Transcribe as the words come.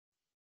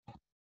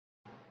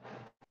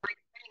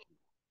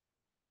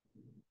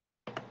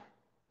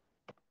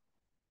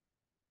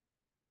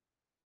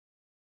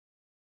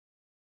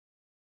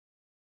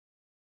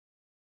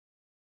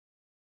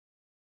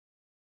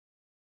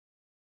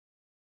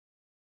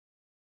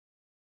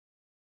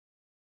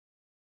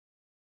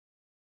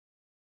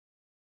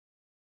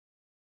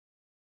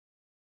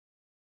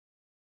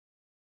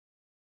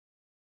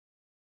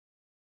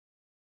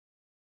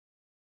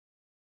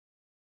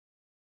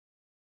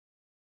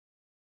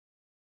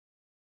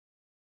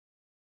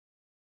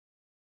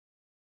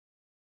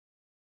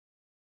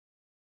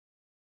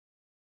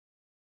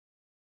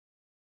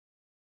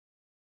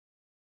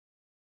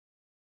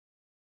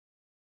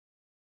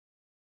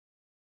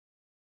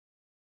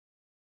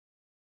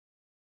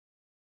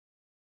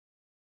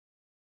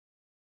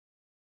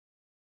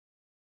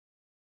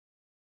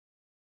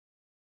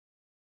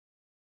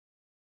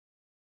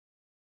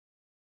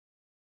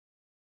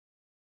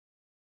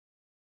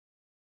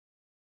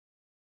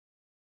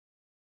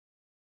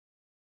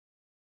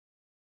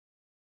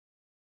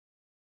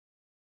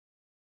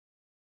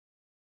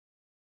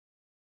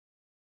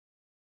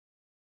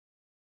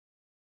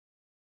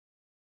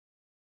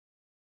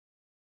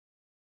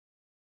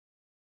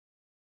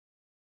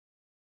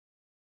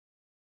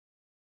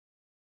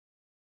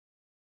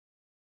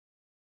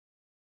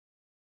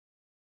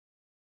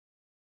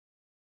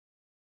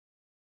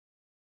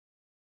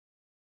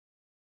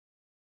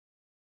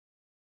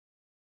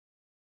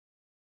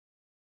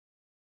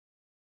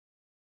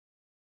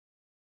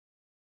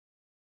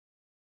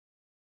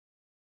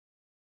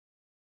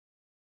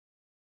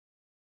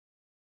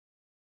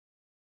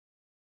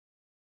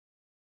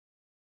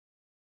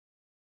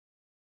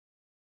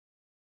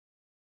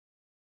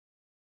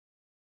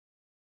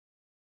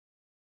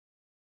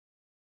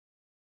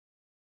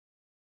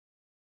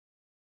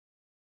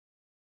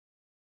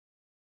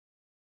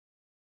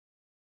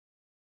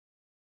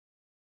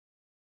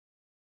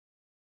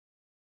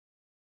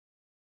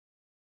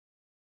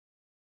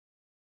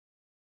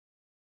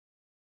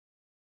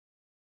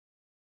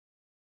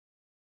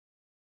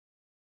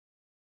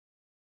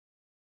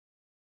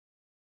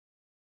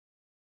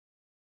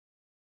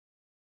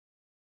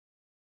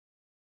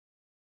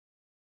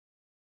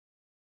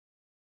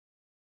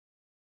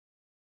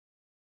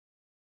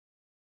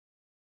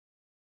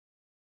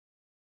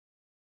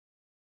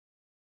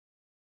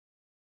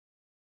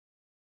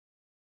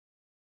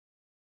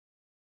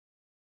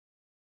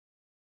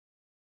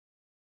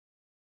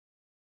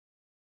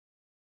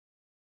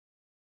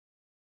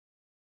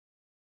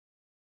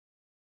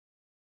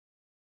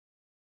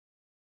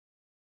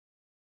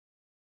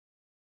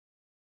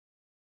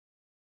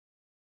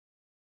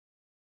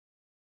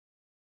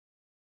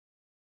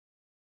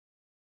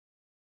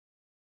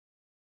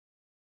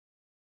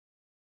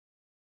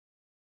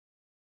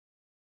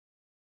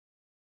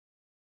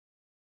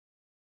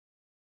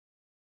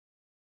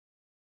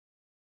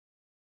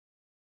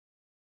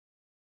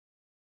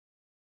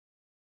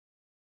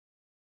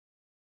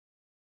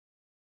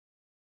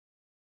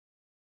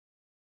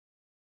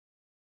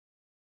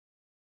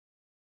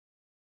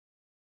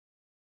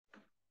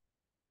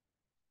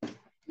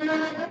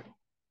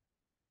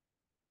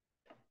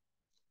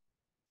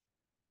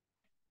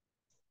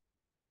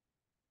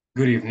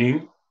Good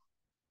evening.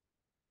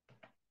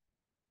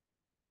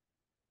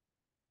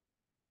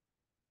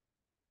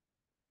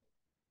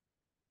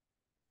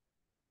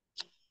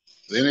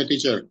 Then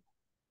teacher,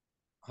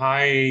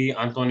 Hi,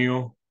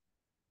 Antonio.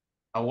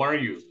 How are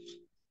you?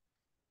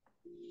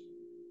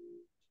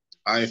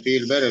 I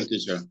feel better,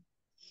 teacher.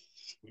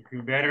 You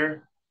feel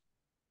better?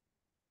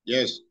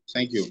 Yes,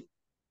 thank you.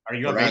 Are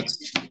you available?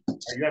 Congrats.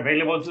 Are you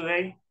available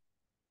today?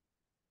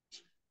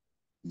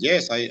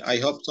 Yes, I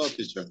hope so,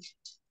 teacher.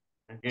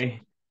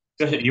 Okay.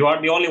 Because you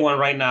are the only one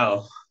right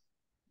now.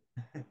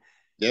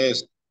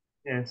 Yes,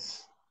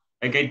 Yes.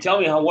 Okay, tell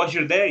me, how was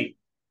your day?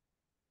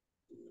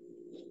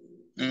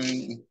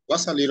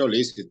 was a little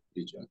easy,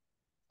 teacher.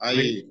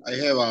 Really? I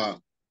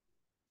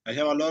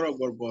have a lot of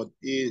work, but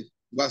it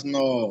was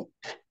no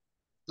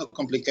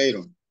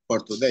complicated for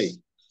today.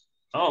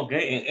 Oh,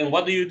 okay. And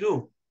what do you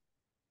do?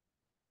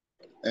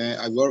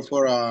 I work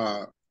for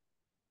a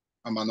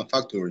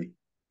manufacturing.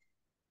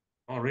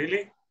 Oh,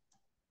 really?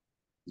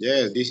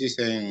 Yes, this is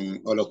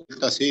in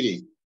Completa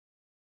city.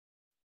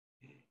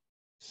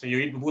 So you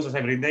eat pupusas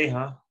every day,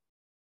 huh?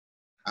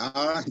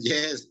 Ah,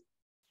 yes,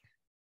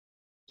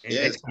 Okay,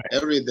 yes, excellent.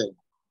 every day.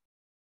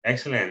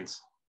 Excellent.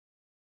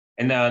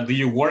 And do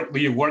you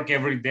work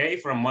every day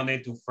from Monday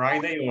to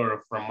Friday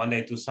or from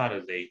Monday to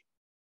Saturday?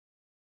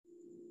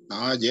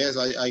 Ah, yes,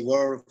 I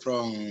work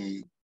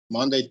from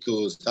Monday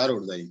to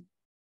Saturday.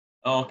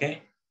 Oh,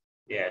 okay.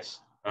 Yes.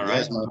 All right.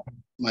 Yes,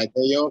 my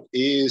day off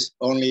is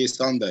only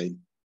Sunday.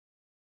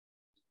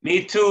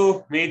 Me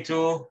too. Me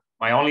too.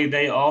 My only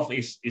day off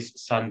is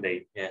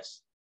Sunday.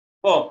 Yes.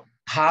 Well,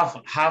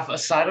 half a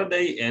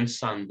Saturday and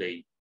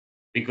Sunday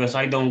because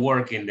I don't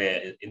work in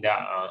the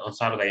on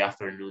Saturday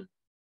afternoon.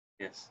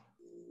 Yes.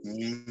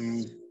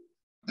 Mm,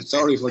 I'm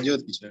sorry for you,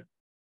 teacher.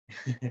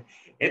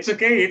 It's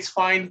okay. It's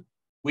fine.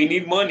 We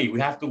need money. We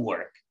have to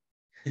work.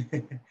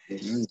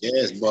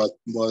 Yes, but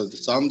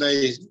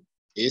Sunday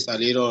is a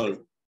little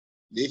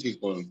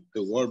difficult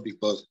to work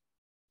because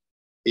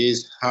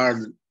it's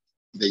hard.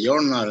 The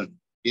journal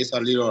is a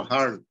little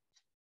hard.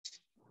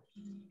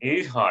 It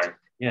is hard.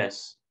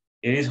 Yes.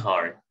 It is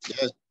hard.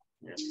 Yes,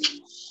 Yes.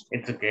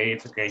 It's okay.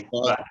 It's okay.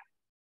 but, But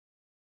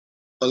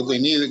but we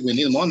need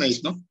money,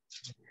 no?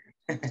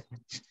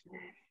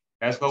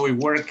 that's why we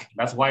work.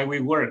 That's why we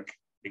work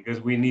because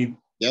Yes, we need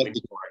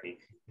money.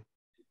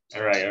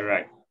 All right. All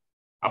right.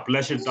 A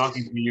pleasure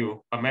talking to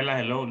you. Pamela,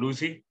 hello.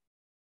 Lucy.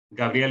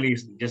 Gabriel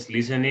is just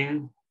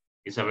listening.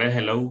 Isabel,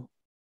 hello.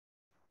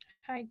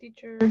 Hi,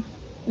 teacher.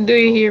 Do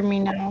you hear me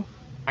now?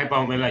 Hi,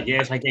 Pamela.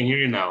 Yes, I can hear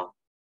you now.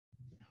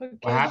 What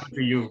Okay, happened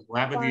to you? What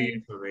happened to you fine.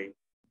 yesterday?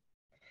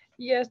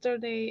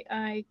 Yesterday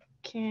I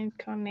can't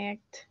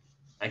connect.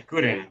 I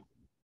couldn't.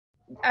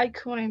 I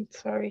couldn't,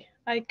 sorry.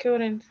 I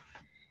couldn't.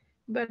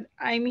 But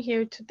I'm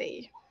here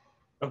today.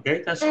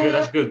 Okay, that's good.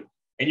 That's good.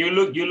 And you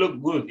look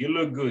good. You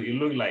look good. You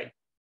look like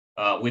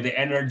with the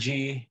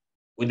energy,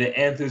 with the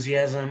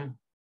enthusiasm.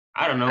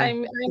 I don't know.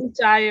 I'm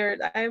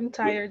tired. I'm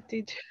tired,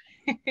 teacher.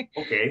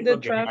 Okay, The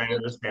okay. I traffic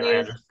understand. I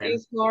is understand.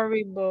 is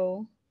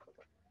horrible.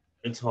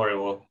 It's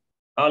horrible.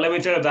 Let me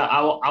tell you that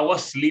I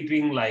was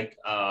sleeping like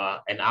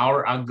an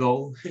hour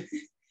ago.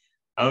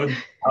 I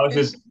was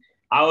just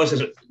I was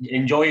just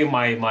enjoying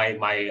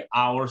my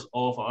hours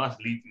off. I was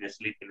sleeping and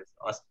sleeping. It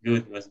was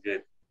good. It was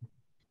good.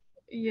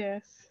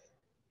 Yes.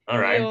 All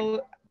We right.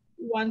 all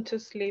want to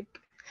sleep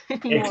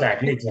more.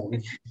 Exactly.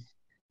 Exactly.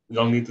 We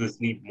all need to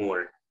sleep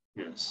more.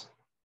 Yes.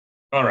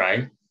 All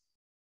right.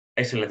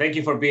 Excellent. Thank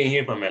you for being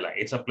here, Pamela.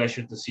 It's a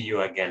pleasure to see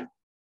you again.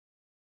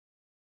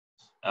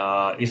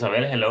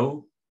 Isabel,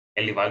 hello.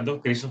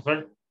 Elivaldo,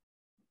 Christopher.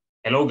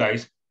 Hello,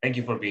 guys. Thank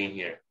you for being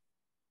here.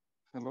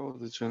 Hello,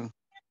 teacher.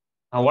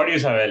 How are you,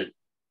 Isabel?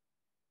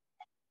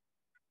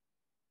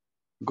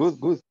 Good,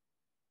 good.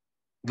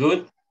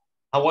 Good.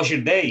 How was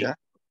your day? Yeah.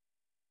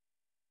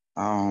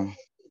 Um,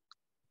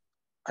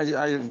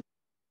 I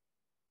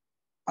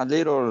a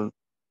little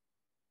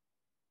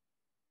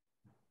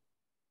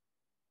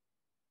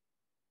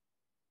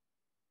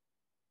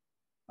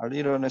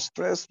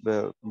stressed,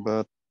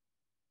 but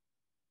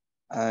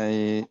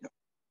I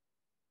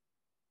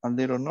a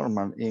little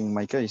normal in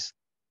my case.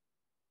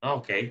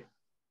 Okay.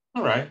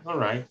 All right. All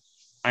right.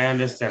 I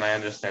understand. I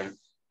understand.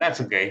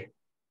 That's okay.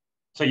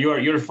 So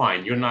you're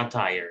fine. You're not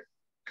tired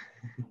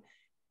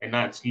and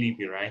not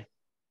sleepy, right?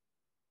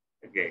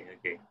 Okay,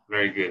 okay.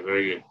 Very good,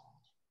 very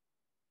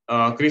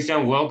good.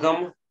 Christian,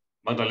 welcome.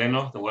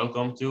 Magdaleno,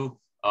 welcome too.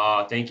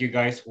 Thank you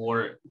guys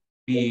for thank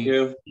being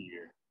you.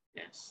 here.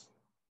 Yes.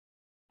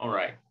 All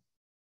right.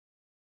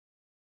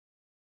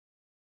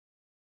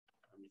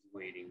 I'm just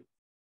waiting.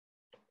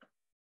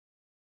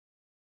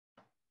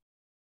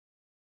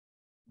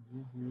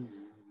 Mhm.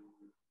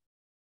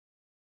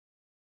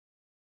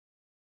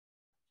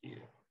 Yeah.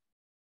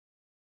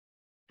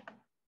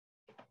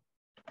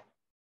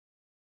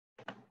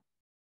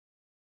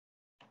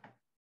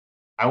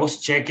 I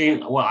was checking.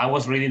 Well, I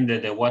was reading the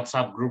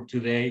WhatsApp group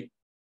today,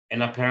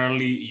 and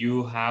apparently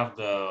you have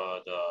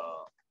the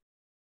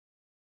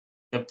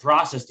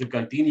process to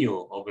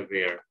continue over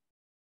there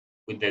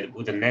with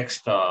the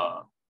next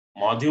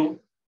module.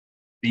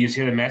 Do you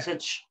see the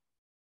message?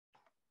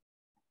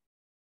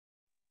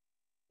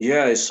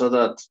 Yeah, I saw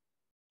that.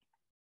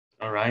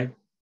 All right.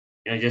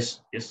 You know,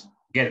 just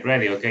get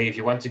ready, okay? If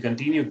you want to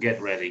continue,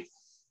 get ready,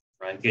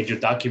 right? Get your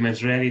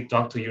documents ready,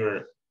 talk to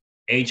your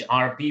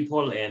HR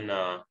people and,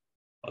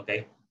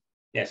 okay,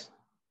 yes.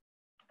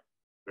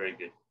 Very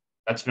good.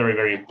 That's very,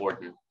 very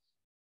important.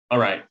 All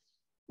right,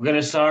 we're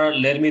gonna start.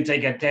 Let me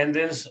take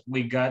attendance.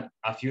 We got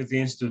a few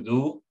things to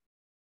do.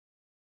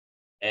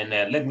 And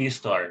let me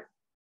start.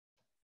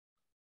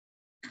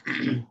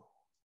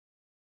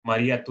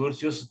 Maria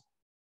Turcios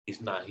is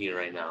not here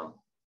right now.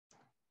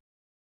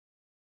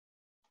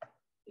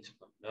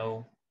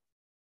 No.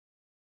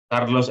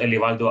 Carlos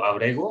Elivaldo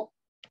Abrego.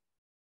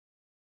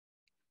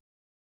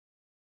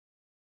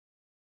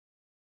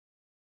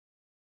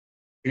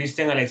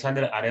 Cristian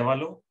Alexander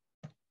Arevalo.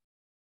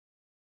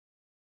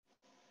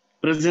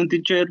 Present,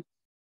 teacher.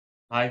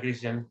 Hi,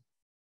 Christian.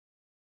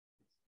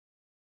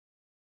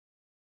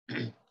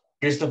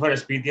 Christopher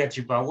Espitia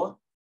Chipagua.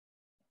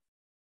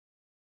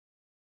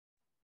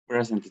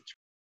 Present, teacher.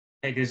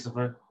 Hey,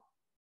 Christopher.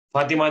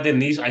 Fatima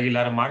Denise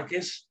Aguilar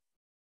Marquez.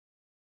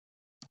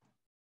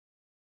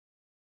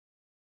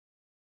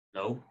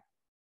 No.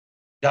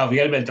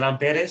 Gabriel Beltrán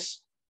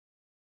Pérez.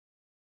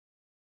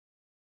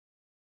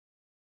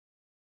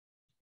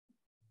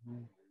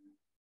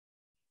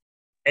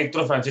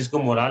 Héctor Francisco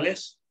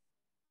Morales.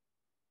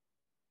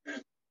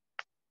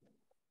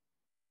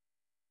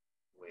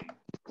 Wait.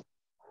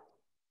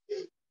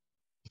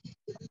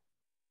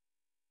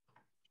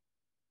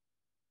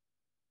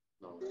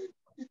 No.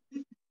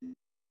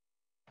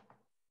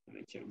 Let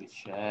me check the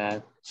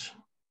chat.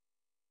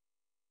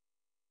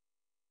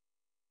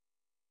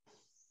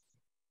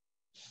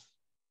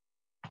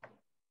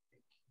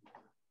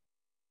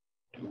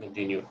 Let me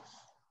continue.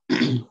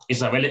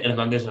 Isabel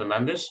Hernández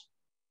Hernández.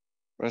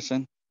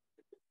 Present.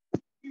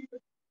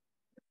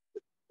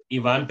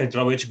 Iván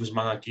Petrovich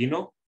Guzmán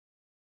Aquino.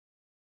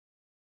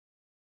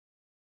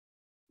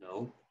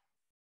 No.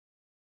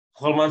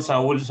 Holman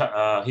Saúl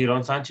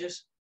Girón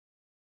Sánchez.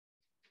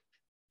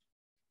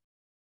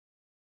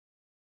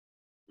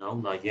 No,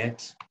 not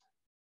yet.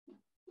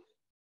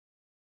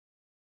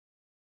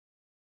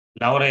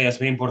 Laura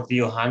Yasmin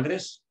Portillo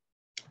Andres.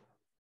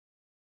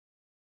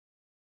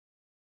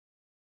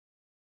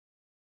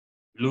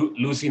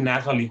 Lucy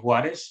Natalie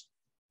Juárez.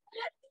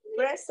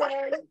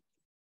 Present.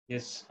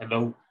 Yes,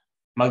 hello.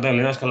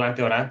 Magdalena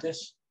Escalante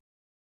Orantes.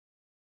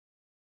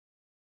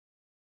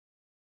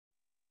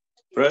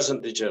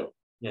 Present, teacher.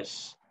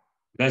 Yes.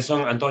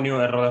 Nelson Antonio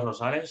Herrodas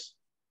Rosales.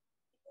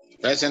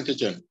 Present,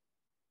 teacher.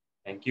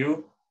 Thank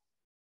you.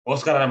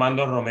 Oscar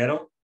Armando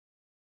Romero.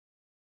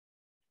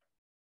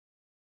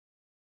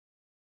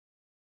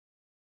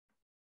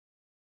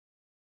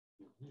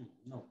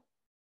 No.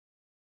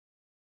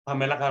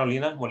 Pamela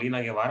Carolina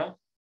Molina Guevara.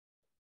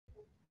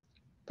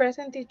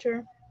 Present,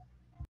 teacher.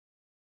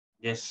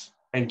 Yes,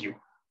 thank you.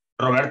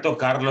 Roberto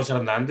Carlos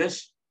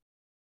Hernández.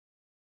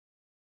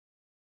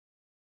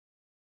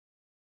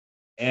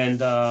 And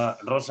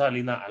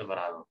Rosalina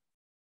Alvarado.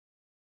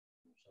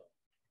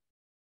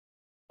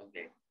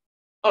 Okay.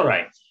 All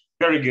right.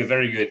 Very good.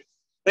 Very good.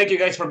 Thank you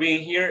guys for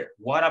being here.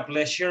 What a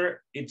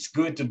pleasure. It's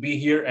good to be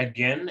here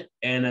again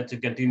and to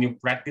continue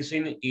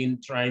practicing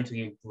in trying to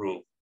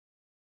improve.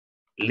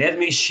 Let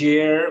me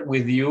share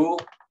with you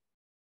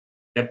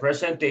the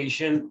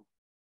presentation,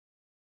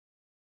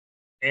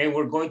 and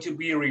we're going to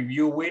be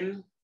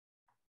reviewing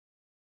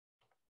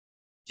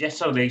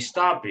yesterday's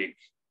topic.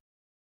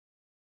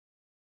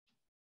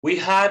 We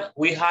had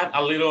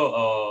a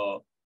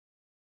little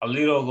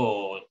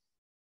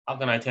how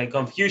can I tell,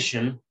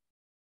 confusion.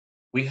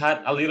 We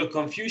had a little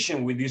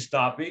confusion with this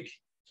topic.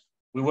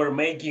 We were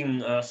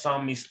making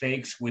some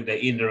mistakes with the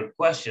inner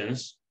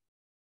questions.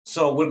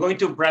 So we're going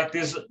to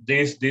practice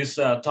this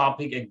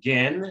topic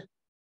again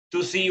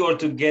to see or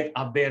to get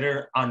a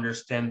better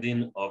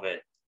understanding of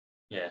it.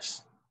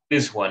 Yes,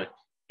 this one.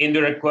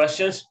 Indirect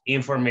questions,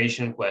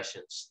 information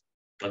questions.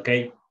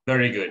 Okay,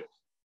 very good.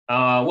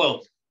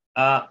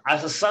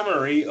 As a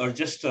summary or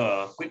just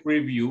a quick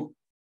review,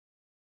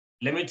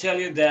 let me tell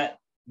you that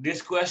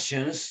these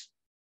questions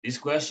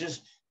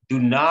do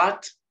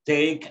not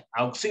take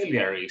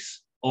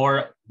auxiliaries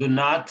or do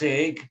not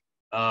take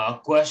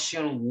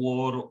question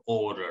word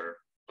order,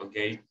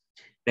 okay?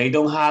 They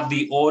don't have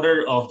the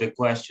order of the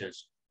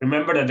questions.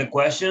 Remember that the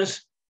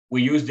questions,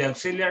 we use the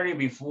auxiliary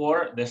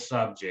before the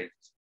subject,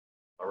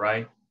 all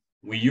right?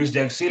 We use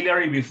the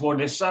auxiliary before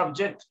the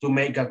subject to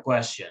make a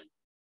question,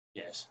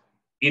 yes.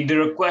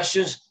 Indirect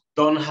questions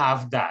don't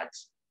have that.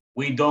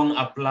 We don't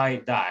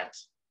apply that,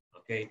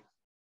 okay?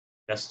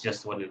 That's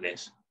just what it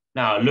is.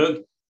 Now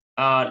look,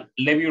 let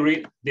me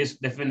read this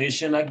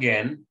definition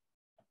again.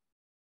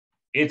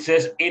 It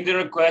says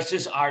indirect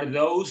questions are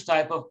those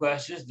type of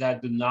questions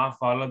that do not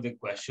follow the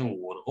question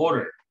word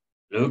order.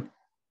 Look,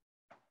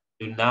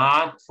 do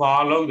not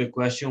follow the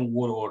question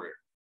word order.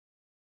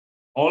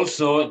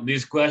 Also,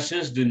 these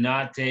questions do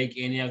not take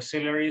any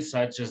auxiliaries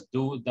such as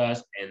do,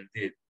 does, and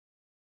did.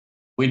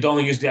 We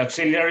don't use the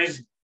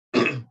auxiliaries.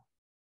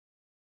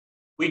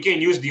 We We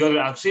can use the other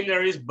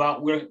auxiliaries,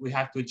 but we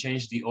have to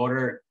change the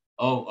order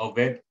of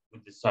it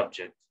with the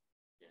subject.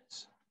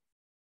 Yes.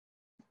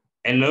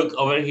 And look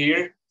over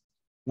here,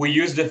 we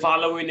use the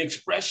following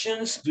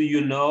expressions. Do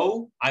you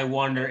know? I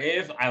wonder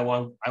if, I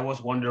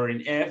was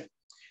wondering if,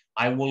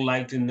 I would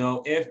like to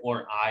know if,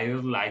 or I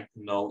would like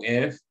to know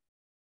if.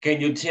 Can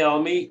you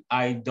tell me?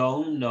 I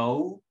don't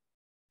know.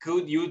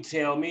 Could you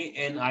tell me?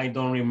 And I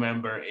don't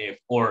remember if,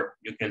 or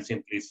you can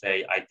simply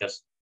say,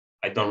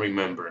 I don't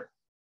remember,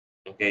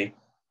 okay?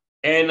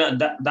 And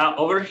that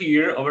over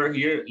here,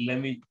 let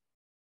me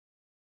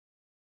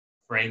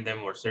frame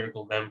them or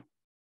circle them.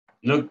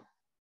 Look,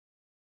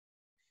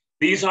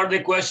 these are the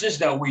questions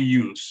that we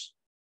use.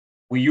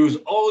 We use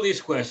all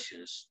these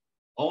questions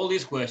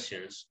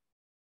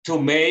to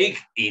make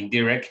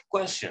indirect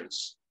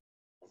questions,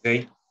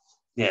 okay?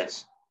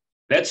 Yes.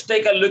 Let's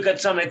take a look at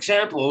some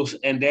examples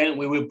and then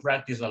we will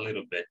practice a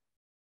little bit.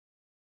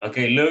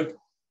 Okay, look,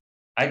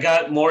 I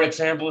got more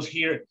examples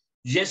here.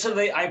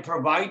 Yesterday, I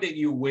provided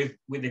you with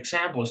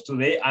examples.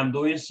 Today, I'm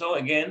doing so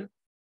again,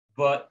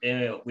 but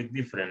with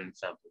different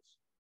examples.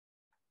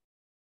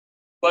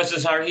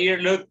 Questions are here.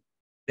 Look,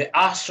 the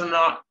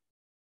astronaut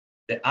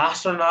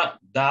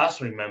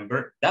does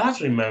remember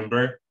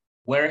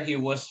where he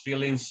was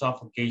feeling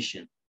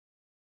suffocation.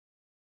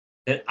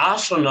 The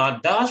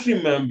astronaut does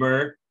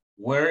remember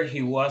where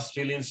he was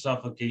feeling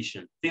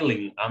suffocation.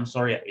 Feeling, I'm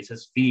sorry, it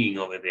says feeling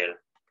over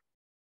there.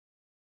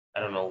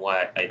 I don't know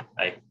why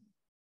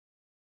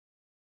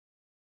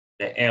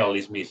the L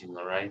is missing,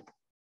 all right?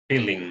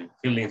 Feeling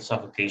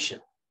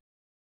suffocation.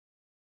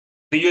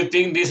 Do you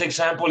think this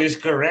example is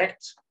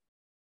correct?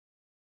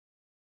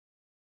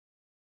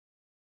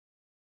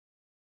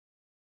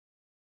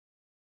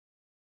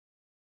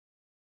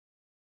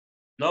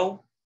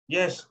 No?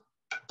 Yes.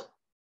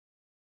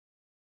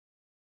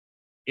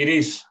 It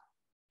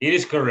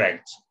is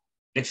correct.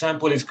 The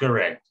example is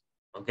correct,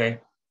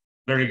 okay?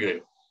 Very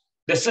good.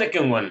 The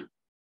second one,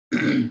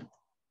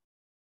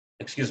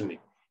 excuse me.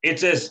 It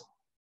says,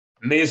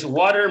 Miss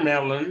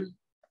Watermelon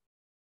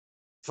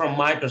from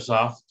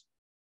Microsoft,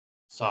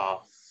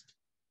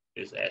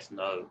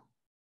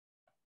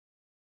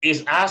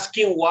 is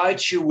asking why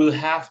she will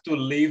have to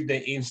leave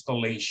the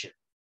installation.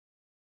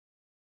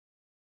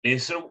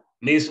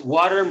 Miss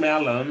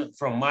Watermelon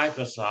from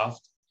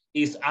Microsoft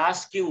is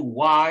asking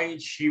why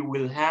she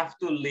will have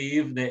to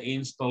leave the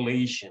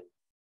installation.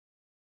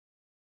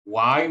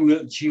 Why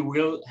will she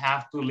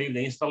have to leave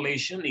the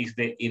installation is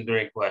the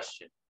indirect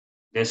question.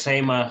 The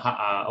same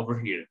over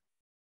here.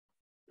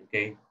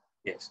 Okay,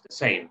 yes, the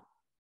same.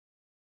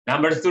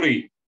 Number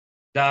 3,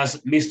 does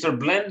Mr.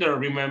 Blender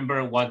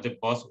remember what the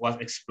boss was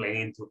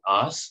explaining to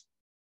us?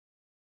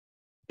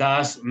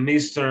 Does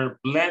Mr.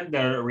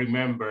 Blender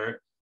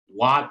remember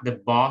what the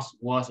boss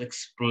was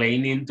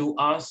explaining to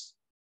us?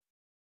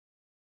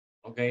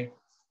 Okay,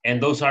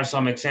 and those are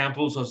some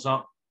examples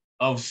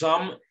of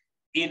some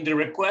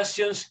indirect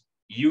questions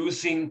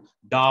using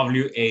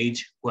WH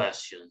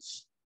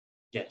questions.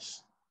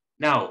 Yes.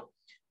 Now,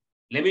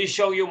 let me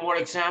show you more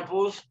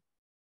examples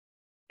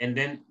and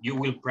then you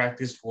will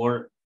practice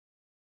for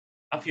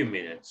a few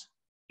minutes.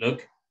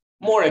 Look,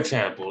 more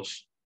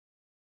examples.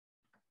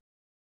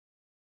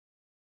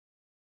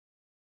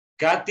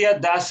 Katia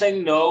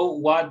doesn't know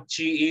what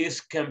she is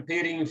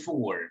competing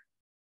for.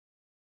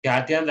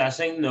 Katia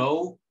doesn't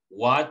know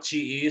what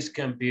she is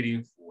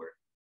competing for.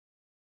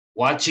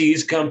 What she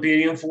is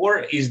competing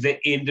for is the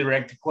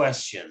indirect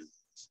question.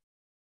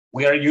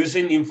 We are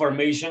using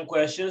information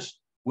questions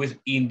with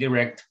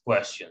indirect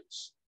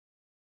questions.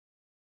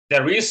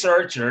 The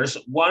researchers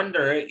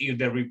wonder if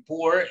the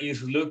report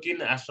is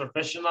looking as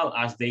professional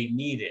as they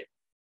need it.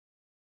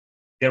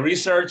 The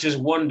researchers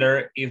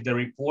wonder if the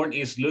report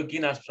is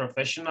looking as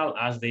professional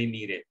as they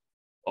need it.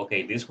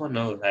 Okay, this one,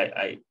 no,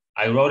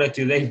 I wrote it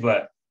today,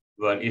 but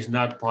it's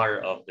not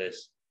part of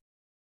this.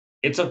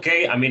 It's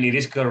okay, I mean, it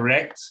is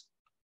correct,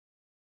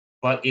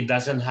 but it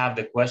doesn't have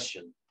the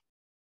question.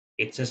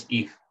 It says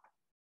if.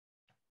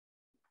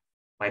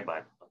 My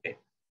bad, okay.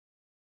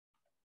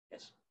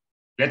 Yes.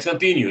 Let's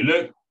continue,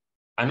 look,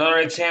 another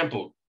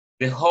example.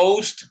 The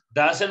host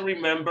doesn't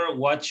remember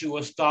what she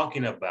was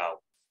talking about.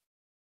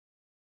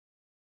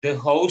 The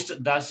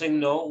host doesn't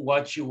know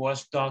what she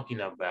was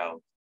talking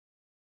about.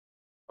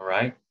 All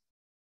right.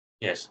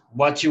 Yes.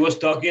 What she was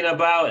talking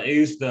about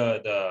is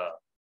the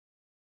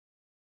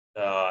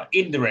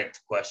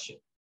indirect question.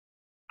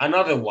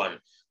 Another one.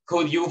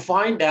 Could you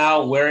find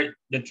out where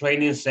the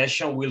training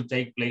session will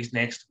take place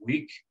next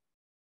week?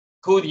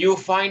 Could you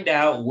find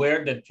out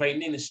where the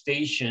training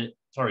session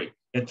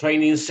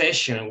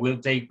will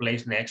take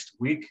place next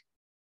week?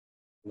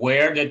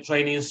 Where the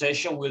training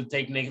session will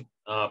take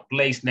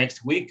place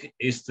next week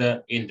is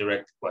the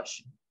indirect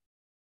question.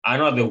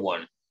 Another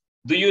one.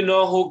 Do you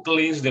know who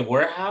cleans the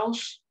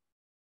warehouse?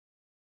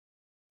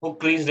 Who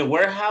cleans the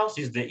warehouse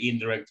is the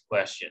indirect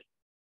question.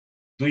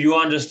 Do you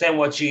understand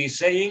what she is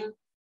saying?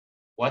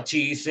 What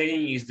she is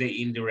saying is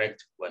the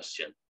indirect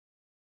question.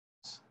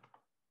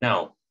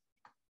 Now,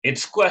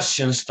 it's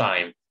questions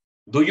time.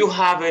 Do you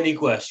have any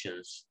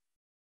questions?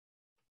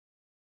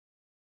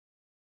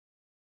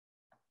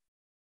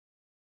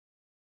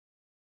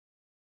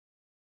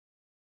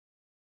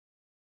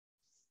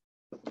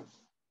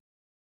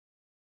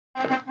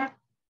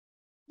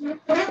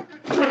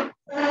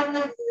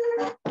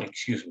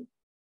 excuse me.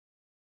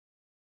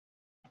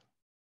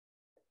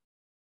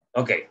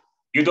 Okay,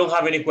 you don't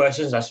have any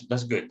questions,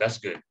 that's good, that's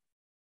good.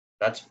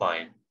 That's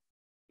fine.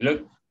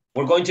 Look,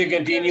 we're going to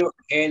continue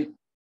and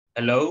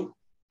hello?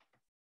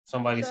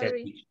 Somebody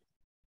Sorry,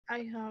 said,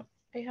 I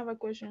have a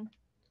question.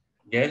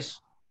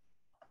 yes?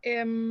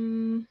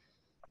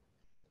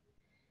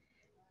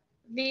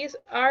 These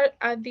are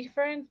a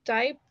different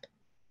type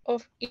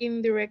of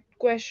indirect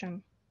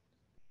question.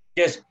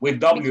 Yes,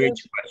 with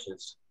WH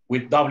questions.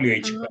 With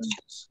WH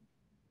questions.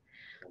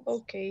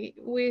 Okay,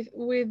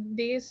 with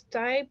this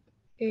type,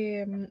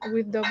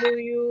 with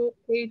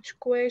WH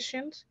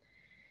questions,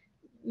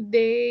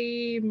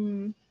 they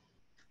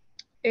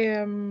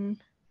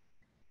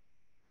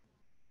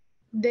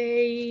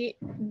the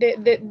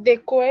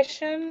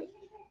question,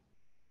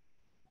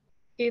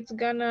 it's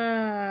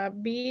gonna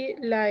be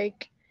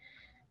like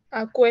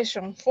a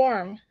question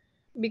form,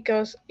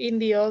 because in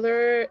the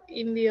other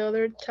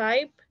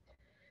type,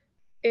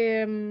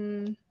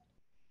 it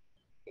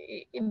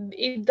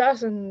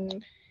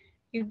doesn't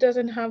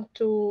have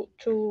to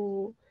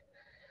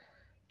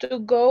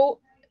go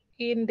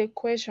in the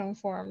question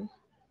form,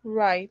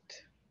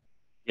 right?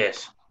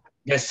 Yes,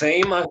 the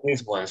same as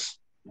these ones.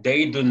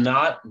 They do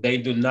not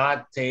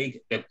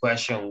take the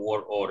question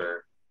word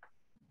order.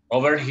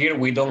 Over here,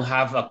 we don't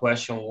have a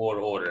question word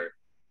order.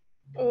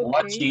 Okay.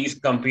 What she is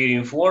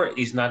competing for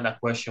is not a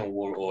question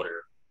word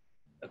order.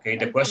 Okay,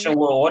 the question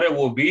word order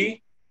will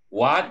be,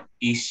 what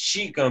is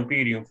she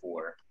competing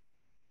for?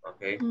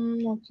 Okay.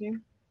 Okay.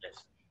 Yes.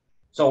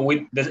 So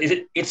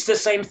it's the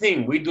same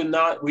thing. We do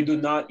not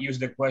use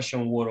the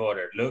question word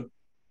order. Look,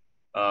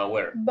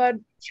 where But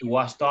she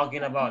was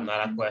talking about,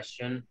 not a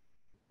question.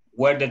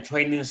 Where the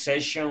training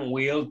session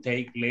will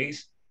take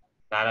place,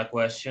 not a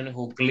question.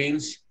 Who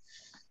cleans?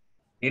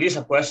 It is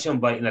a question,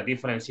 but in a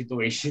different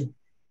situation.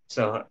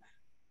 So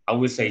I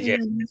would say yes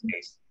in this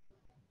case.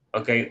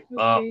 Okay.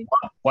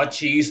 What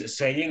she is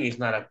saying is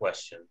not a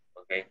question.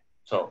 Okay.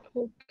 So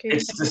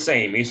it's the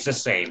same. It's the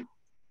same.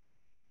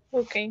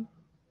 Okay.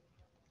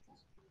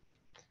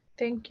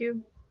 Thank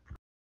you.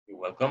 You're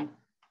welcome.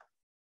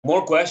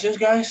 More questions,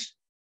 guys?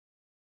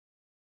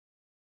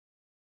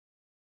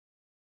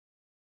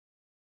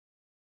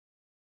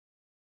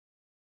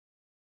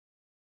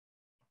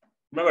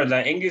 Remember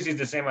that English is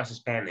the same as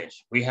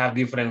Spanish. We have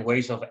different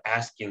ways of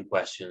asking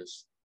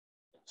questions.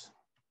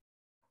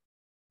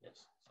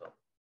 Yes. So,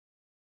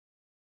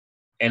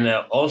 and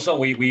also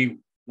we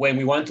when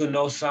we want to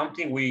know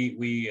something, we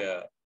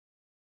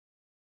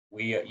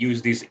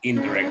use these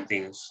indirect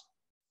things,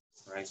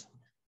 right?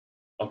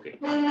 Okay.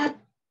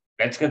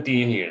 Let's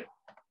continue here.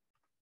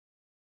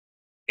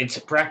 It's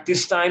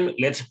practice time.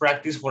 Let's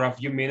practice for a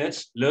few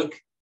minutes. Look,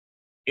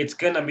 it's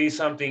gonna be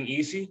something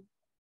easy.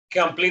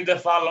 Complete the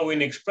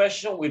following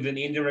expression with an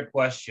indirect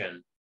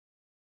question.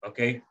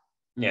 Okay,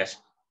 yes.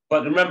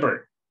 But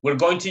remember, we're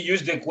going to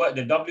use the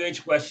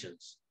WH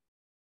questions.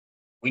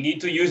 We need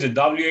to use the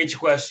WH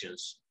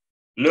questions.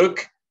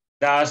 Look,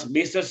 does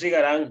Mr.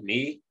 Cigarán,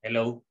 me,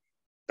 hello,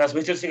 does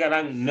Mr.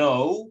 Cigarán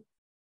know?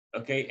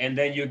 Okay, and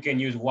then you can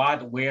use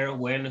what, where,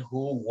 when,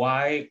 who,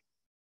 why,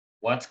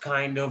 what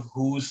kind of,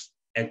 whose,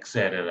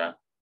 etc.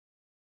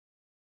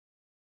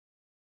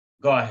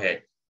 Go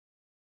ahead.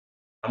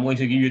 I'm going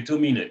to give you 2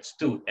 minutes,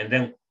 and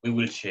then we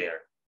will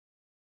share.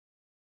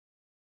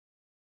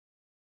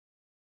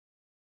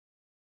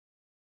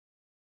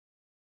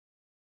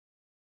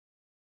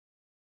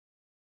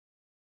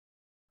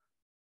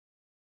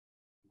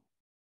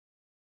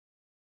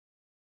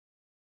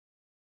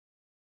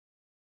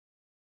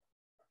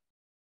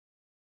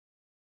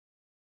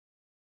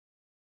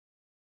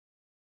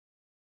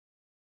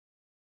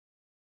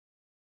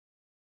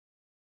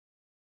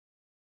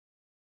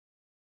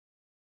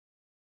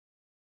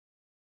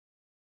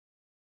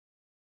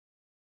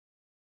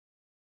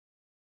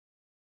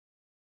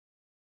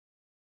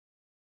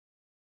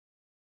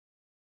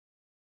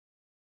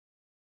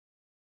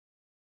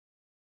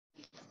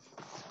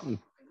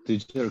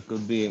 Teacher,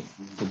 could be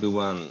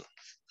one.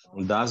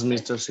 Does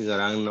Mr.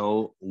 Cigarán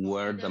know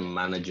where the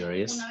manager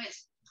is?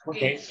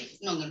 Okay.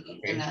 Give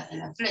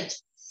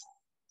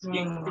me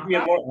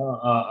a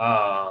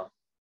more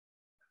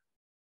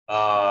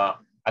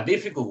a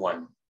difficult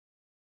one,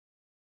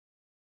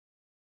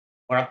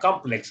 or a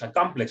complex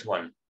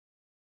one.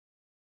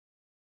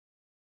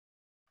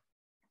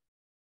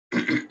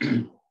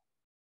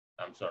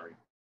 I'm sorry.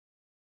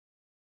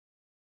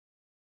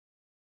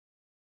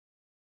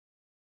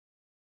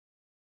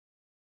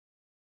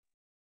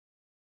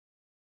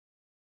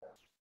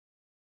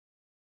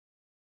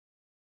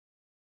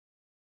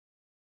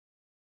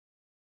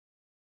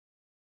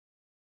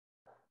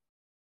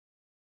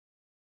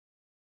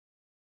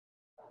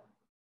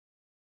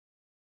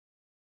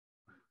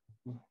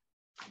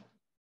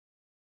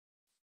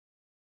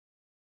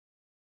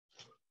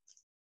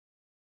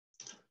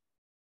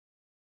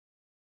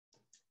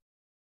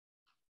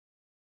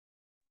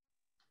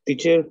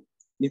 Teacher,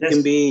 it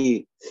can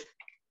be,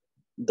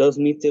 does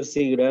Mr.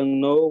 Cigarán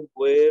know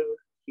where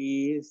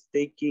he is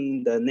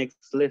taking the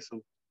next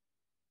lesson?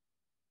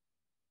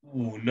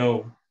 Oh,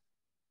 no.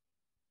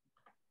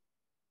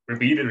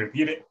 Repeat it,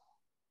 repeat it.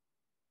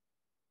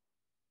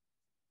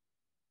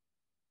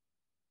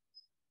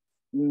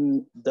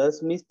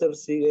 Does Mr.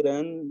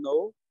 Sigaran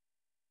know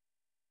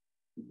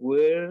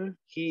where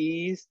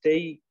he is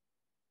taking?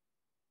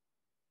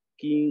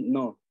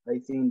 No, I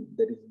think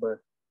that is bad.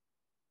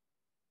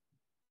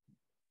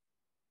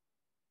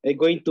 I'm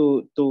going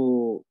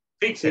to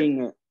Fix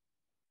sing.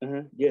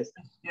 Yes.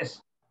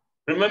 Yes.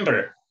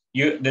 Remember,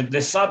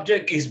 the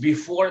subject is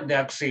before the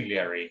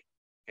auxiliary.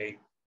 Okay.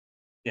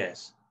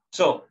 Yes.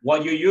 So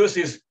what you use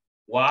is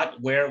what,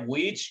 where,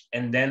 which,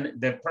 and then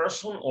the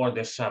person or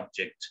the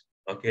subject.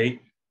 Okay.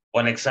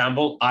 One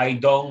example, I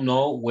don't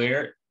know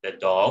where the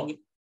dog.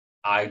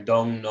 I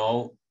don't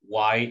know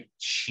why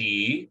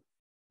she.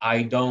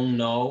 I don't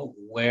know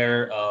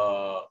where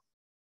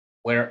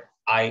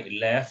I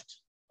left.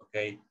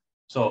 Okay.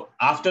 So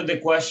after the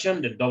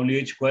question, the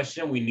WH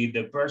question, we need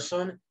the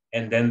person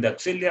and then the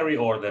auxiliary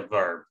or the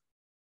verb.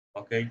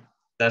 Okay.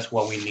 That's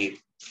what we need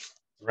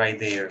right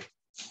there.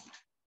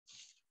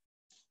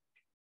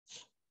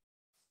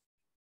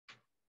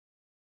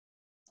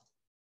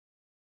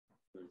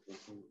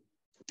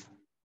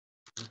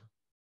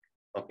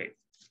 Okay.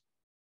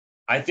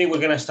 I think we're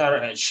going to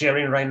start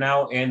sharing right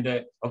now.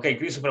 And okay,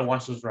 Christopher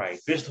wants to try.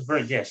 Christopher,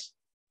 yes.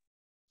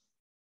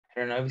 I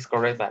don't know if it's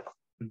correct, but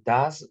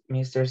does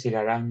Mr.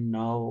 Sigaran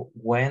know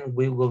when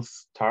we will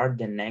start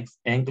the next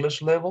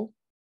English level?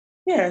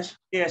 Yes,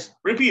 yes.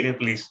 Repeat it,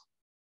 please.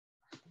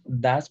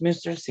 Does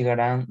Mr.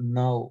 Sigaran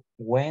know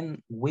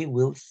when we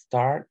will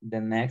start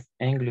the next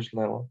English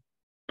level?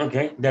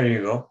 Okay, there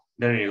you go.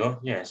 There you go.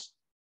 Yes.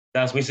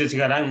 Does Mr.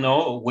 Sigaran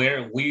know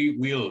where we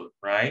will,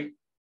 right?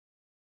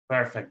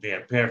 Perfect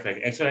there.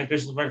 Perfect. Excellent,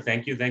 Christopher.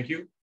 Thank you. Thank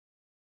you.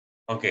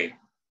 Okay.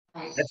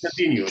 Let's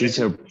continue.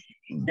 Teacher,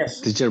 yes.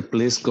 Teacher,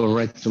 please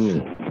correct me.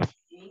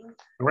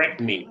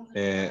 Correct me.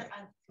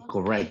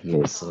 Correct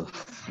me. So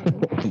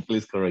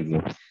please correct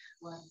me.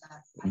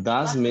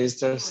 Does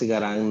Mr.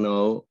 Sigaran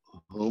know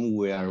whom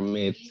we are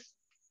meet?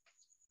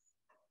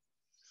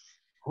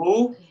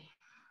 Who?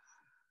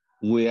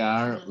 We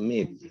are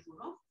meet.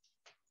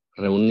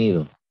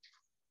 Reunido.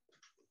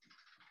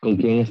 ¿Con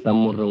quién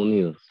estamos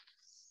reunidos?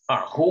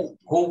 Who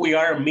we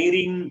are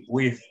meeting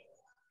with?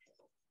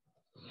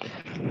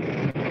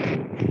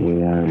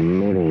 We are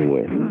meeting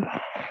with.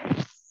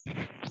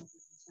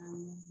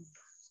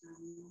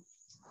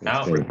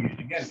 Now repeat it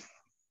again.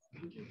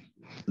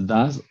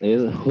 Does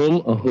is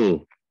whom or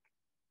who?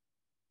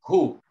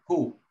 Who?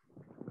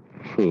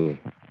 Who?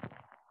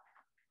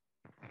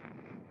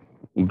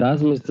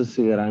 Does Mr.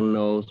 Sigaran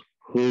knows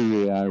who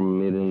we are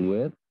meeting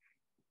with?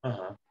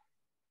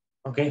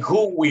 Okay,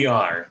 who we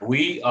are.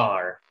 We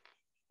are.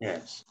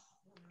 Yes.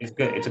 It's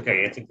good. It's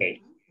okay. It's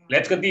okay.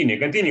 Let's continue.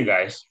 Continue,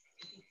 guys.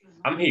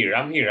 I'm here.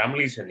 I'm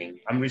listening.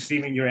 I'm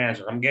receiving your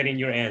answers. I'm getting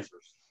your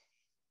answers.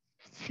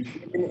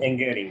 Receiving and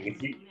getting.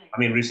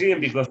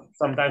 Receiving because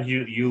sometimes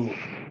you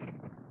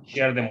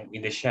share them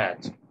in the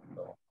chat.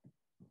 So,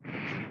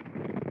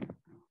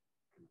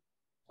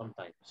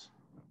 sometimes.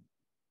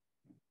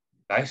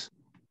 Guys?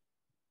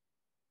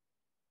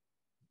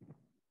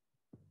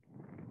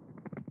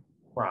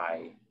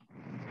 Try.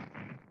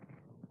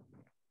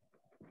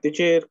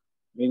 Teacher,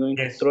 we're going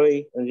to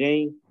try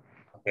again.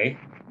 Okay.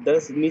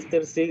 Does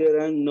Mr.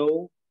 Sigaran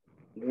know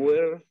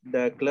where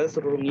the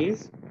classroom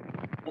is?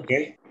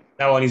 Okay.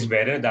 That one is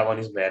better. That one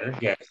is better.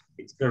 Yes.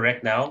 It's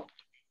correct now.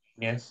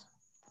 Yes.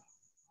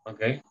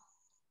 Okay.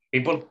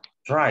 People,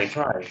 try.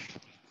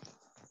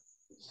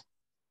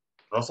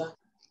 Rosa?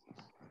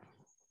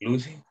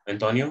 Lucy?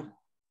 Antonio?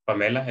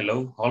 Pamela?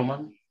 Hello?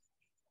 Holman?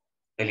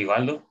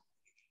 Elivaldo?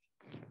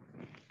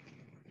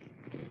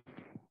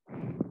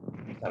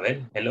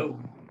 Isabel? Hello?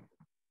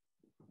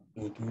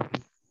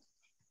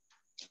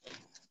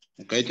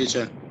 Okay,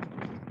 teacher.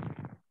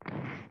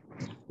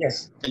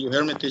 Yes. Can you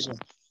hear me, teacher?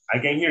 I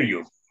can hear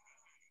you.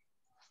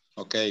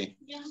 Okay.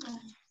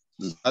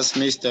 Does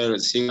Mr.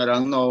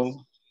 Sigaran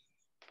know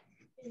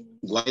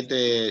why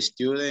the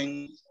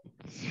student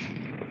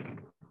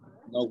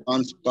no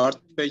want to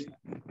participate?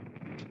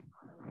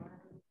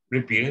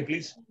 Repeat it,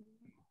 please.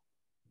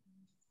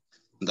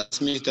 Does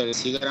Mr.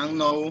 Sigaran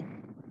know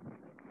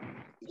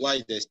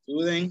why the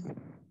students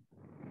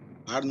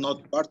are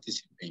not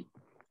participating?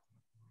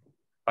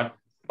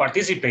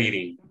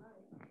 Participating.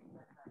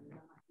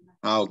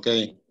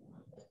 Okay.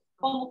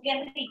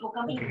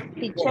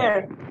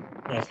 Teacher.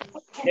 Yes.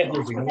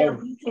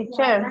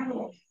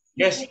 Teacher.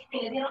 Yes.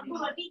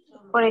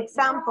 For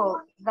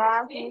example,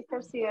 does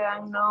Mr.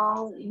 Sigaran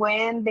know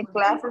when the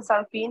classes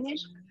are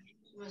finished?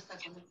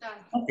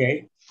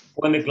 Okay.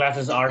 When the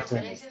classes are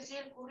finished.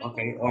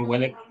 Okay. Or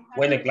when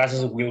the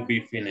classes will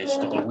be finished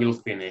or will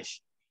finish.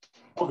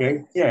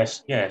 Okay.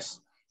 Yes.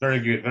 Very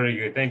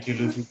good. Thank you,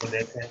 Lucy, for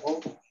that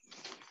example.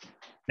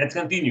 Let's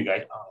continue,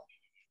 guys. Oh,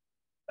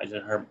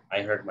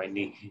 I hurt my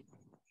knee.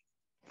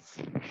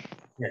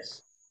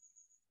 Yes.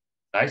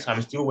 Guys,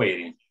 I'm still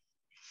waiting.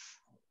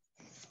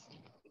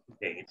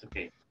 Okay, it's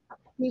okay.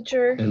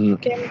 Teacher, can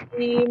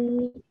we,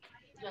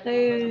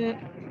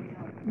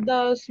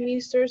 does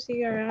Mr.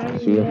 Sigaran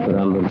Sigue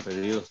esperando el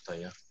pedido hasta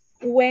allá.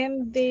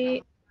 when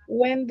the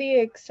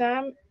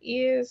exam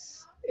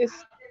is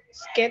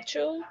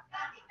scheduled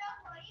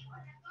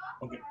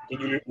Okay, can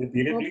you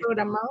repeat it, or please?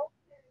 programado.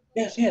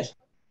 Yes, yes.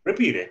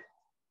 Repeat it.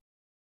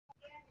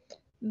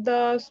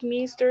 Does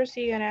Mr.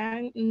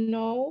 Cigaran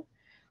know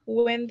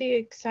when the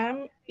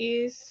exam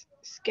is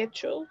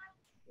scheduled?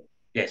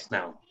 Yes,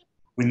 now.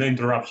 With no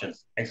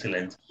interruptions.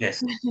 Excellent.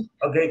 Yes.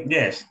 Okay,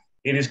 yes.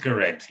 It is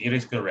correct. It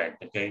is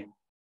correct. Okay.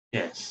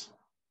 Yes.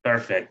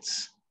 Perfect.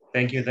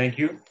 Thank you. Thank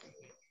you.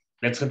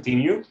 Let's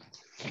continue.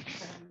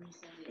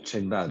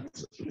 Check that,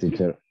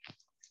 teacher.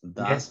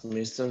 Yes. Does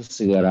Mr.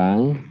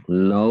 Sigaran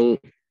know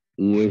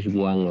which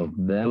one of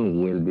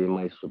them will be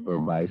my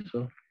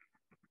supervisor?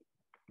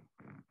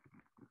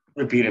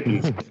 Repeat it,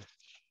 please.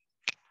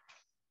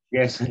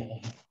 Yes.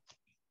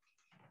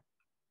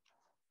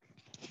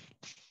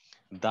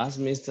 Does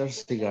Mr.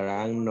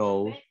 Sigaran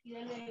know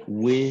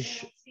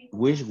which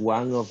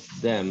one of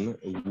them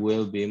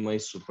will be my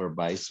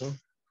supervisor?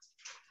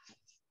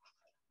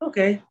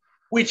 Okay.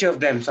 Which of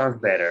them sounds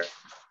better?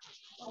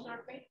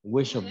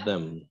 Which of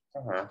them?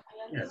 Uh-huh.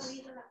 Yes.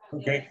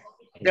 Okay.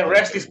 The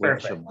rest is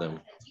Which perfect. of them?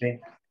 Okay.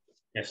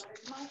 Yes.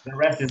 The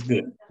rest is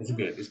good. It's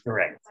good. It's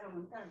correct.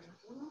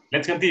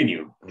 Let's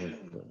continue.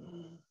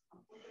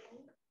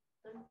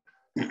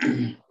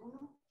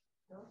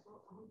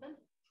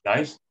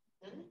 Guys,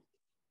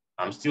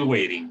 I'm still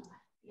waiting.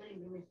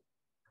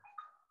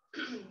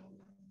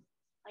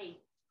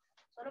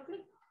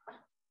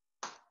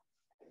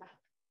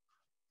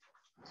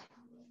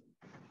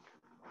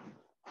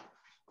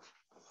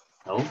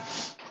 No?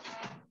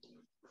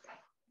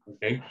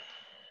 Okay.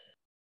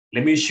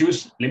 Let me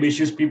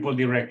choose people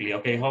directly.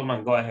 Okay,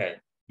 Holman, go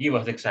ahead. Give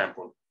us the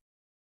example.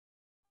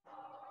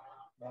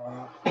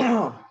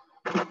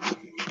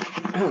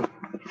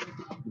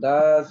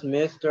 Does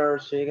Mr.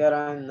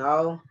 Sigaran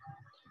know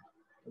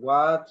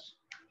what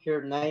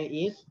her name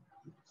is?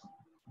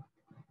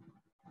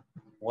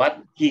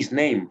 What his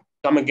name?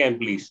 Come again,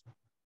 please.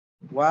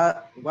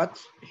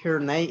 What's her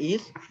name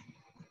is?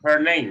 Her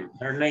name.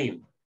 Her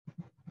name.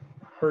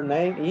 Her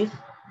name is?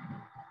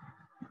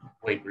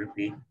 Wait,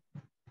 repeat.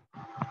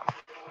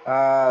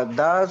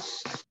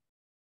 Does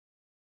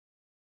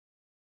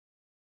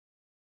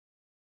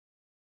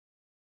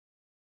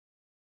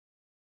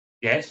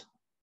Yes.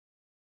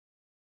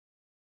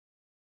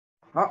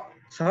 oh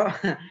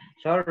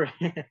sorry.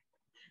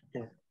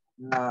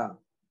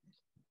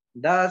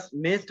 Does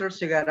Mr.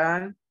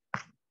 Sigaran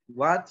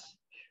what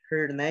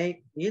her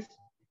name is?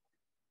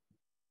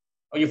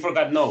 Oh, you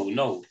forgot no.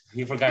 No,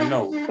 you forgot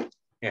no.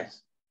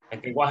 Yes.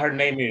 Okay, what her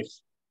name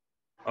is.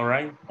 All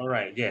right. All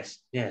right. Yes.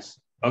 Yes.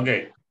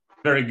 Okay.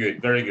 Very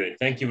good. Very good.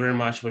 Thank you very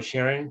much for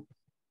sharing.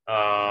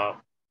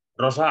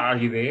 Rosa, are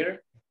you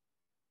there?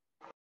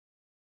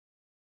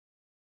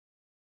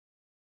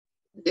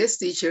 Yes,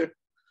 teacher.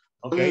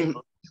 Okay.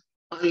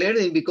 I'm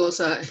learning because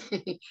I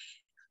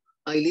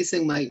I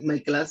listen my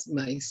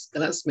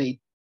classmate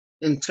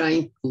and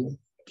trying to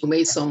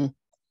make some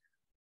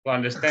To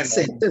understand.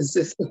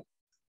 sentences.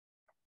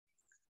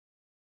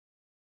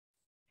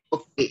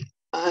 Okay,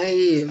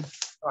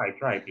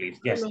 Try, please.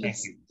 Yes, thank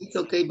you. it's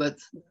okay, but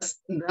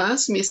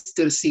does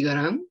Mr.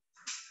 Sigaran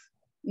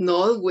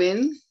know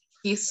when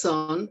his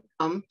son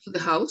come to the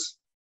house?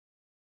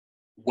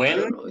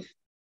 When?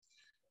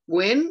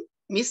 When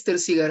Mr.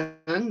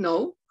 Sigaran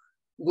know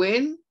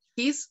when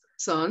his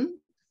son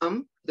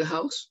come to the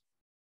house?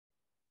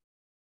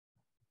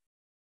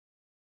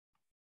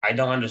 I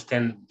don't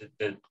understand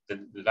the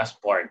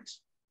last part.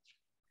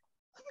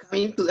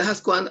 Coming to the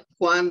house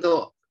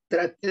cuando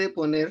trate de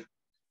poner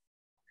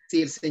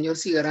si el señor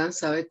Cigarán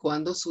sabe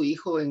cuándo su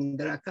hijo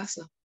vendrá a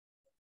casa.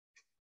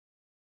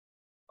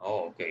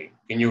 Oh, okay.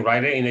 Can you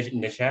write it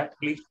in the chat,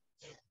 please?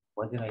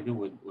 What did I do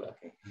with,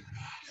 okay.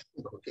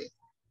 Okay.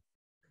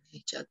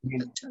 Chat.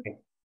 Okay.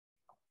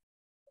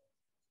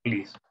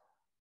 Please.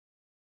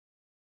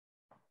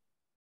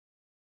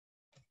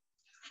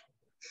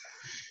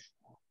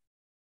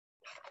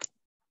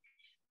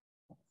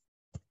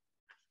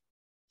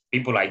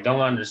 People, I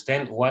don't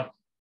understand what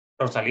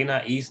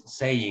Rosalina is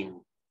saying.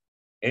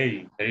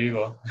 Hey, there you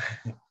go.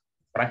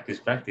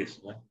 Practice.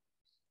 Yeah.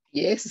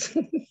 Yes.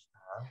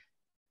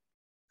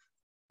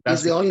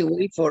 It's the only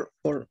way for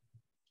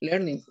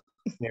learning.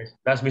 Yes,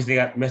 that's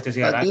Mr.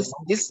 Cigarán.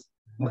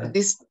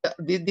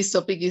 This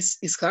topic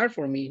is hard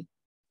for me.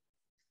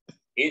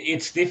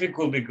 It's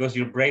difficult because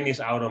your brain is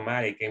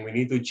automatic and we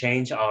need to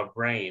change our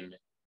brain.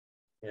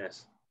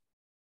 Yes,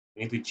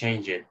 we need to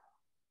change it.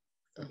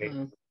 Okay.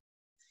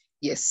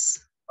 Yes.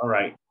 All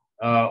right.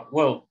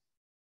 Well,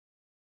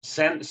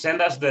 send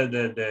us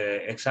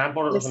the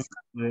example to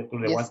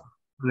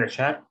the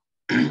chat,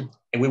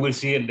 and we will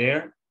see it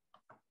there.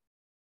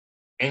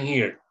 And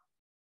here,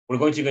 we're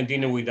going to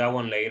continue with that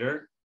one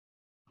later.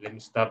 Let me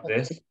stop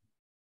this.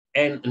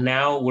 And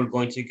now we're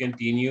going to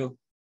continue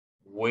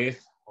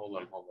with, hold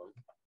on.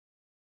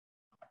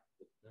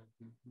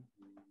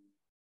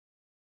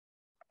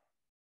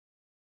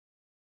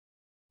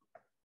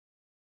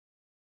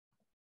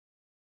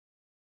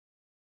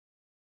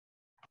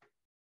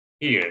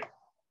 Here.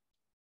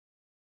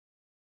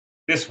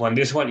 This one,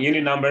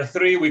 unit number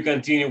 3, we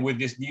continue with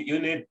this new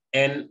unit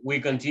and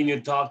we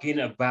continue talking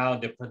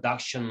about the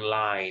production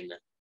line.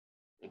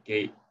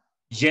 Okay.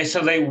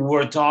 Yesterday we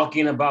were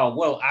talking about,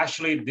 well,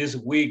 actually this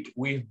week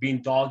we've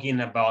been talking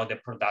about the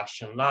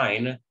production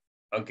line.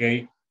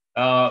 Okay.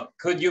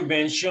 Could you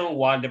mention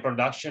what the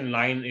production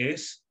line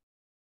is?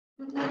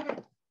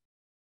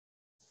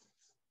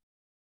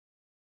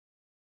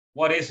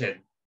 What is it?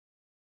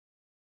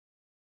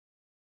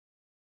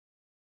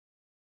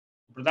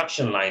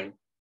 Production line.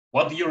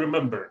 What do you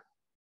remember?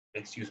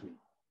 Excuse me.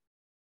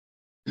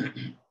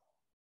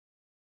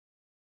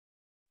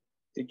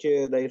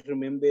 Teacher, I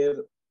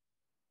remember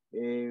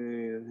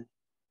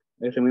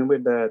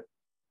that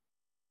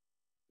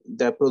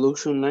the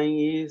production line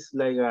is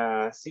like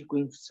a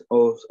sequence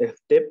of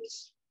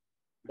steps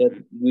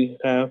that we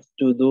have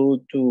to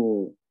do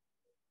to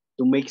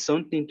make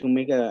something, to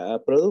make a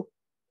product.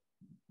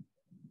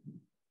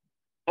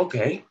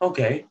 Okay,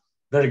 okay.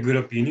 Very good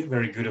opinion,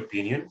 very good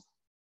opinion.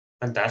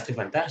 Fantastic,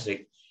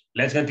 fantastic.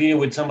 Let's continue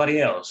with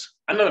somebody else.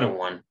 Another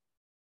one.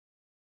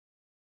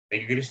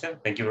 Thank you, Christian.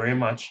 Thank you very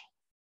much.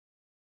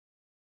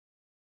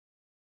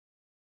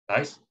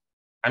 Guys,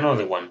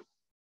 another one.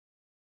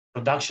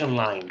 Production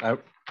line. I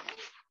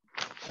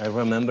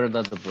remember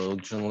that the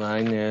production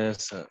line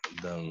is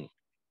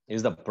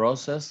the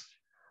process.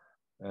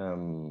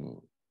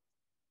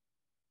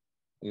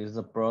 Is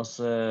the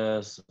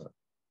process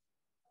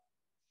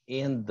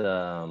in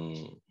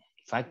the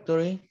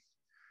factory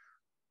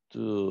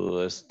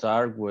to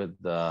start with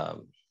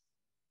the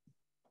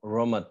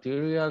raw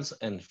materials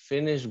and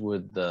finish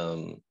with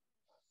the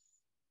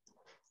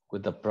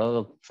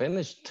product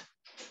finished.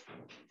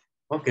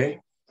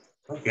 Okay,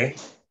 okay,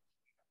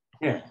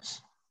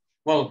 yes.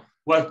 Well,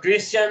 what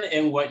Christian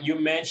and what you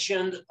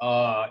mentioned,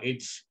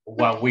 it's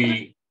what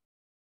we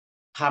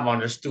have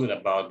understood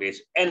about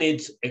this, and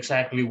it's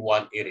exactly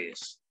what it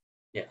is.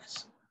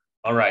 Yes.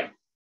 All right,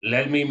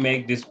 let me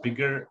make this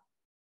bigger.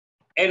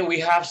 And we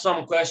have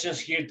some questions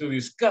here to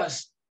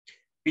discuss.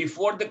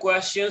 Before the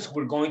questions,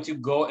 we're going to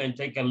go and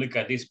take a look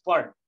at this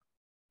part.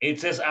 It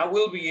says, I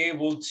will be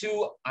able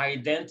to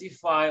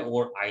identify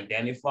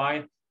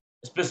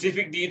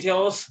specific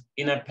details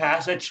in a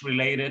passage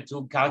related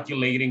to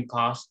calculating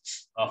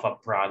costs of a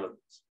product.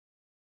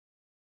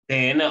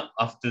 Then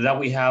after that,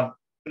 we have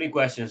 3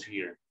 questions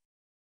here.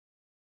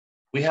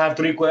 We have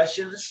 3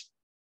 questions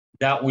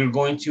that we're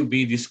going to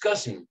be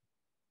discussing.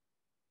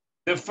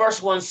 The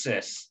first one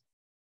says,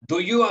 do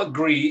you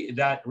agree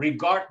that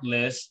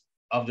regardless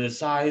of the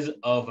size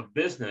of a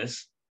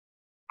business,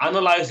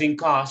 analyzing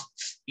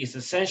costs is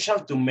essential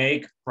to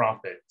make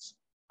profits?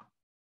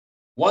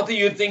 What do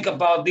you think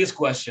about this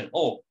question?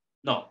 Oh,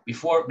 no,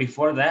 before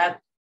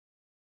that,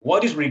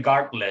 what is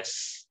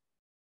regardless?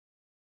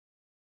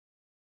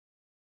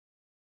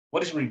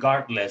 What is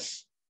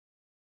regardless?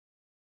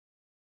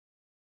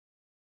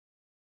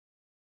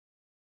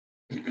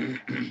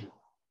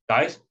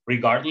 Guys,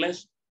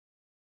 regardless?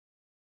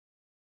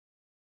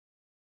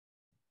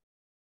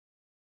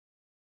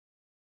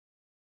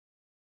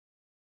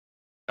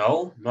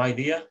 No, no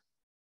idea?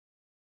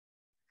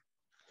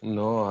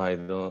 No, I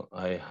don't.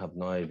 I have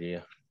no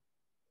idea.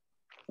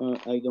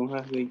 I don't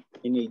have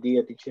any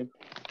idea, teacher.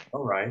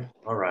 All right,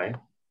 all right.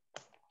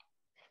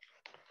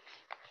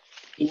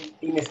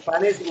 In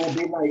Spanish, it will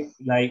be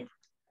like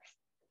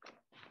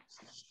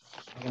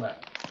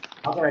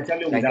how can I tell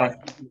you Like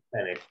without speaking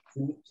Spanish?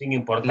 Sin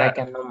importar. Like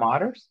a no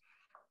matters?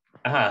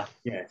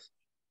 Yes.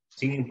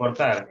 Sin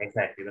importar,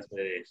 exactly, that's what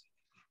it is.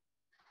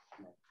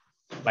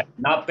 Like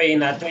not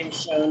paying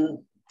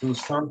attention to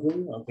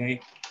something,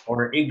 okay,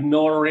 or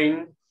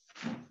ignoring,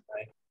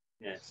 right?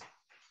 Yes.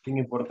 Sin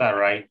importar,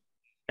 right?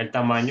 El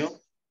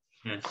tamaño,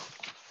 yes.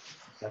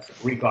 That's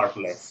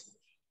regardless.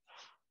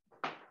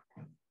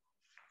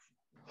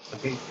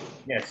 Okay,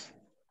 yes.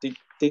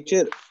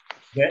 Teacher.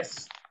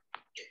 Yes.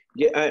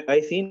 Yeah, I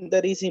think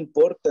that is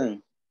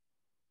important.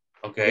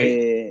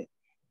 Okay.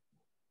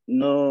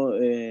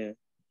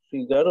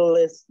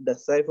 Regardless the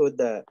size of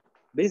the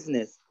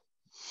business,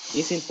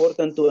 it's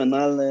important to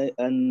analyzing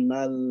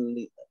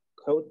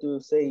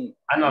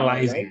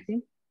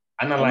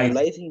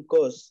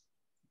costs.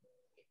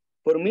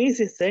 For me, it's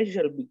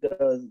essential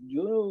because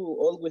you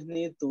always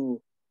need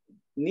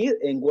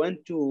and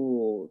want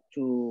to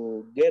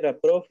get a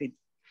profit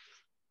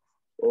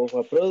of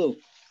a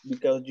product,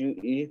 because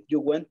if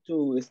you want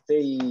to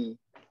stay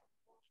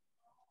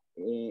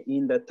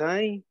in the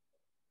time,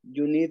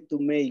 you need to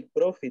make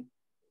profit,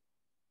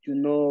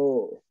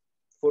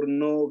 for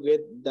no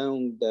get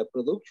down the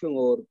production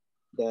or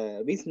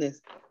the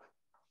business.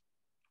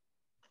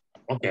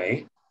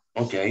 Okay,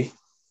 okay.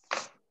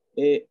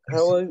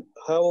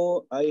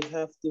 How I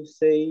have to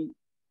say,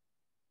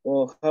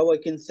 or how I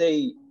can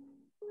say,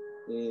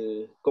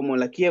 como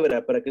la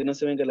quiebra, para que no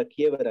se venga la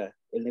quiebra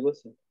el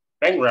negocio.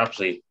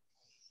 Bankruptcy.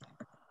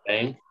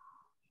 Bankruptcy.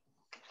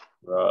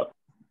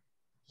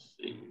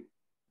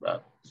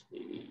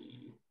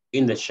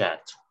 In the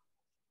chat.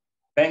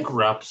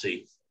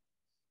 Bankruptcy.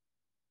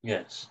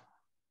 Yes.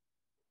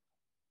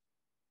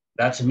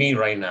 That's me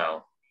right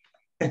now.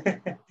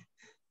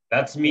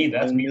 That's me.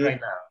 That's me right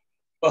now.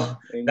 Oh,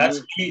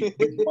 that's me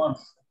this month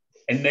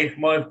and next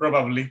month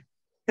probably.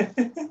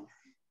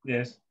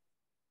 Yes.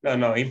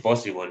 No,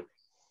 impossible.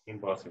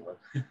 Impossible.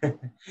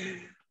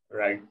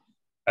 Right.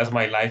 That's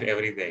my life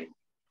every day.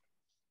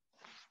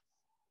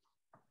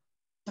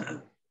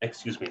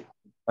 Excuse me.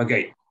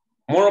 Okay.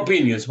 More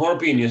opinions, more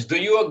opinions. Do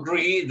you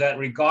agree that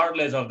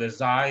regardless of the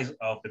size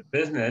of the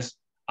business,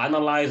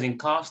 analyzing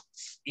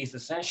costs is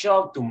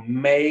essential to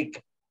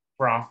make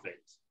profit?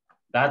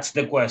 That's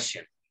the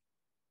question.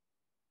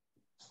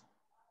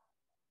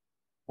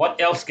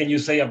 What else can you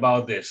say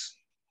about this?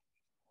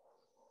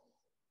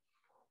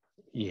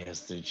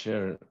 Yes,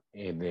 teacher,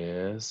 it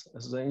is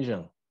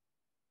essential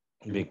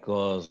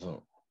because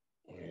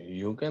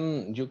you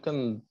can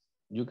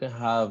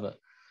have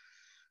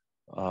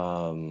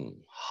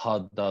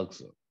hot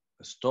dogs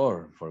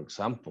store, for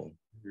example.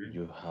 Mm-hmm.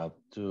 You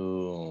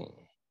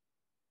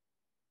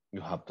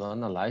have to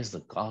analyze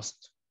the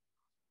costs.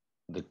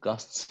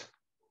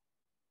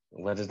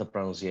 What is the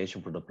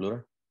pronunciation for the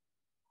plural?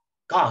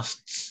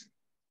 Costs.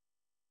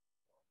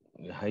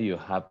 You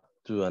have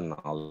to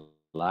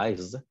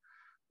analyze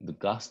the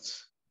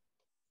costs,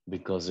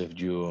 because if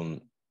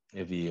you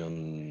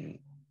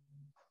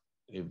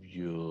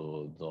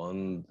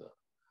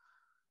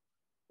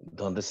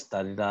don't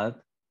study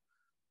that,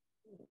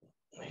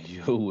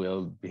 you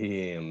will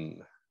be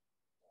in,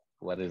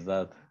 what is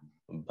that,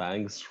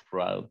 banks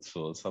routes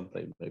or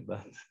something like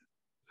that.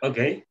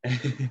 Okay.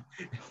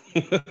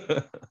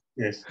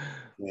 Yes.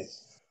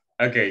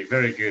 Okay,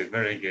 very good,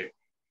 very good.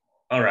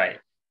 All right.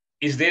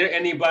 Is there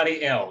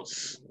anybody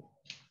else?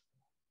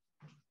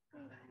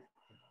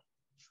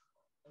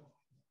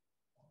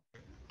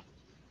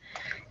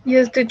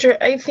 Yes, teacher.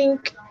 I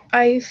think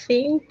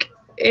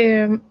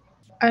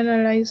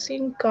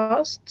analyzing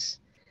costs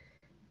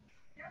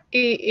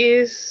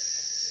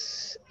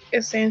is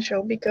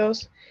essential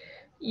because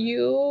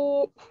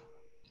you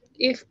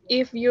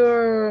if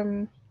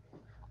your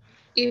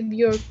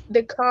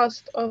the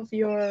cost of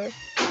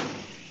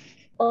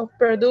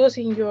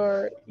producing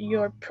your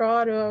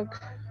product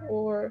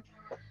or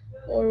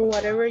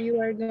whatever you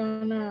are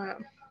gonna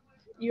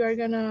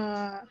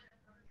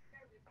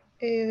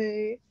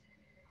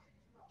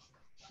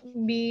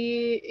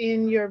be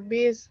in your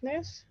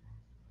business,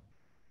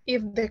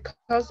 if the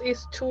cost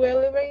is too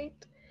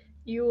elevated,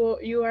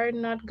 you are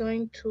not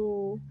going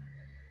to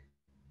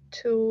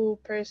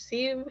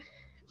perceive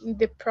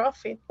the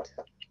profit.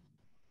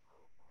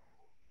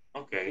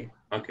 Okay.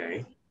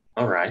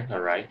 All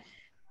right.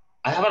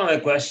 I have another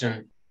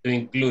question to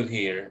include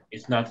here.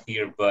 It's not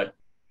here, but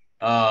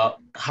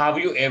have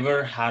you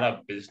ever had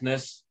a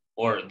business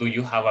or do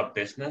you have a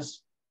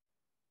business?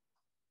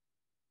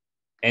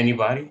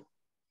 Anybody?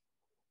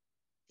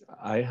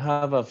 I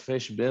have a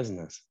fish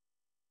business.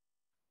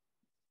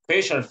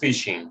 Fish or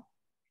fishing?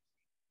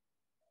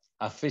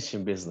 A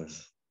fishing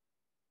business.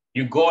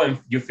 You go and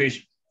you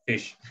fish. you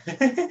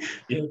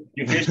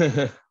fish?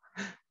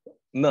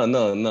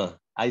 No.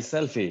 I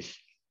sell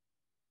fish.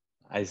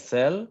 I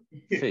sell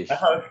fish.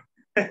 That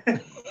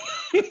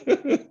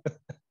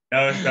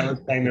was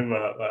kind of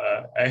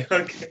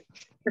okay.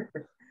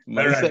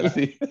 My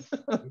selfie.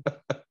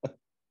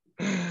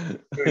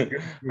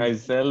 I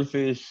sell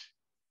fish.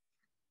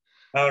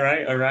 All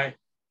right.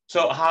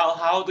 So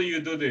how do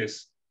you do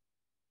this?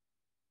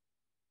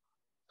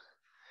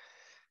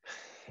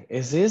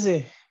 It's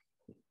easy.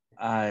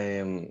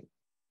 I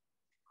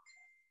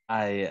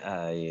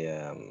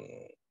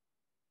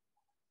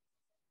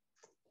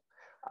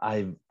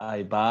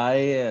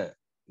buy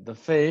the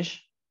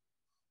fish,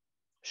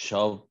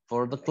 shop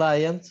for the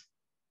client,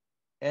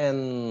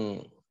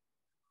 and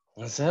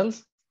sell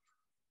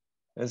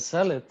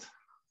it.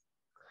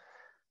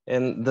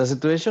 And the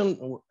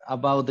situation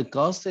about the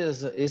cost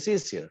is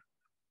easier.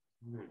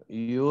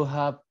 You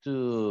have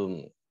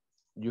to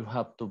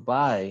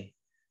buy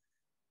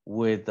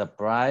with the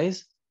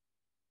price,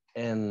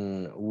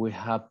 and we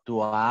have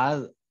to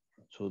add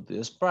to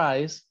this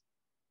price.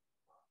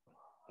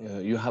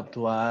 You have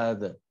to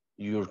add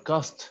your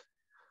cost.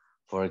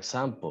 For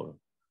example,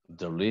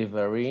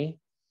 delivery,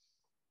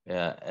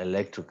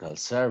 electrical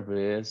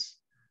service,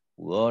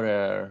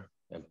 water,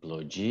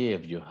 employee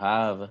if you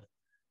have,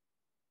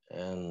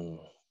 and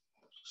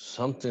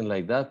something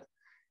like that.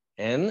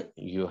 And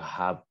you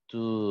have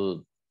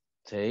to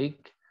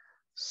take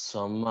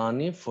some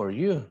money for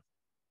you.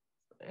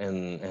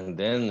 And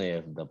then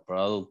if the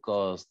product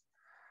cost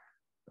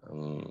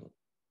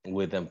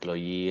with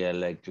employee,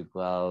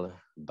 electrical,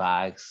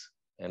 bags,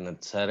 and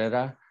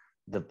etc.,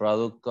 the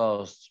product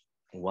costs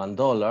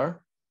 $1,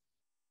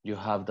 you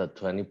have the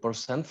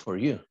 20% for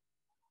you.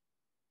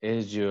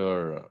 Is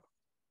your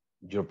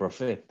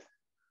profit.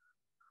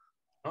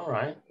 All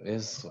right.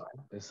 It's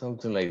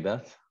something like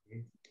that.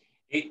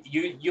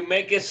 You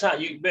make it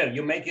sound you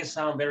make it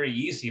sound very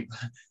easy,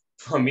 but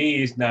for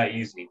me it's not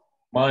easy.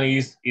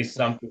 Money is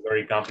something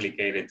very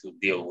complicated to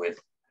deal with.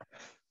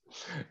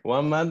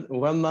 One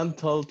man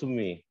told to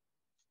me,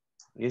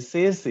 it's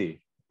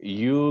easy.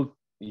 You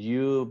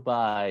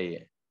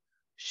buy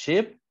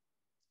sheep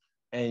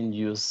and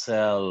you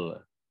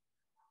sell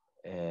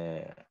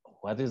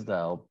what is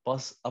the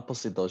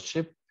opposite of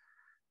cheap?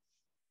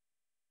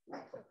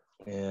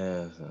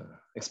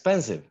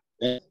 Expensive.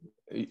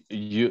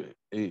 You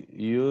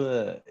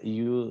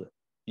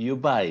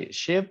buy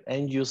cheap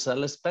and you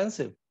sell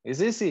expensive.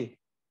 It's easy.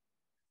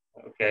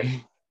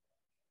 Okay.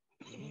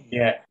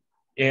 Yeah.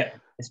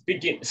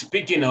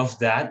 Speaking of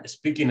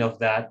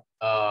that,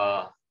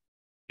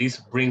 this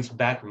brings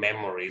back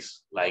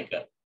memories. Like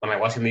when I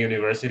was in the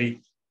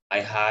university, I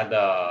had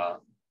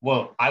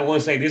well, I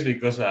won't say this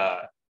because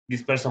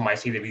this person might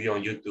see the video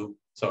on YouTube.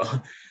 So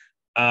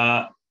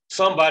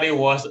somebody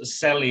was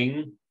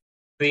selling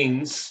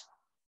things,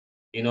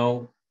 you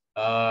know,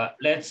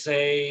 let's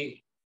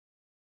say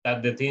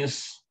that the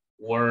things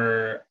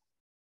were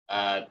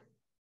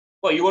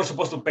well, you were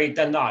supposed to pay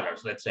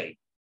 $10, let's say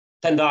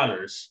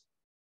 $10,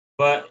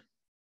 but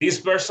this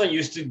person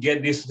used to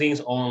get these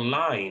things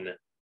online.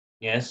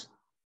 Yes,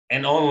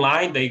 and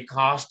online they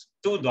cost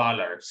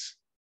 $2.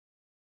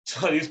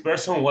 So this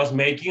person was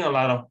making a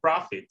lot of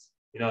profit.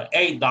 You know,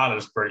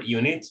 $8 per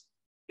unit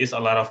is a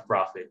lot of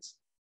profit.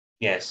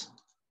 Yes,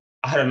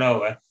 I don't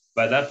know,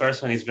 but that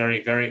person is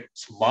very, very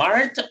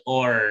smart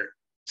or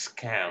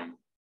scam.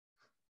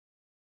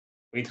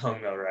 We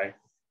don't know, right?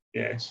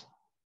 Yes.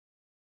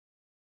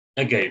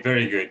 Okay,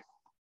 very good.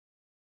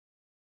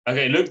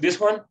 Okay, look, this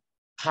one.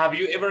 Have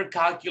you ever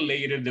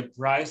calculated the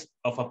price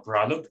of a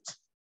product?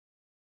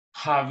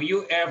 Have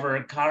you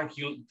ever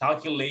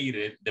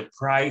calculated the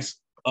price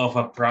of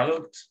a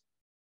product?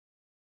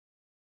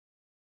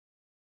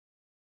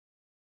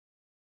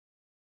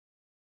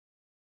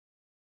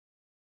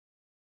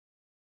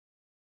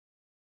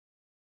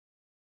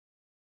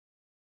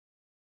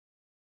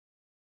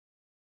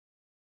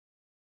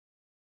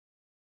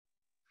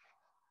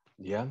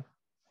 Yeah.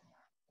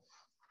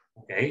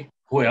 Okay,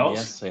 who else?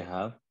 Yes, I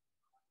have.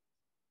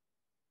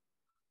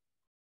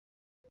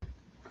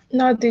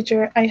 No,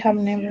 teacher, I have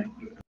never.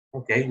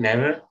 Okay,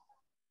 never.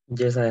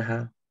 Yes, I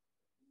have.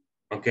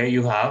 Okay,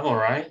 you have, all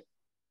right.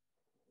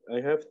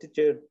 I have,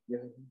 teacher.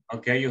 Yeah.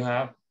 Okay, you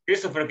have.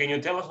 Christopher, can you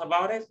tell us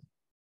about it?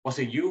 Was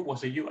it you?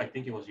 Was it you? I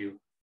think it was you.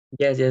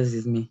 Yes,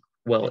 it's me.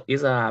 Well,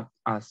 it's a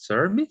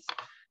service.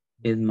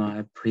 In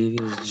my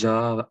previous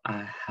job,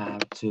 I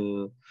have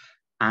to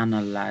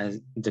analyze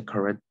the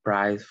correct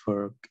price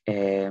for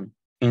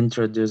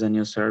introduce a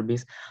new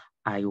service.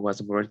 I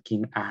was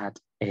working at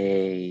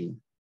a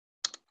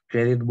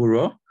credit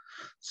bureau,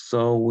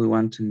 so we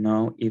want to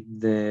know if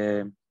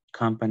the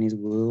companies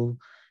will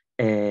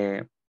uh,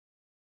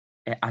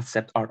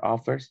 accept our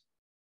offers,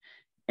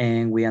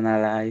 and we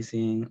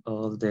analyzing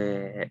all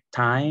the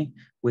time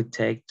we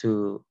take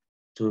to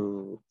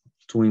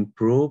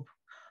improve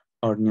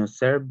our new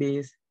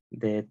service,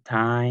 the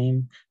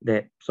time,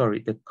 the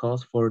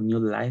cost for new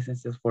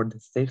licenses for the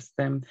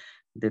system,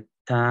 the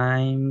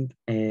time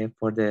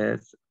for the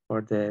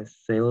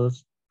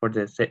sales for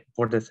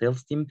the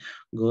sales team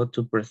go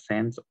to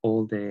present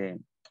all the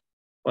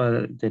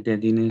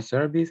new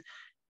service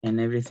and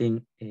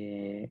everything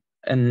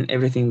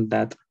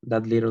that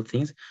little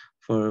things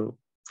for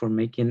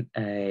making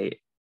a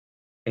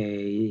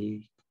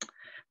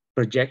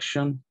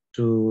projection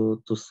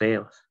to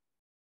sales,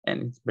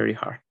 and it's very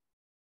hard.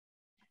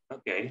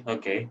 Okay,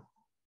 okay.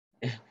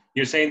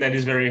 You're saying that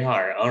is very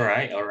hard. All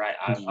right, all right.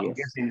 I'm Yes.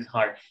 guessing it's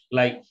hard.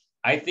 Like,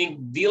 I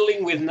think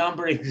dealing with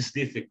numbers is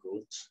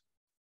difficult.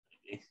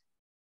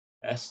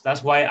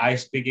 That's why I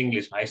speak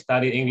English. I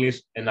study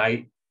English, and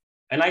I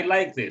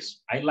like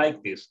this. I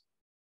like this.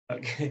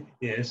 Okay.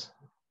 Yes.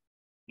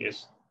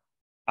 Yes.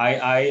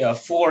 I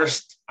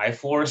forced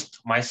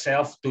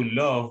myself to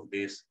love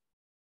this.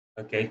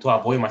 Okay, to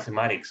avoid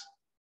mathematics.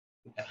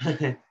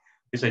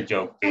 It's a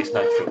joke. It's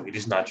not true. It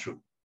is not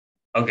true.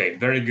 Okay,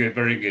 very good,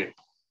 very good.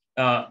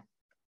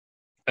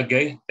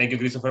 Okay, thank you,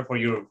 Christopher, for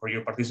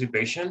your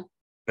participation.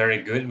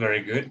 Very good,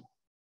 very good.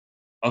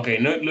 Okay,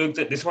 look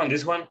at this one.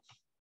 This one.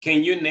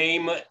 Can you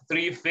name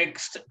 3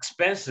 fixed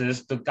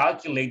expenses to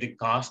calculate the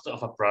cost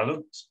of a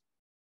product?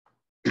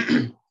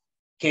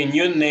 Can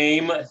you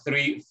name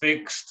 3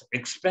 fixed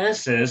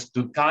expenses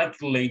to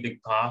calculate the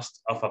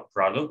cost of a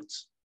product?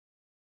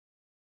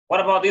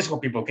 What about this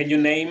one, people? Can you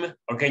name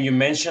or can you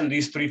mention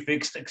these 3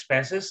 fixed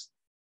expenses?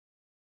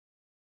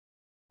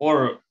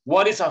 Or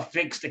what is a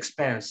fixed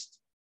expense?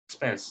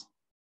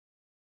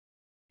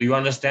 Do you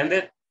understand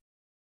it?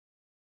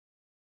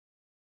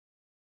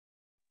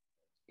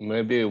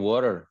 Maybe the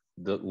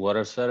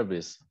water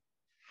service.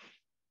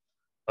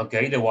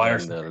 Okay, the water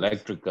and the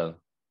electrical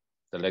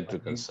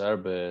okay.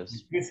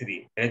 Service.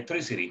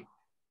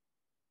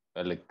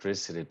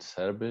 Electricity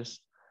service.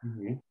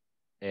 Mm-hmm.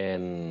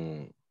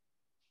 And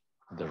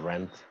the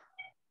rent.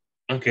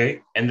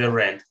 Okay, and the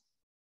rent.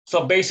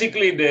 So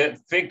basically the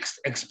fixed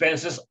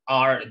expenses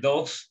are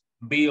those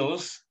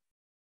bills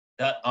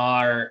that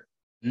are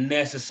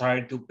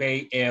necessary to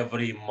pay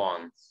every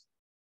month,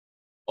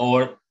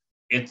 or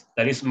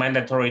that is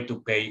mandatory to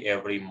pay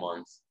every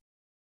month.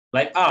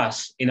 Like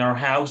us in our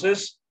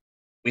houses,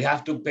 we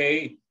have to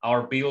pay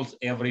our bills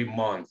every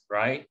month,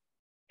 right?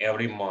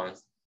 Every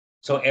month.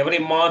 So every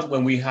month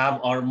when we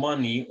have our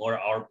money or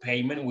our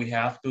payment, we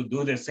have to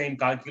do the same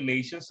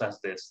calculations as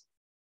this,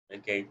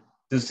 okay?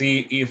 To see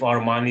if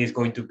our money is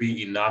going to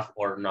be enough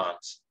or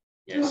not.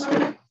 Yes,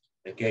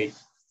 okay.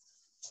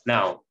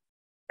 Now,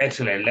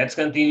 excellent, let's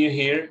continue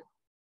here.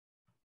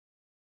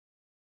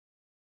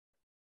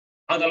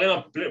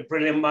 Adalena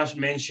pretty much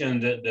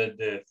mentioned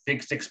the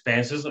fixed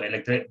expenses, the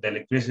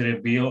electricity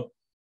bill,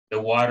 the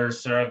water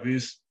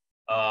service,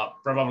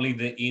 probably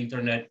the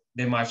internet,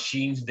 the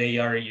machines they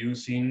are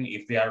using,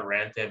 if they are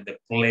rented, the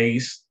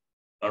place,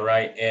 all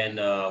right, and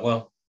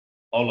well,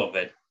 all of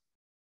it.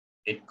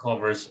 It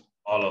covers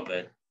all of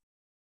it.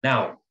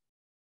 Now,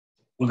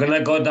 we're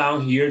gonna go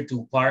down here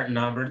to part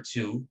number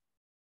 2,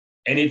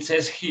 and it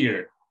says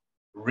here,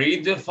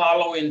 read the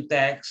following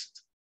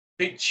text,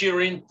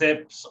 picturing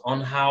tips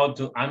on how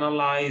to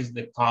analyze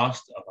the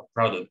cost of a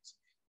product.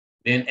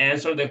 Then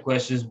answer the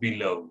questions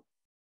below.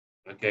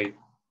 Okay,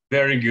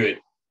 very good.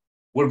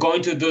 We're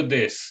going to do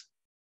this.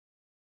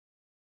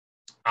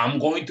 I'm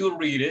going to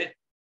read it.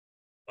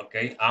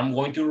 Okay, I'm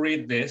going to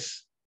read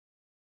this.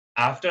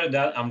 After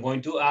that, I'm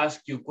going to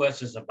ask you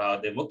questions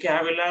about the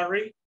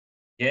vocabulary.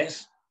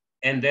 Yes,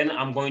 and then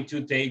I'm going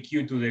to take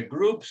you to the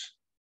groups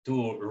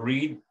to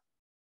read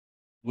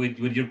with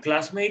your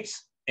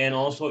classmates, and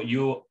also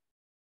you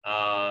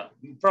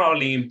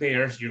probably in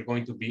pairs, you're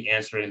going to be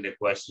answering the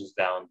questions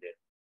down there.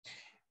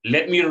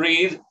 Let me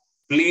read,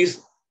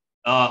 please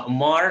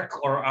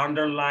mark or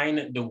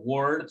underline the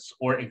words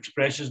or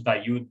expressions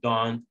that you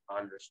don't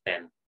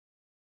understand.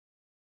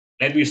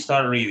 Let me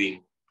start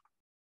reading.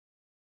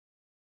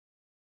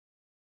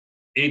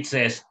 It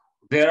says,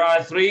 there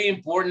are 3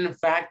 important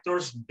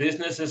factors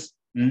businesses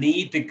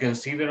need to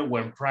consider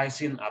when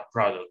pricing a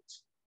product: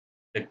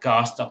 the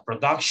cost of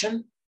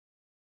production,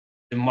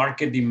 the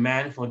market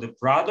demand for the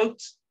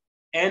product,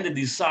 and the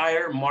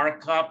desired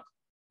markup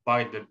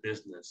by the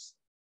business.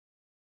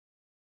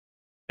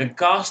 The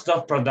cost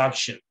of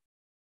production.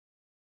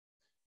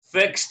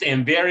 Fixed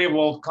and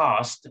variable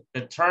costs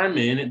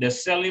determine the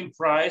selling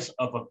price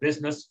of a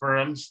business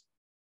firm's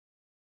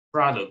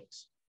product.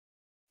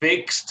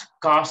 Fixed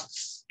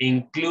costs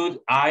include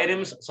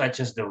items such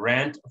as the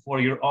rent for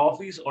your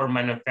office or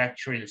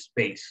manufacturing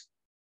space.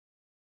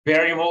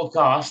 Variable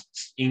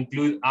costs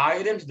include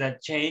items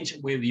that change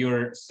with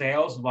your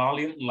sales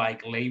volume,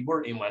 like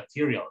labor and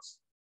materials.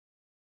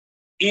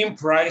 In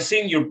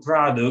pricing your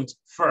product,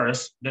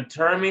 first,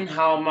 determine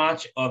how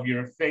much of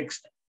your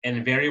fixed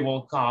and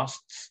variable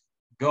costs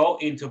go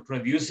into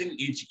producing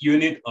each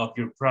unit of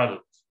your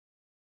product.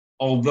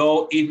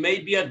 Although it may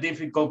be a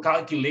difficult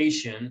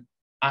calculation,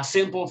 a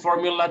simple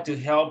formula to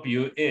help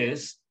you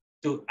is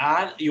to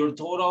add your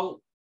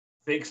total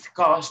fixed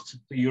cost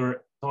to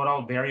your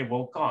total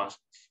variable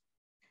costs.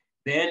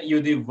 Then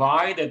you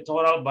divide the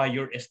total by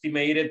your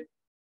estimated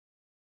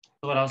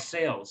total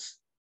sales.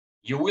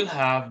 You will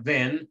have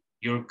then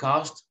your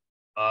cost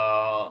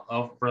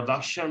of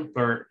production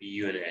per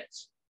unit.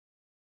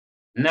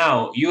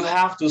 Now, you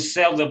have to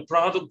sell the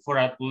product for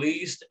at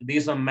least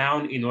this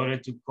amount in order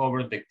to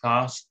cover the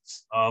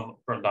costs of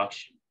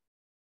production.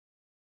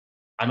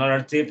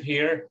 Another tip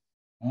here,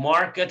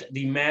 market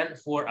demand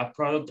for a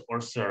product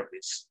or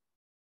service.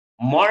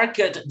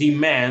 Market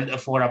demand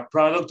for a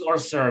product or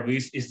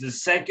service is the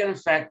second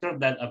factor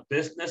that a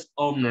business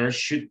owner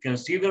should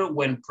consider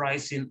when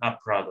pricing a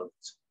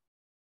product.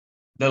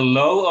 The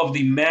law of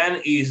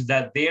demand is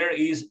that there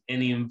is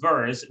an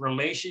inverse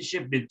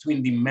relationship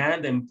between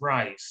demand and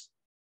price.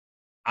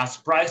 As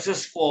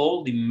prices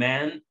fall,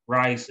 demand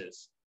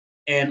rises.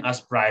 And as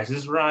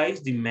prices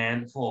rise,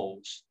 demand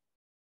falls.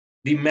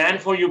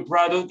 Demand for your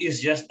product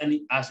is just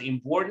as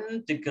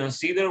important to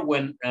consider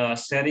when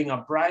setting a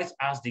price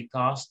as the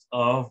cost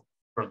of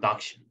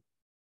production.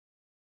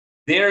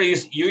 There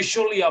is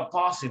usually a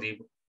positive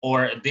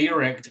or a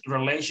direct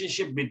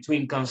relationship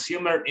between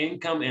consumer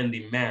income and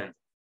demand.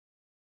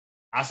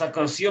 As a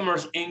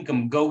consumer's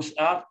income goes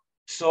up,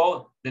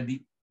 so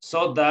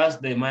does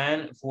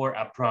demand for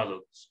a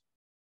product.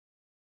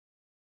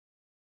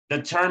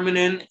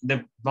 Determining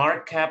the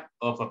markup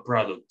of a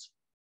product.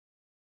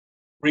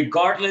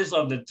 Regardless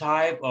of the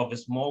type of a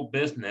small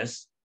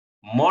business,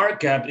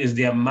 markup is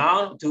the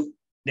amount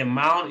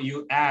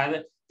you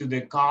add to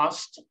the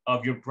cost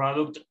of your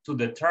product to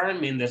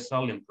determine the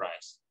selling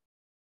price.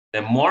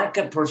 The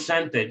markup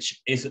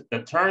percentage is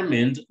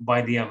determined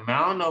by the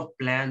amount of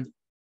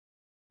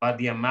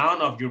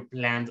your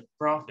planned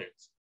profit,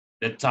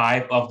 the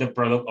type of the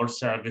product or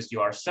service you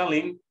are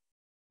selling,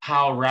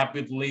 how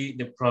rapidly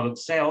the product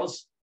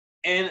sells,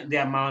 and the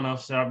amount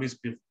of service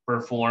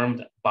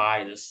performed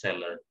by the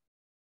seller.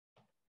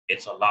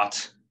 It's a lot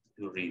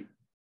to read.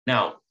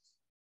 Now,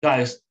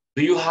 guys,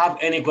 do you have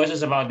any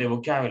questions about the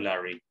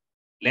vocabulary?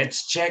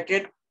 Let's check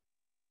it.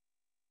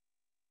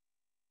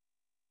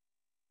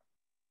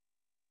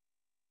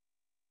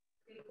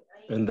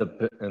 In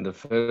the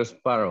first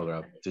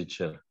paragraph,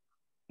 teacher,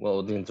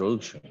 well, the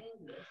introduction,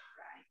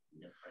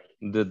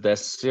 the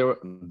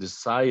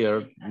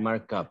desired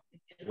markup,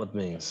 what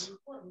means?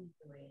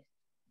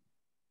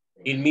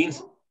 It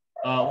means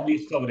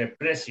sobre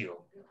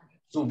precio.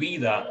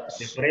 subida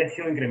de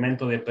precio,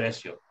 incremento de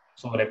precio,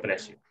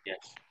 sobreprecio.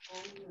 Yes.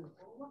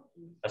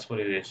 That's what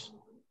it is.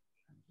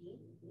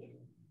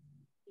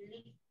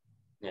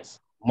 Yes.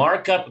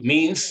 Markup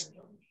means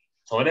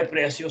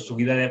sobreprecio,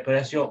 subida de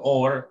precio,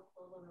 or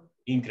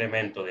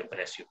incremento de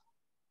precio.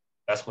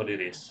 That's what it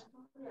is.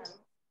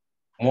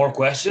 More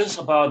questions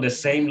about the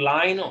same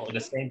line or the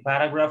same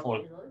paragraph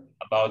or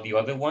about the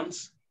other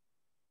ones?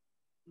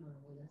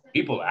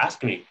 People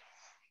ask me.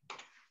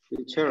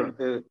 Teacher,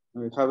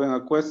 having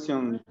a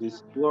question,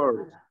 this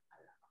word.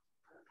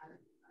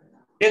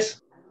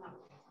 Yes.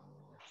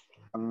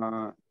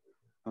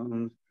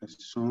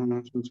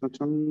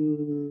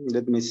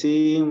 Let me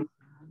see.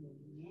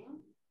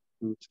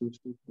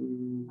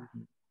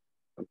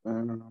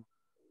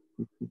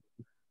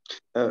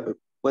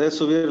 ¿Puedes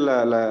subir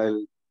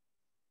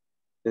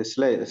el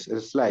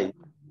slide?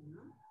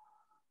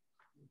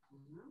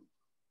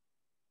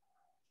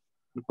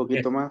 Un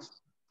poquito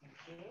más.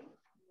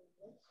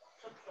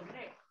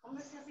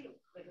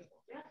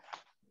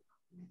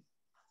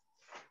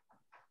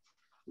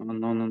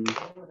 No.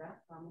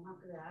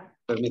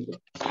 Permíteme.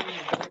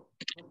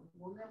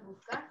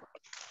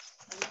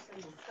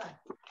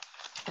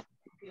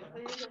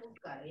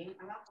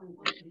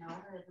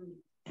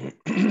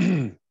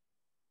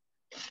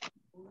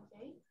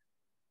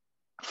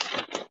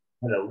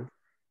 Hello.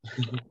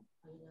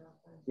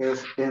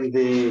 Yes, in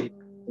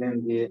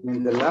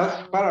the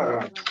last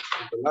paragraph,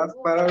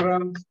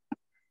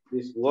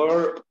 this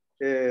word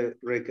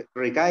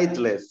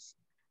regardless.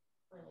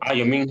 Ah,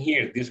 you mean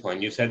here, this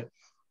one? You said,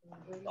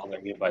 oh,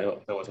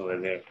 that was over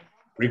there.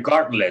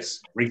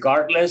 Regardless.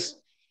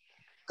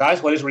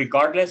 Guys, what is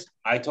regardless?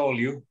 I told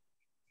you.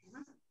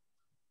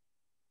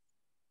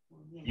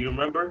 You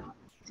remember?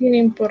 Sin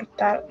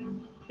importar.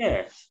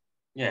 Yes.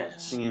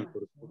 Sin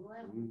importar.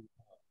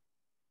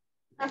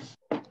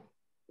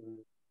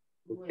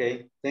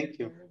 Okay, thank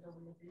you.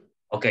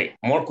 Okay,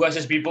 more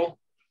questions, people?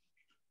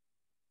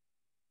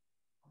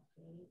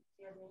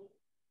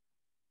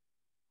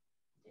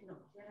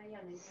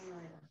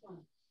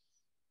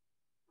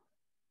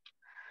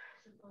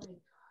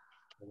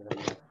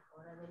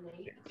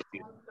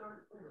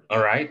 All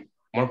right,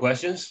 more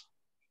questions?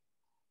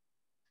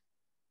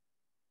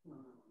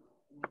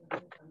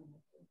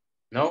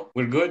 No,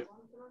 we're good?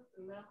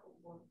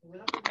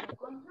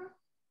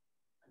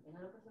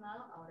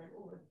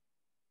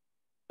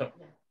 So,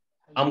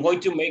 I'm going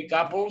to make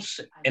couples,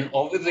 and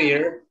over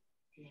there,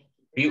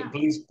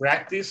 please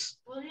practice.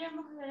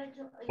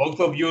 Both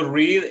of you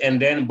read, and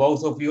then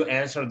both of you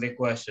answer the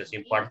questions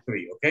in part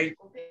 3, okay?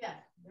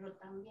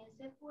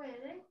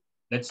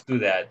 Let's do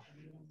that.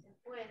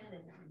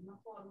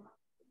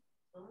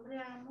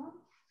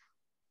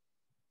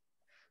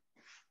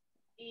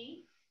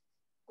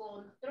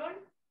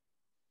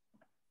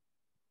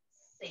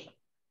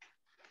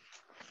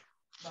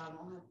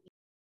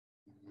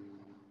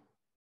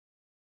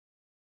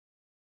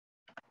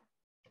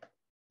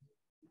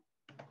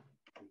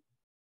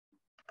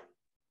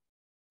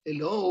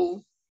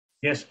 Hello.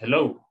 Yes,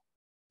 hello.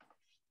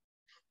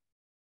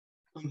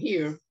 I'm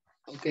here.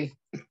 Okay.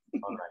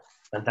 All right,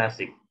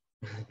 fantastic.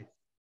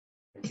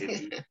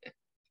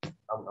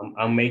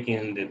 I'm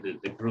making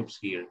the groups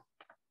here.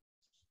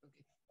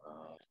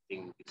 I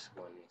think this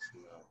one is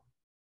now.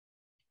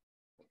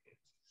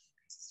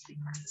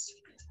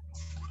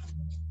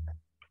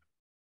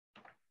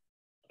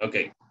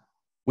 Okay,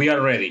 we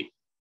are ready.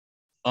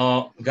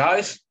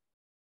 Guys,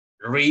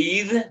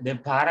 read the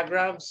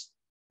paragraphs,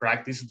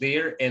 practice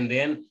there, and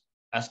then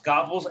as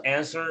couples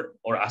answer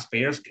or as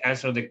pairs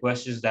answer the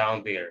questions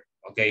down there.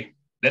 Okay,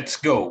 let's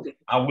go.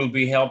 I will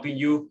be helping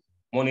you,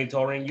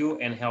 monitoring you,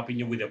 and helping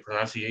you with the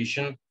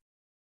pronunciation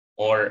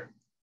or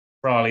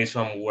probably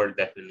some word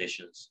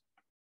definitions.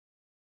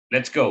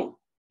 Let's go.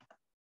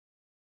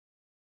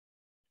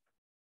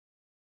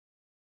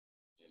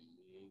 Let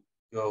me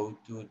go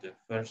to the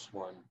first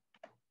one.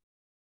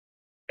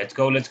 Let's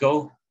go, let's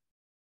go.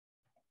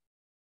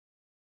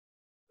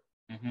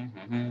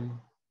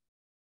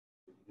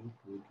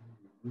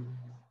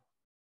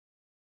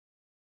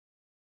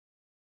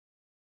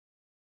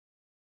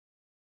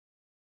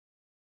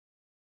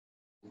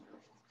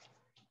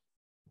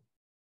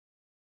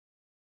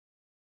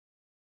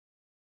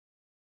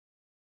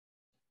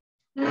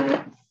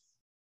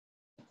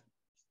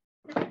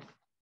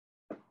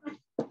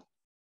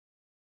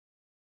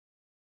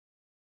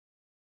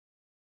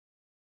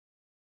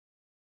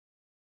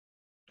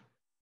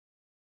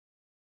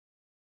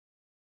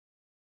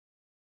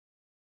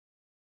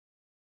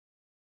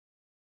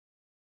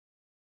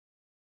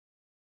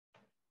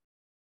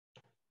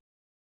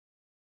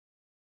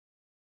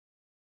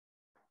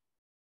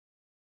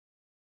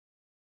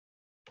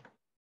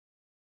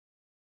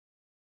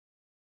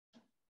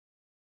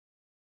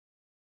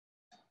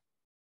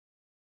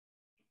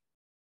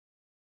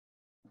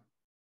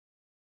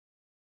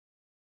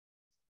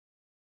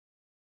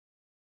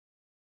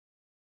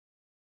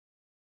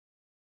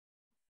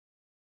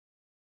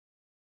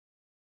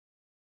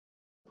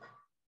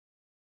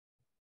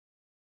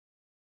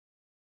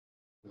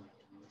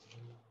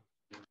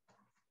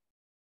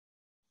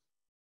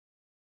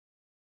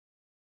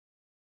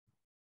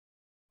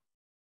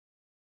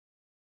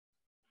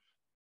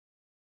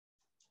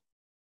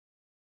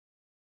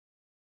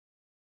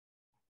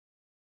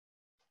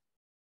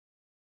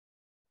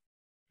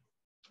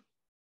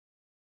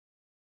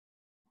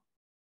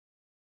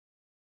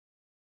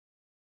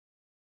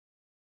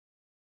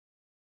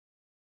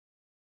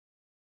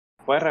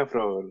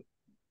 Párrafo.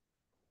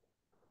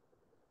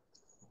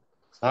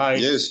 Hi.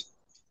 Yes.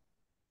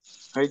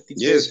 Hi, teacher.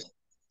 Yes.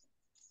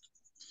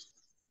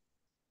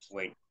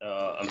 Wait,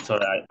 I'm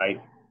sorry,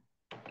 I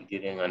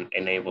didn't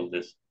enable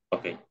this.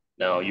 Okay,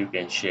 now you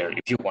can share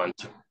if you want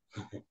to.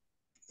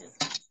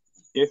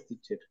 Yes,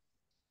 teacher.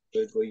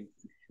 We're going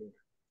to share.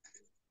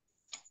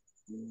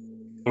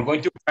 We're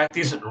going to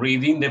practice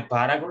reading the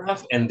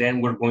paragraph and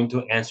then we're going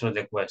to answer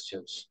the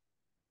questions.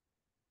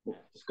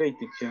 Okay,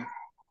 teacher.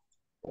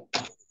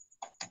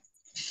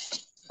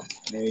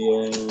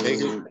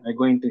 I'm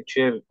going to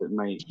share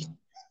my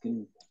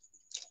screen.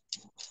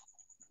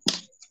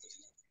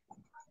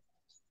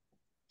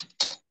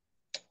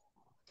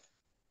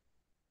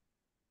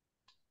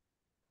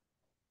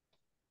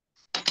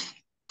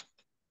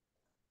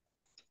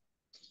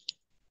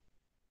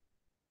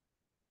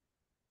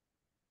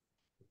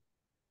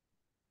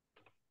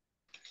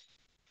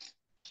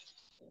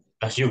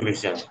 That's you,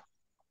 Christian.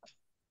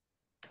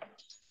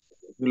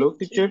 Hello,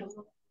 teacher.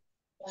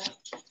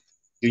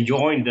 You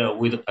joined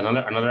with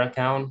another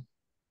account?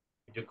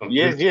 Your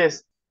computer?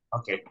 Yes.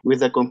 Okay. With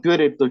the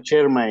computer to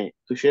share my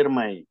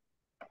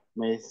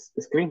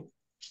screen.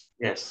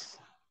 Yes.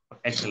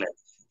 Excellent.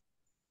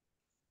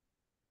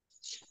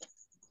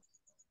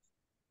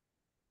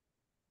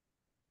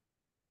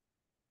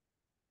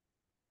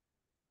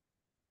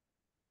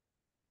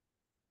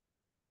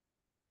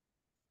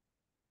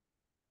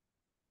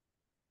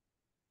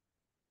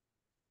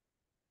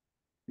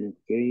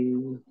 Okay.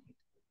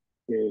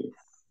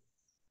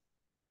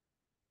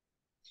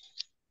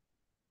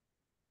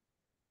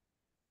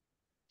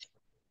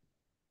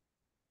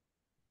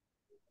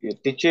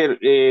 Teacher,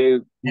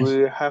 Yes.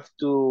 we have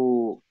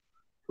to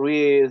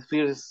read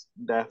first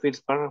the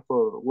first paragraph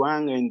for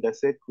one and the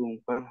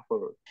second paragraph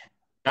for.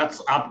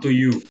 That's up to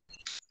you.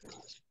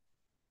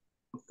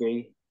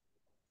 Okay.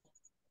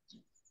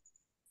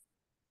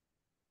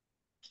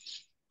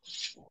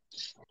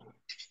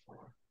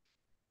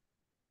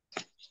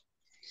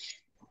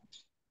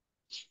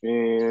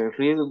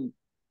 Read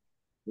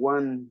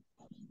one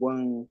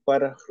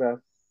paragraph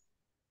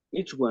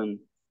each one,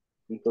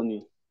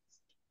 Antonio.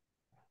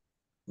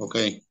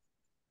 Okay.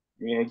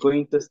 We are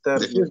going to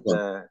start with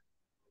the.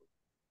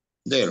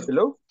 There.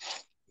 Hello?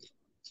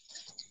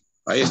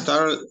 I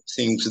start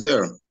since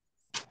there.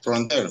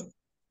 From there.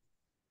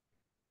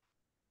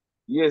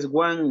 Yes,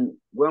 one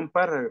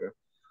paragraph.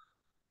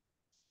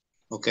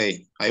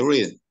 Okay, I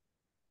read.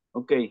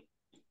 Okay.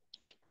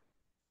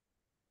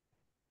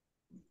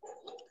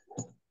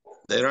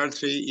 There are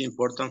three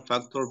important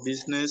factors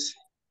business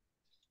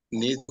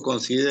need to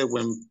consider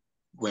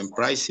when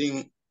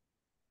pricing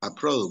a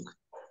product.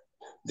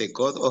 The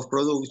cost of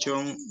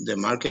production, the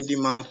market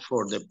demand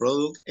for the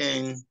product,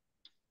 and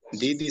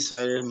the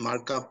desired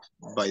markup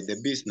by the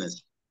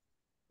business.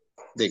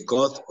 The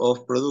cost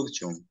of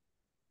production.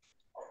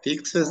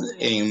 Fixed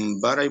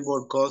and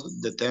variable costs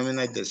determine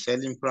the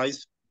selling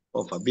price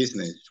of a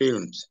business,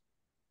 firm's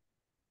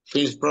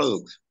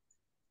products.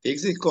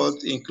 Fixed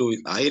costs include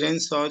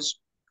items such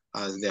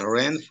as the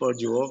rent for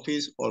your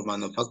office or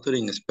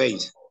manufacturing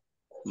space.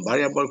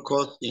 Variable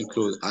costs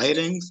include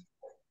items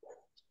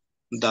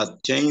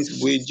that change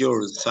with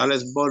your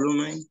sales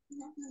volume,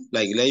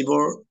 like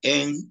labor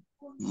and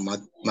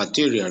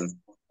material.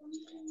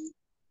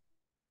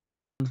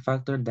 One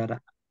factor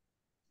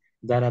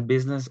that a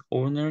business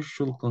owner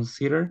should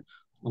consider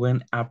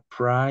when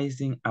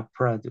pricing a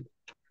product.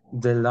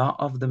 The law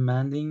of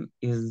demanding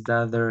is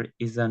that there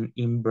is an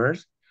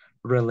inverse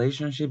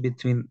relationship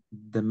between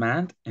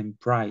demand and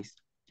price.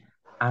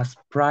 As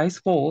price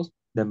falls,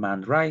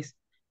 demand rises,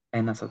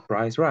 and as a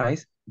price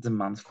rises,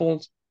 demand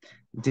falls.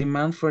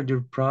 Demand for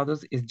your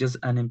products is just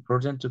as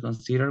important to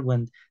consider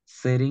when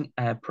setting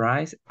a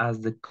price as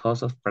the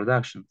cost of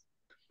production.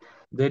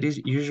 There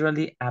is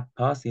usually a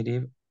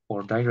positive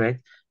or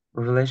direct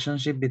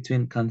relationship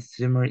between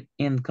consumer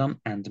income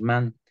and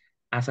demand.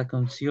 As a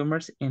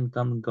consumer's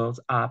income goes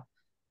up,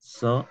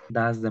 so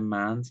does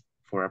demand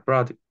for a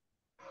product,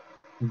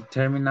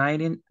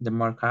 determining the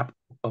markup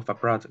of a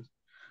product.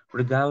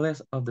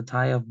 Regardless of the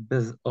type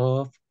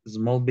of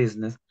small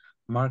business,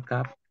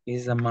 markup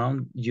is the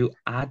amount you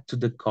add to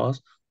the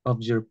cost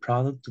of your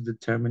product to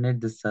determine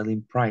the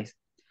selling price.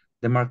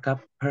 The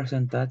markup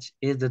percentage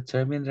is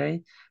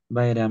determined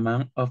by the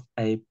amount of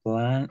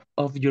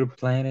your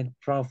planned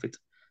profit,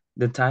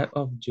 the type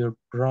of your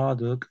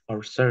product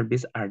or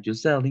service are you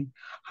selling,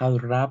 how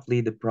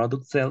rapidly the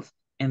product sells,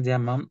 and the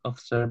amount of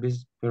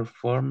service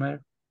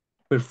performed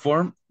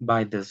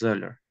by the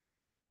seller.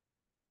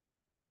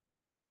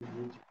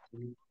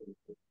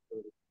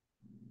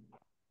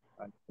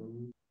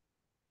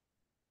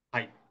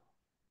 Hi.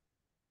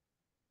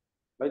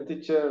 Hi,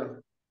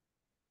 teacher.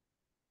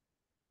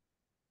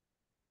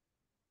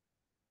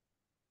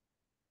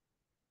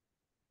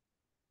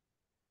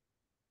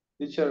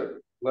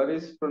 Teacher, what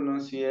is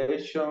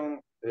pronunciation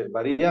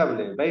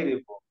variable?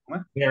 Variable.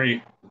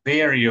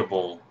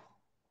 Variable.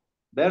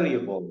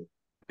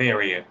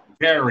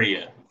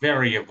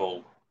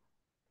 Variable.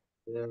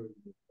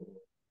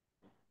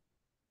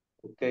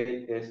 Ok,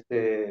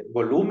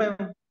 volumen.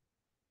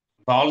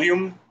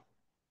 Volume.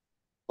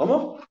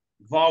 ¿Cómo?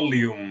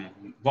 Volume.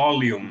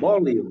 Volume.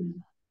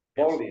 Volume.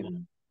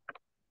 Volume.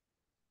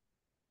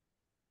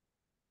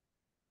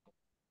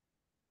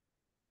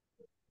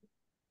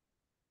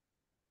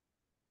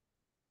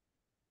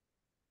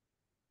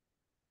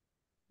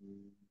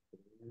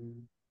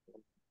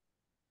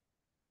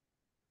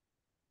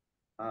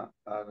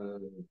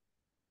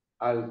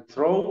 Al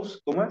throws,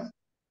 ¿cómo es?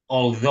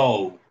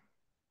 Although.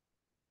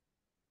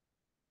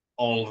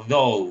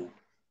 Although.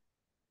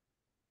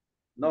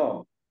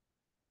 No.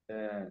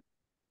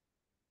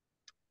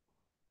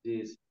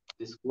 This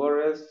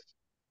word is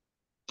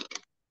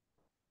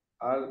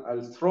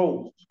al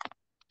throws.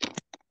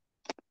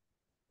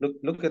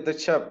 Look at the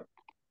chap.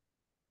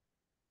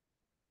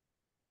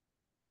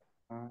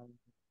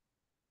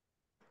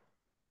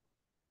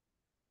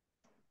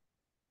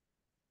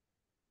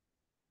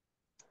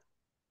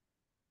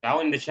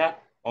 Down in the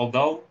chat.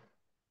 Although.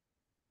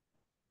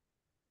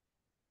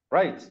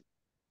 Right.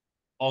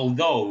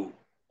 Although.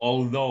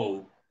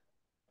 Although.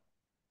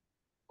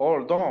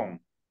 All down.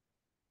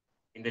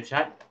 In the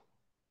chat.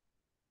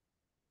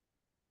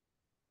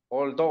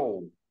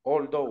 Although.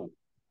 Although.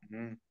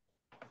 Mm-hmm.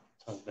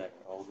 Sounds better.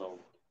 Although.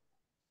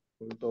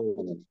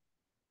 Although.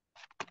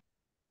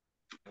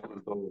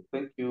 Although.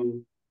 Thank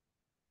you.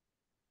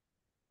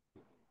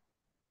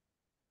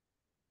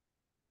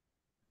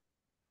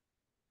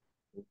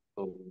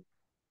 Although.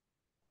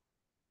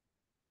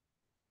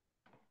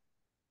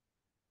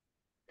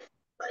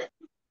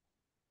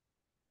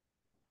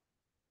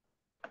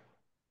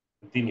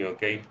 Continue,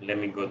 okay? Let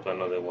me go to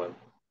another one.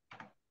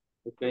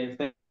 Okay,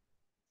 thank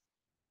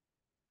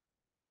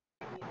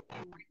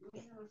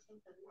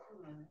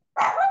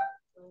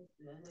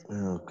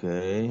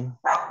Okay.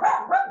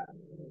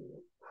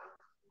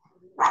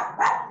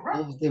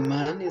 Of the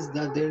man is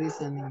that there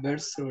is an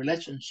inverse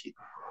relationship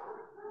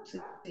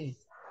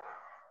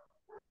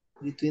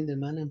between the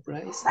man and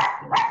price.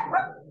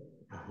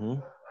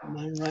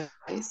 Man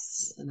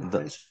rise and the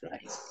price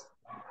rise.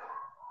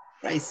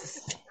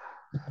 Prices.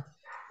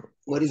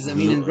 What is the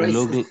meaning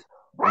prices?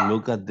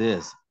 Look at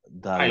this.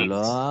 The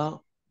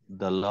law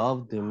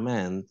of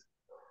demand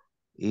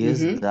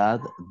is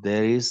that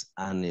there is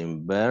an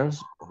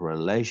inverse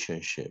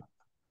relationship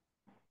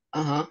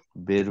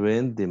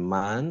between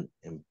demand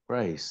and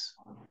price.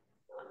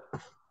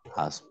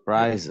 As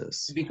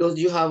prices. Because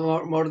you have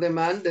more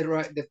demand,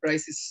 the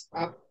price is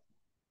up.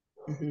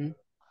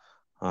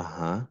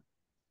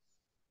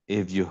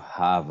 If you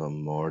have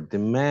more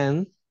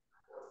demand,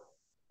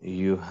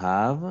 you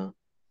have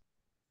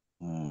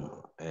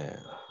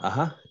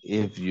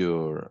if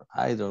you're,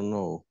 I don't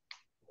know.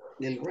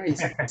 Del price.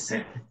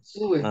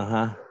 Sube.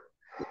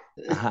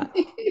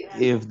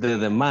 If the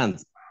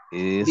demand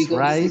is Because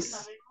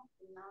rise,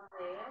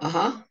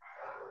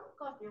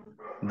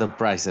 the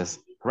prices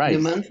rise.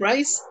 Demand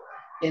rise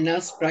and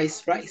as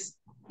price rise.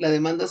 La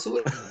demanda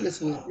sube, le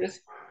sube el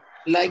precio.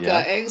 Like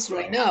eggs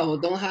right now,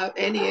 don't have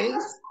any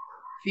eggs,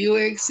 few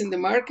eggs in the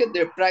market,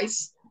 their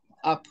price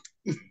up.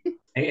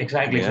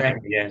 Exactly,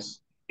 exactly, yes.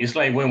 It's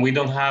like when we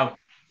don't have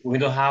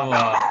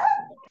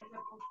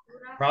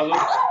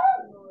products.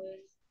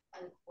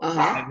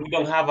 Like we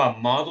don't have a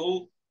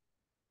model.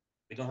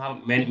 We don't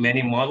have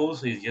many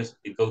models. It's just,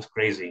 it goes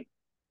crazy.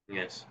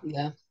 Yes.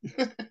 Yeah.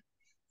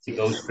 It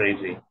goes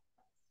crazy.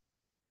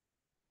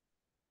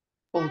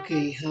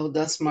 Okay, how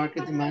does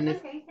market demand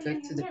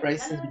affect the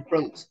prices of the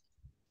products?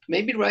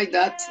 Maybe write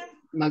that,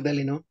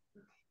 Magdaleno.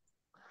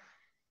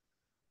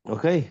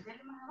 Okay,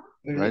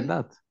 write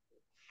that.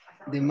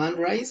 Demand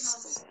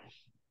rise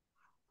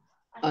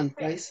and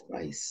price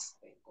rise.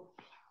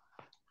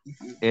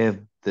 If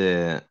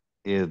the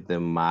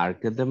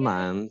market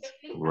demand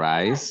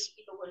rise,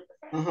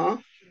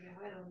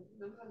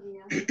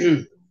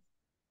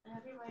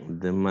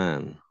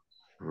 demand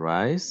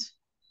rise,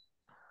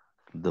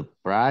 the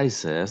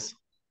prices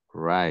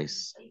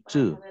rise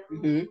too.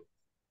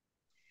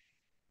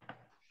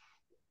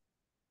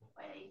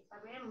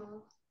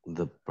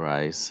 The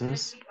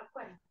prices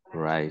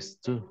rise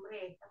too.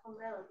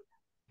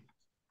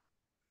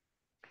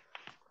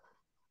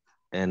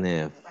 And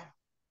if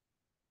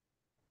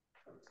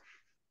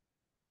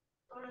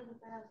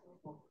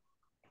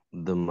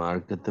the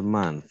market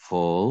demand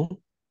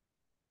fall,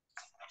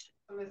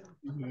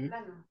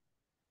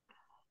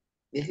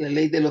 Es la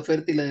ley de la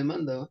oferta y la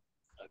demanda.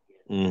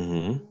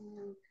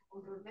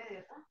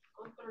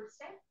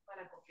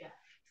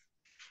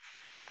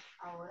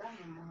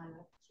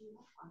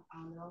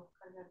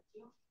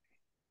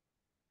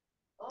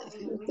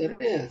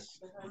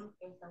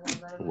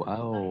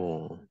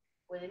 Wow.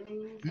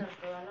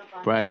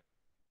 Right.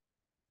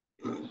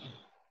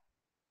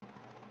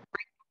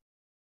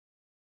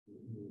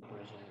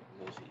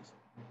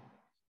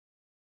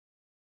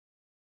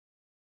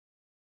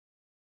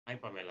 Hi,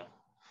 Pamela.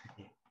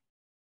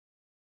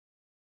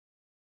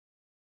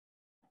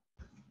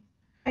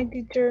 Hi,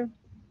 teacher.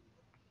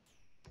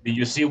 Did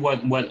you see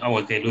what? Oh,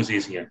 okay, Lucy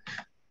is here.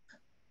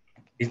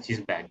 She's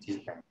back. She's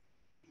back.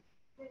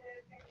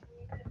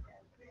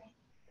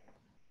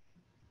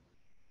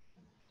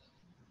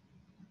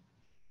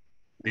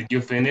 Did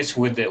you finish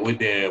with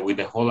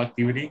the whole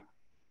activity?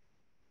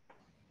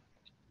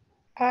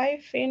 I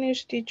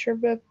finished, teacher,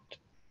 but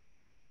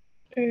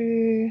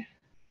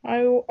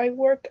I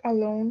work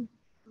alone.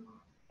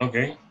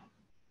 Okay.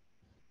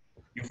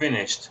 You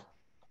finished.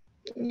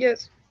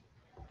 Yes.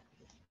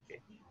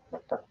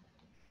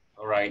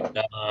 All right.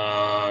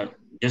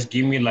 Just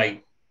give me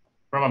like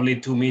probably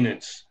 2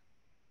 minutes.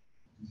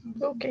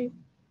 Okay.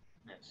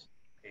 Yes.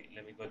 Okay,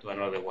 let me go to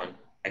another one.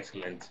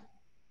 Excellent.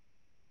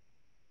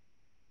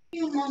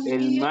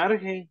 El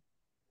margen,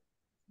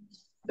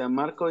 the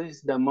marco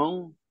is the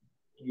amount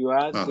you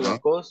add to the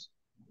cost.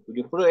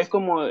 Es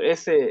como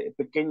ese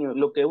pequeño,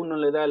 lo que uno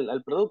le da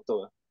al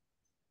producto.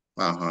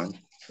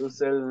 To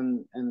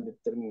sell and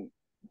determine,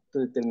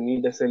 to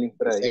determine the selling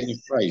price.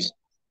 Selling price.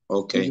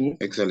 Okay,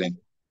 excellent.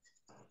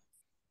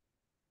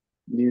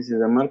 Dice,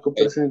 the marco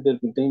present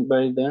contained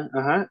by the...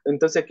 Ajá,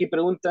 entonces aquí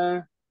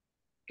pregunta,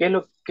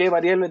 ¿qué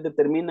variables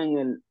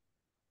determinan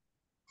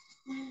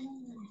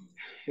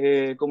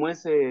como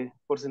ese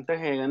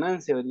porcentaje de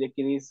ganancia? ¿Verdad?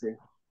 Aquí dice,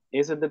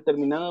 eso es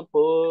determinado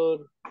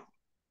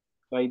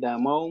by the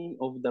amount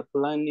of the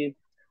planned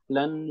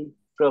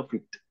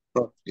profit.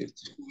 Profit.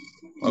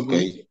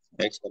 Okay,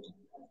 excellent.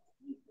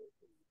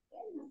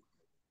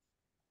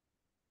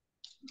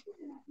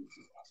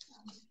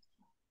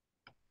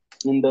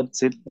 And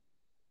that's it.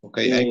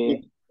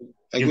 Okay,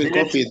 I will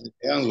copy the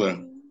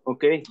answer.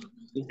 Okay.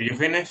 Did you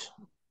finish?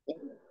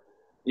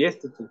 Yes,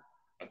 teacher.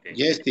 Okay.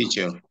 Yes,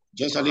 teacher.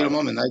 Just a little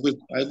moment. I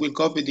will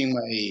copy it in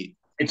my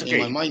in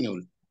my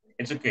manual.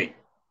 It's okay.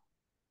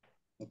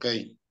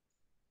 Okay.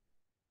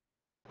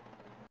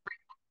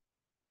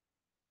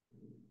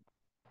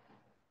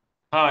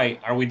 Hi,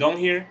 are we done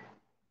here?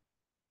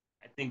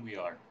 I think we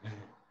are.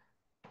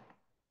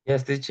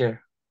 Yes,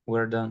 teacher,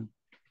 we're done.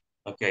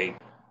 Okay,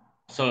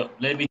 so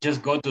let me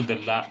just go to the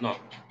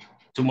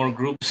two more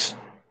groups,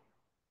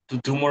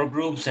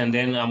 and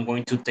then I'm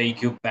going to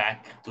take you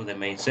back to the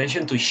main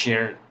session to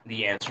share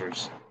the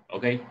answers,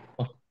 okay?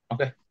 Oh,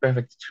 okay,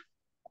 perfect.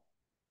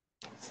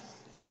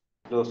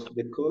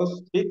 The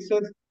cost fixed,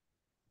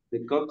 the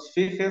cost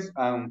fixed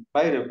and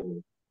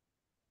variable.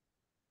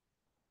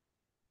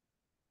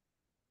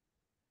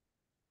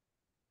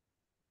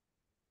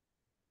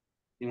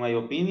 In my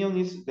opinion,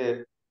 is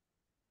the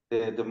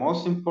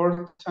most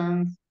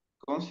important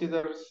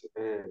considers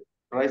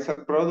price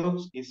of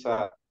products is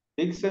a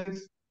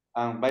fixed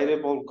and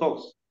variable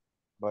cost.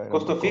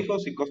 Costos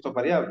fijos y costos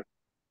variables.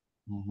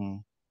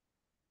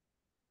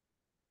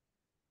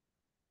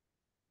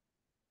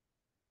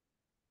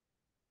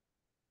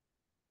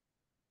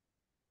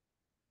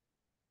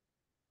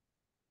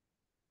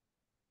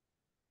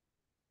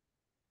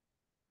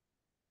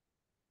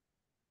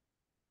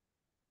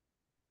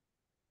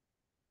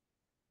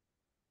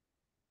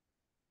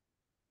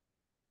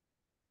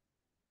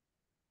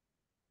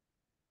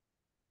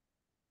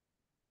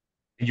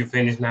 Did you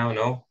finish now?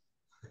 No?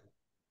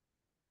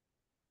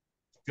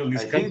 Still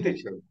discussing? I think,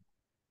 teacher.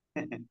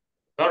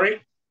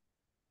 Sorry?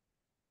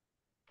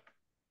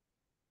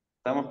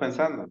 Estamos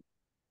pensando.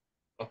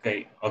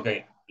 Okay.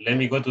 Let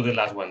me go to the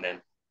last one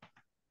then.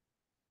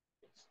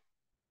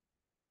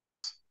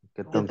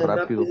 ¿Qué tan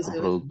rápido tu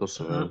producto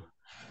se ve?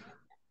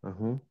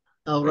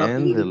 How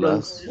rapidly the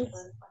last...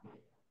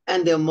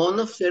 And the amount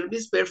of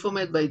service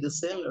performed by the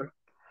seller.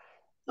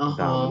 The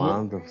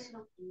amount of...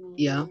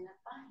 Yeah.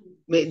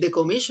 The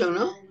commission,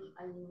 no?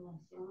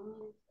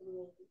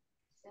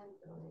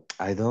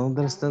 I don't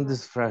understand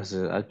this phrase,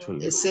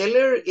 actually. A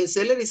seller is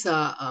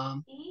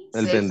a...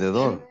 El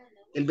vendedor.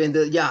 El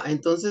vendedor, ya.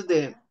 Entonces,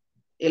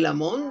 el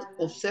amount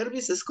of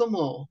service es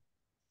como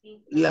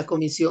la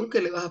comisión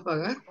que le vas a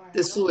pagar.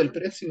 Te sube el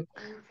precio.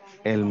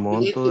 El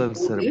monto del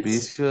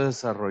servicio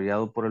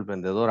desarrollado por el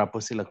vendedor. Ah,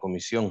 pues sí, la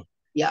comisión.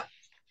 Yeah.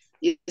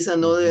 It's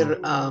another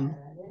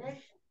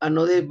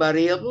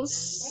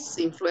variables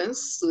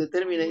influence to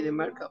determine the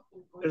markup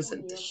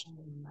percentage.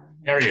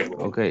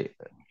 Variable. Okay.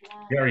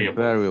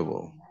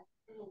 Variable.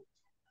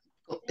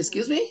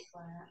 Excuse me?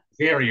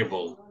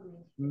 Variable.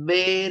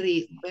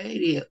 Variable.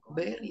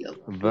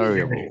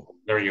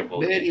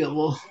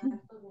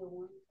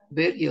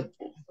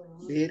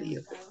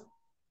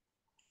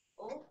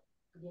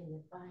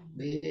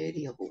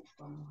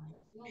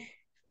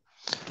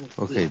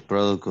 Okay,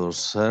 product or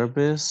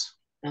service.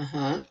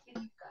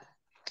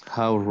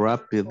 How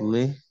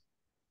rapidly?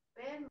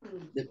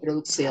 The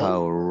product sale.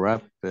 How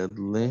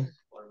rapidly?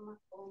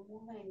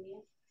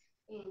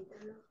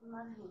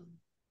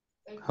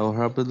 How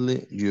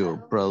rapidly your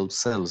product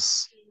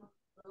sells?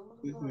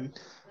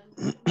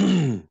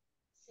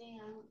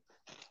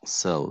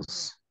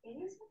 Sells.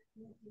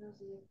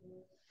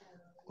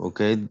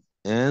 Okay,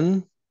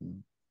 and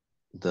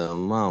the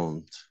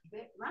amount.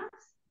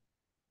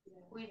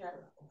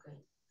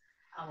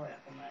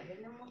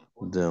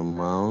 The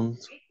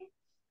amount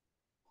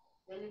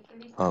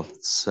of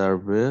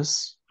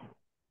service.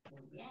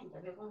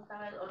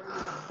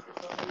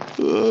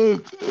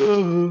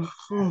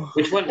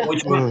 Which one?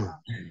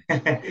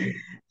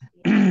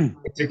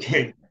 It's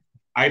okay.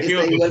 I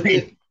feel igual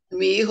que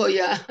mi hijo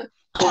ya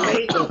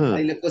Tomato.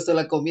 Ahí le he puesto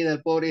la comida,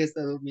 el pobre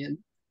está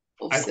durmiendo.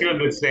 I feel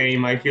the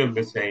same. I feel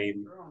the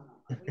same.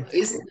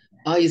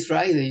 It's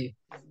Friday.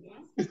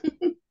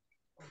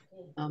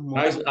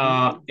 Guys,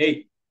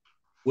 hey,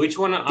 which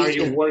one are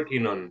you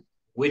working on?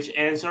 Which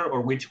answer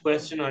or which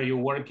question are you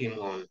working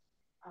on?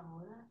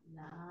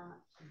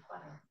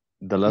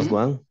 The last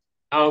one.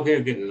 Oh,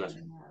 okay, the last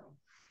one.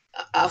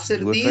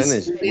 After We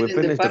this, finished the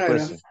the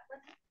question.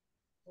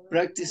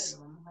 Practice.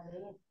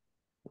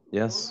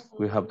 Yes,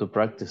 we have to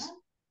practice.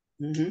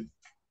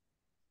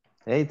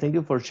 Hey, thank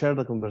you for sharing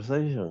the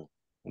conversation.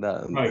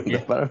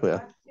 The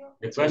paragraph.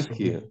 The Thank question.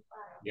 you.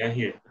 Yeah,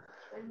 here.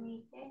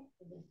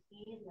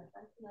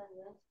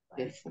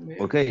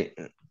 Okay.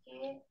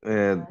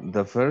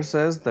 The first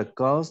says the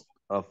cost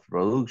of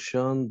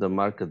production, the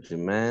market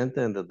demand,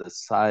 and the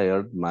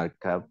desired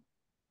markup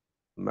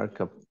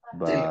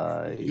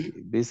by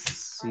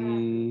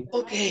busy.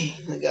 Okay,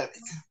 I got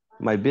it.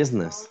 My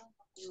business.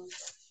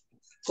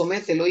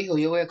 Comételo, hijo,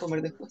 yo voy a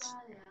comer después.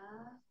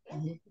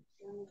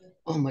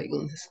 Oh my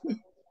goodness.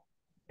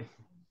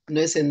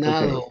 No he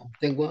cenado,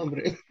 tengo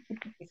hambre.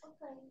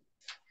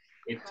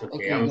 It's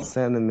okay.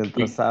 Cenen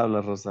mientras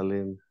habla,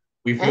 Rosalinda.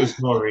 We feel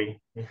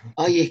sorry.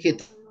 Ay, es que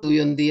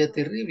tuve un día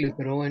terrible,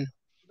 pero bueno.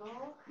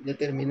 Ya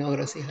terminó,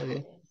 gracias a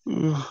Dios.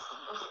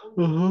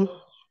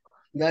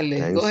 Dale,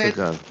 Thanks go ahead.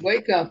 God.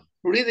 Wake up.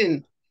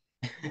 Reading.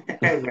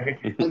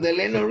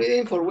 Magdalena,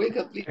 reading for wake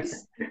up,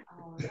 please.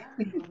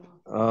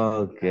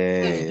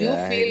 Okay. If you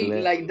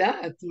feel like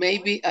that,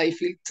 maybe I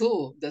feel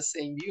too, the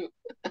same you.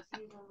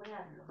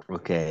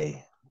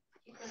 Okay.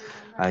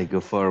 I go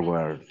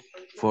forward.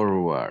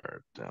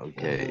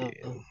 Okay.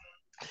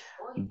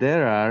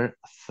 There are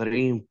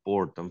three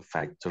important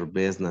factors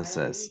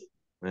businesses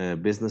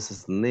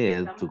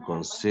need to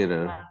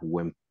consider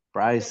when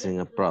pricing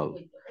a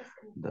product: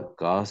 the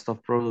cost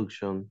of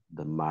production,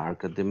 the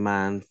market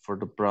demand for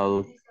the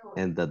product,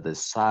 and the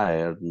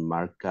desired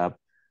markup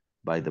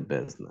by the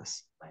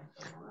business.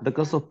 The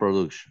cost of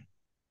production: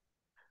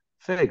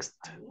 fixed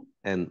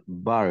and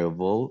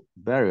variable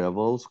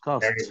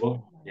cost.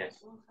 Variable,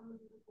 yes.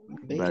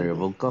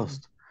 Variable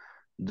cost.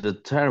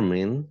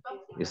 Determine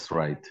is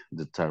right.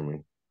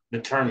 Determine.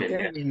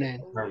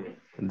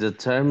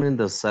 Determine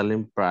the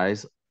selling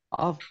price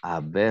of a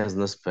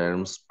business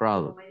firm's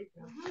product.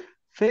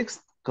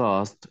 Fixed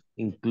costs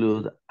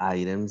include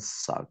items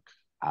such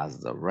as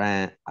the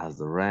rent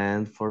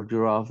for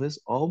your office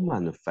or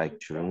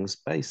manufacturing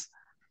space.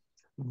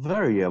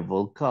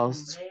 Variable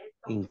costs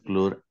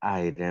include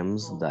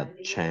items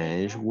that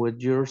change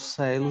with your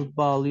sales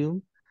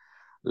volume,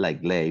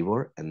 like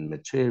labor and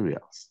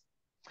materials.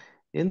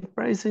 In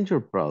pricing your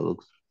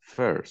products,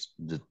 first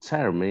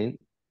determine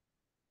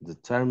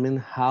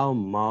how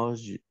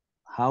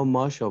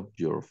much of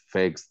your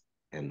fixed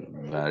and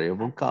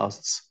variable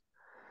costs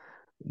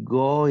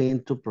go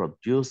into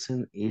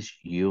producing each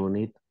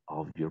unit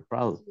of your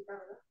product.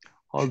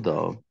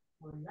 Although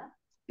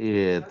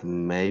it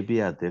may be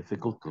a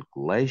difficult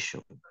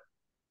calculation,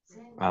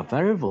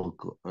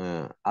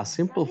 a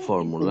simple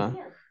formula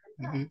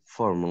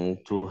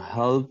to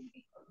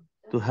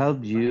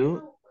help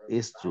you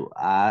is to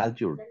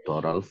add your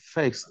total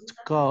fixed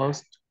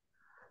cost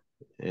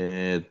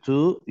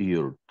to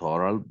your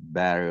total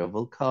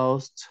variable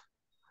cost.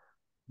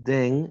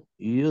 Then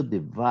you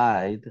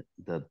divide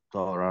the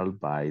total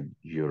by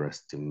your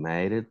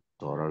estimated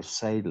total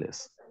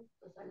sales.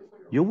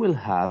 You will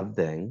have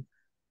then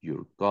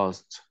your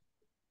cost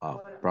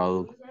of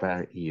product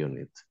per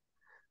unit.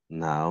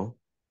 Now,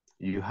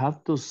 you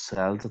have to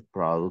sell the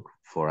product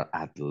for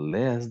at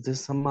least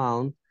this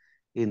amount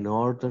in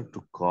order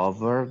to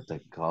cover the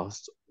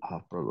cost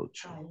of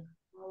production.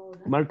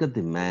 Market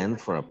demand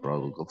for a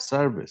product or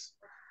service.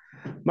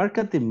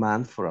 Market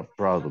demand for a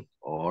product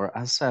or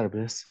a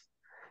service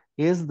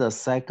is the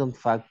second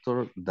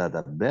factor that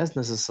a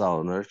business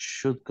owner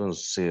should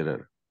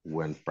consider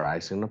when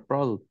pricing a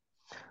product.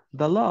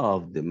 The law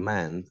of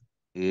demand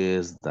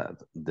is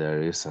that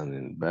there is an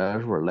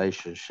inverse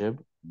relationship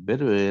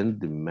between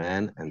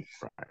demand and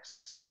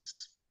price.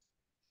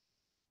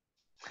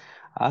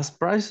 As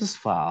prices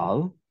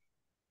fall,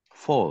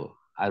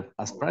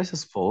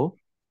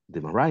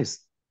 demand rise.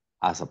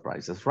 As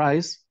prices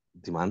rise,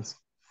 demand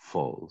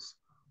falls.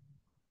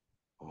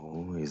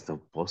 Oh, it's the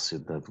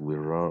opposite that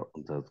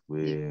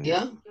we.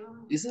 Yeah,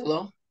 it's a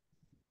law.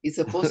 It's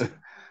a positive.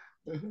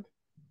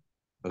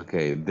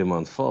 Okay,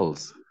 demand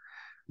falls.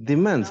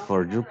 Demand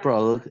for your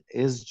product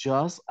is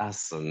just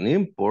as an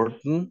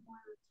important.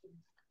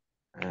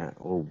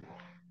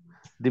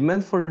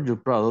 Demand for your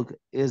product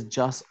is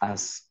just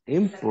as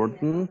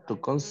important to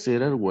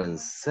consider when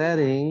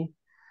setting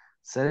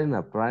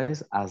a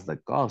price as the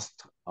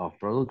cost of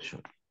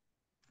production.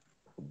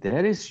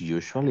 There is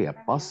usually a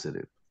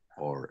positive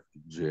or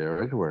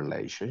direct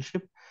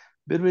relationship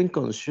between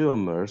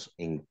consumers'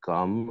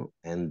 income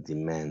and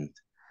demand.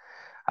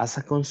 As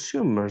a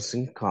consumer's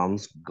income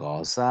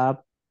goes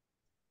up,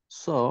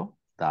 so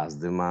does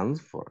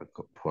demand for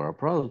a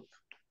product.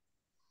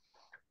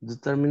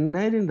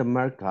 Determining the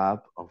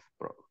markup of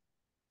product.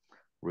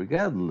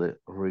 regardless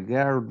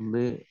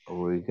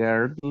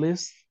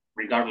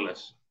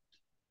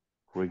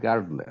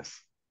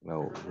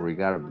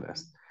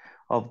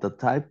of the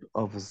type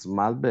of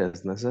small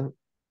business.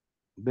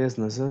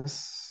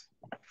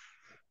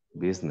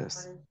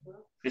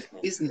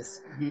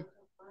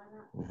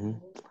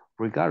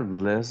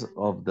 Regardless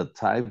of the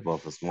type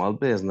of small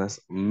business,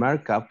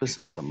 markup is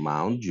the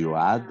amount you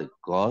add the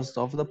cost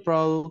of the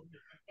product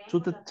to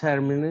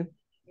determine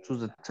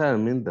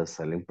the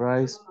selling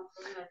price.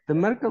 The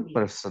markup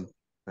percentage.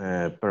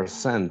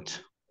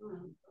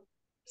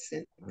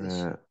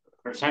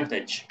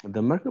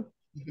 The markup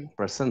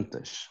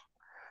percentage.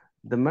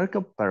 The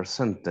markup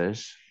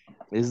percentage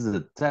is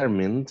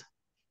determined.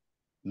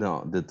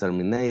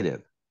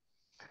 The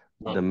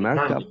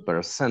markup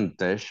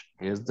percentage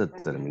is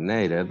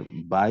determined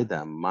by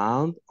the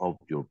amount of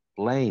your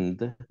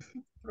planned.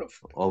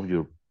 How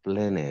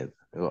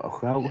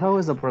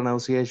is the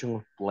pronunciation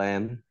of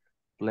plan?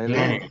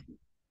 Planning.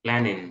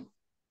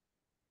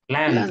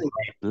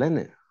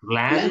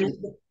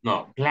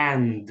 No,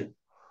 planned.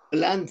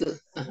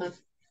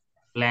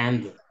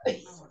 Planned.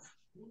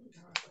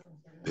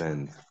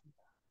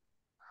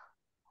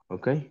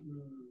 Okay.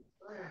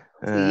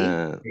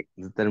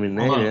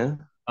 Determinated.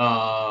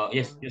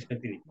 Yes,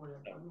 continue.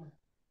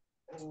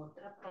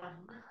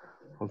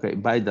 Okay,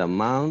 by the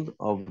amount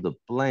of the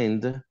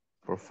planned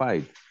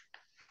profit.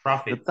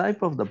 The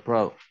type of the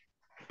profit.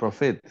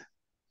 The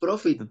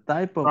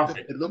type of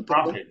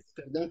profit.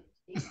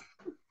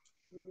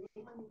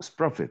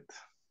 Profit.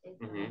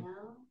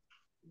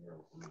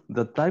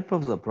 The type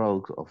of the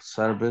product or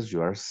service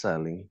you are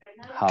selling,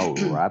 how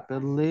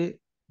rapidly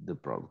the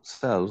product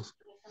sells,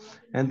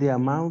 and the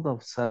amount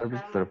of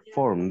service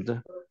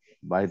performed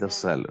by the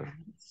seller.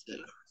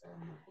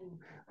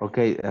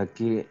 Okay,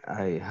 aquí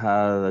I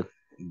had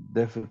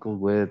difficult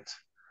with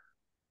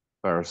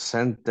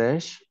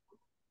percentage.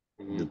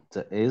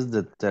 Is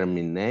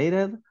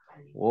determined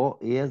or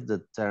is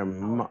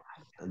determined?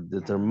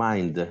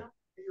 Determined.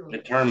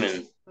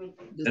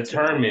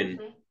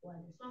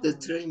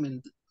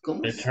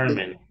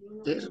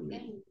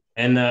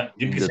 And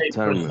you can say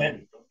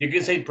percent. You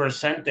can say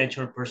percentage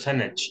or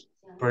percentage.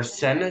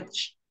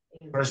 Percentage.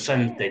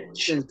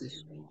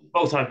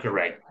 Both are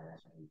correct.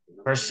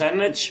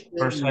 Percentage.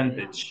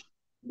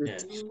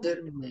 Yes.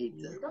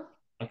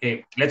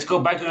 Okay, let's go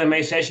back to the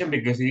main session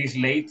because it is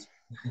late.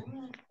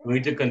 We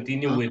need to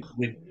continue with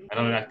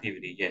another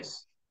activity.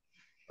 Yes.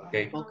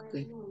 Okay.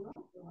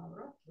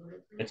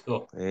 Let's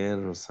go.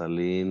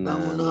 Rosalina.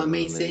 Vámonos a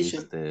main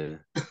session.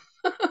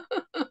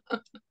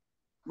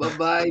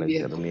 Bye-bye,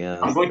 viejo.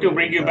 I'm going to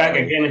bring you back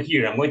again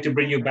here. I'm going to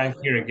bring you back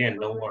here again.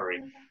 Don't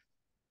worry.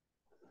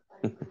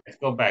 Let's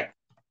go back.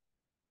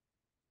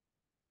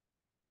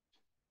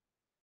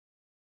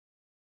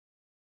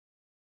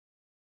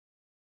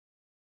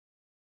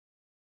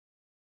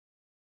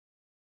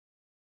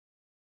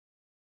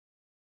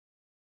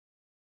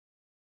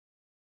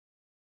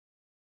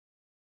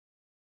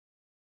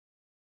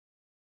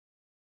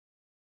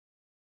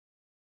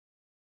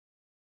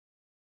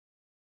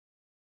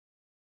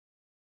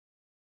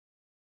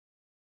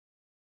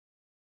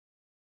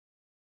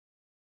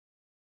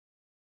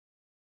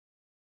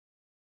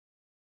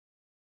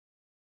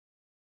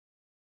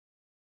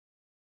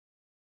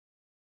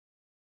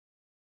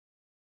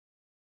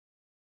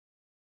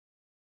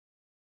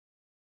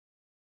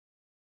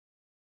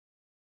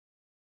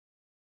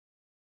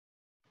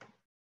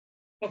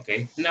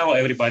 Okay, now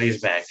everybody is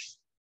back.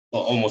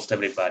 Well, almost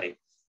everybody.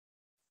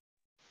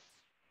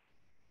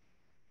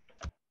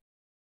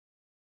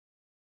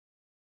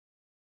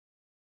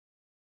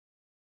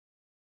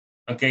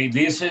 Okay,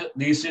 this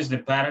is the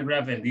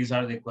paragraph and these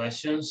are the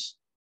questions.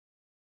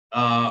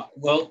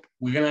 Well,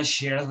 we're gonna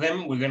share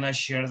them.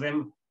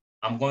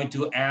 I'm going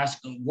to ask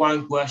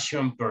one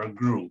question per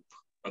group.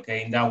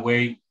 Okay, in that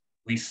way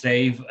we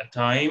save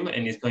time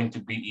and it's going to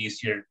be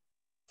easier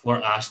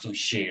for us to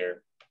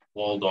share.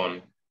 Hold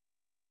on.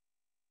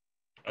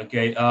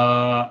 Okay,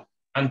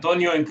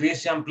 Antonio and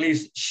Christian,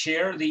 please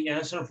share the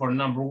answer for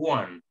number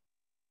 1.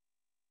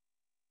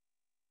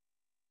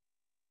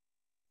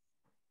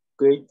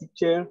 Okay,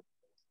 teacher.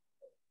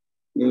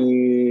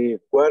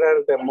 What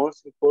are the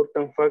most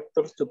important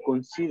factors to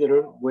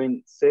consider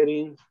when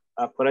setting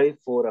a price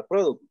for a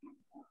product?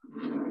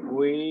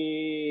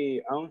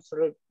 We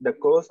answered the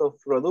cost of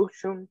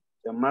production,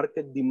 the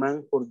market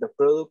demand for the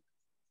product,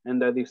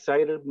 and the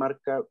desired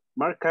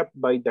markup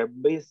by the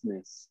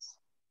business.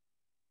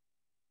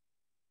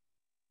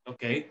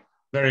 Okay,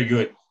 very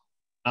good.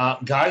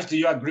 Guys, do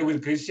you agree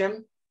with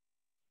Christian?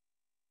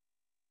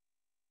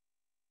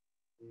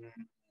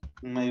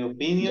 In my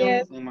opinion,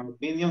 yes.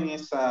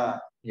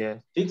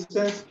 Is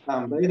fixed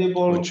and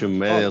variable.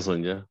 8:30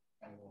 son ya.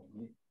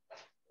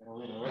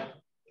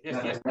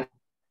 Yes.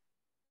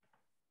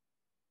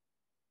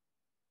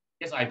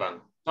 Yes, Ivan.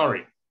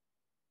 Sorry.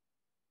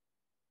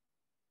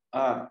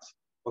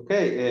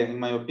 Okay, in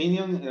my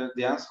opinion,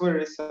 the answer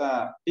is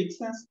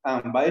fixed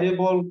and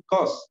variable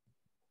cost.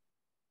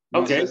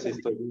 Okay.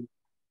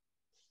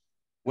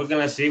 We're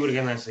gonna see.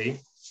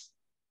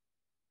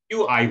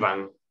 You,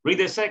 Ivan, read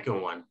the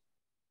second one.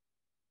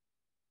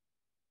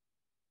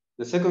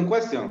 The second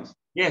question.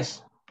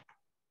 Yes.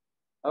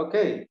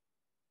 Okay.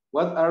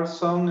 What are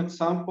some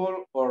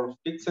examples or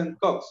fixed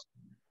costs?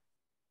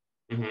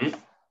 Mm-hmm.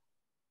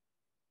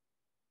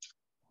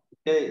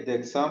 Okay, the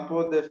example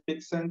of the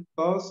fixed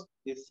cost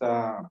is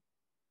the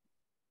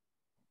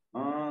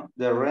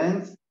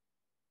rents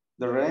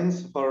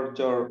for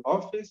your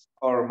office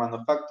or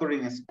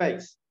manufacturing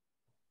space.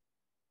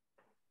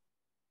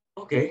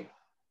 Okay,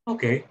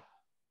 okay.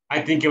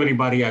 I think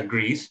everybody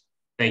agrees.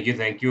 Thank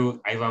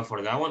you, Ivan,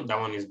 for that one. That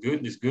one is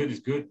good, it's good, it's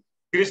good.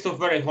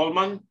 Christopher and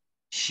Holman,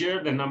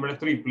 share the number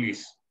 3,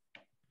 please.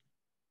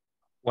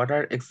 What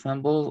are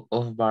examples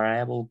of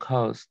variable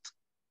costs?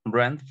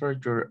 Rent for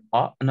your,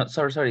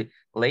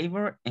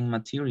 labor and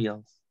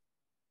materials.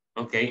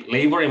 Okay,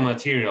 labor and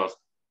materials.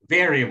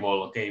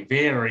 Variable, okay,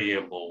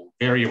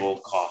 variable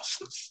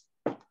costs.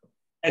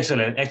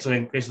 Excellent,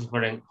 excellent,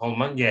 Christopher and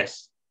Holman,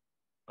 yes.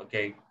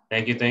 Okay,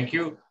 thank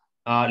you.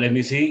 Let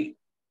me see.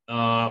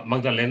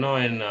 Magdaleno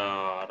and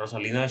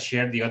Rosalina,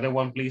 share the other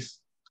one, please.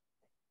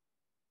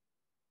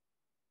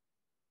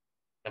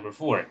 Number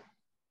 4.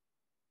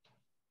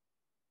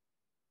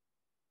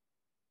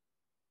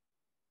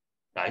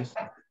 Nice.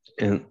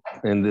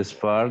 In this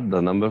part,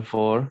 the number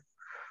 4,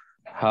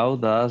 how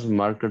does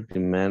market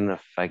demand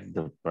affect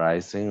the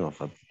pricing of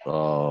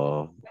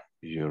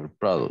your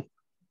product?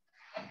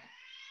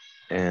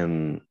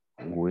 And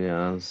we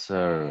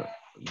answer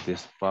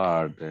this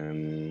part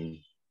and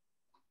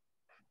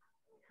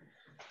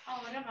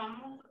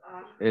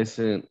is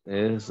an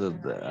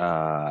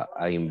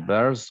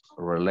inverse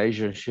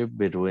relationship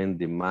between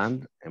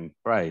demand and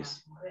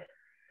price.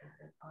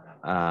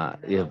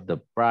 If the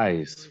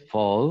price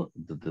fall,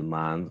 the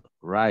demand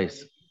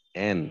rise,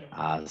 and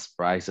as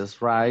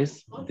prices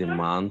rise,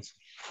 demands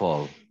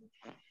fall.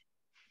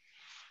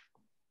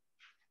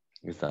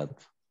 Is that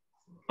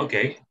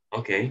okay?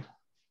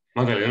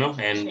 Magdaleno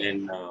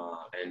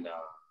and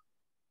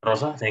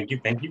Rosa, thank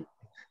you.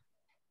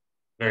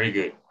 Very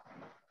good.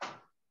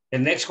 The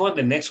next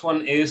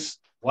one is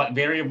what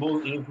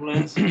variable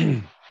influence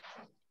to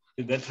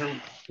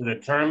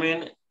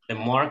determine the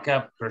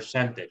markup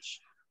percentage.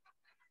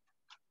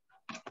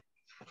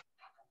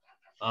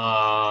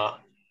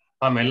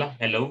 Pamela,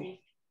 hello.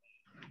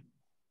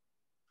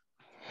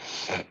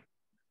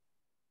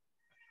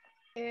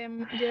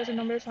 Yes,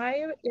 number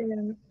 5.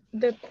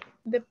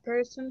 The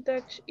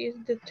percentage is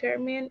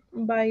determined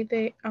by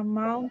the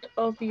amount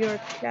of your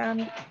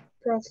planned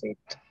profit.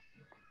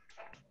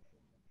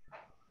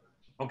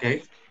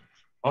 Okay.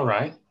 All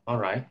right.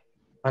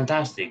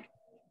 Fantastic.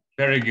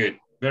 Very good.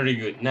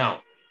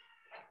 Now,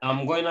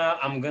 I'm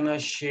gonna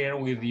share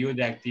with you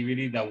the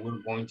activity that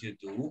we're going to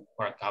do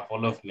for a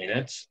couple of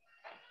minutes.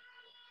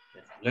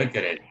 Let's look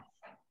at it.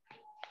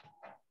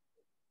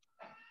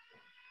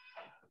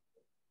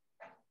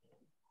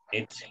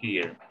 It's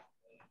here.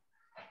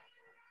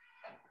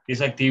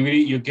 This activity,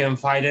 you can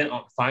find it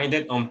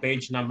on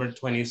page number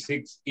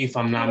 26, if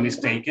I'm not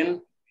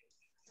mistaken.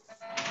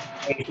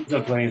 26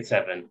 or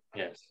 27,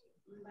 yes.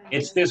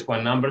 It's this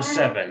one, number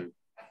 7.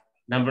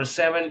 Number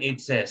 7,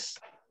 it says,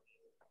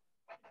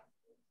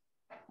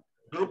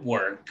 group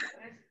work.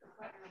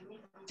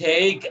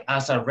 Take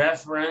as a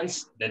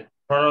reference the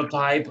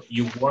prototype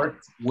you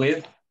worked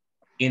with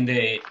in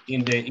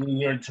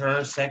your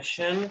turn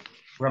section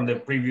from the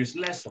previous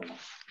lesson.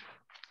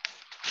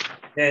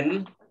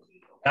 Then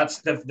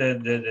that's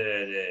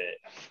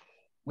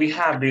we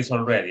have this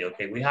already,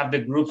 okay? We have the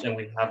groups and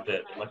we have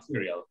the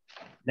material.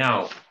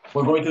 Now,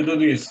 we're going to do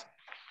this.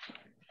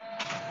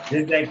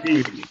 This is the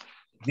activity.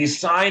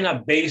 Design a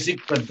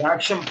basic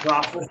production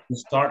process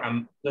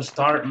to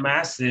start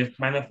massive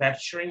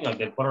manufacturing of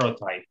the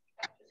prototype.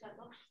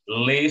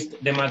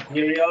 List the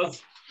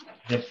materials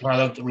the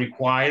product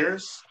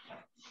requires.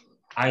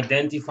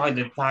 Identify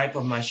the type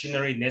of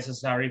machinery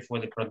necessary for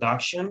the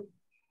production.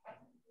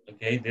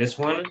 Okay, this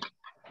one.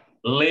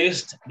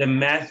 List the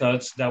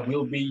methods that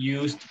will be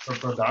used for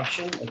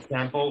production.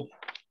 Example,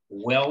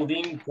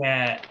 welding,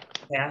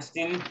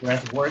 casting,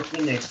 press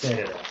working,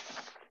 etc.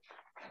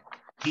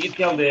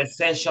 Detail the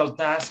essential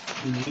tasks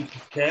in each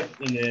step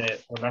in the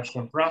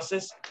production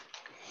process.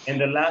 And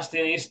the last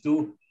thing is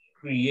to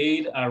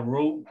create a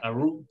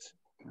route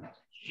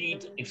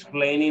sheet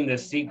explaining the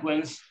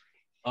sequence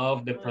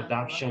of the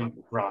production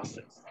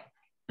process.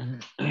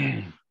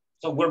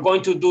 So we're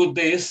going to do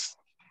this.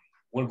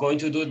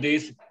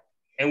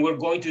 And we're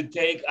going to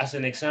take as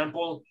an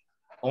example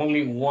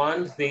only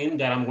one thing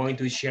that I'm going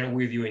to share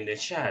with you in the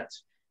chat.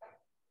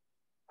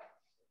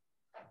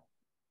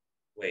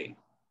 Wait.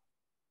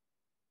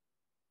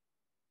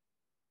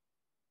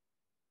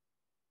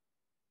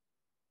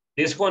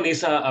 This one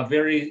is a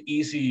very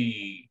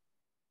easy,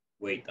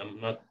 wait,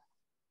 I'm not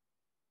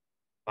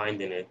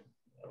finding it.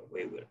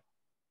 Wait.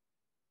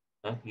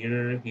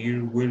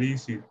 Here, where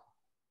is it?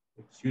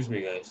 Excuse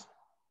me, guys.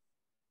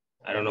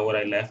 I don't know where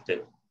I left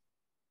it.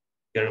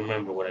 Can't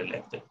remember where I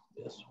left it.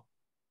 Yes.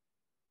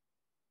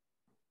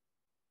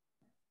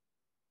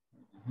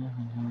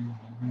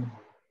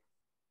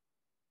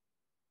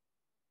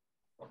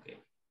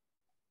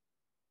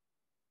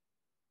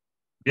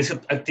 This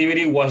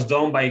activity was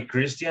done by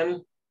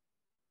Christian.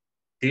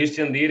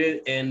 Christian did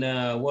it, and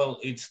well,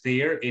 it's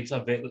there.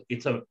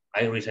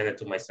 I resend it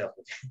to myself.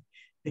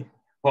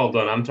 Hold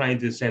on, I'm trying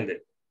to send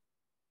it.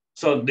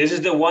 So this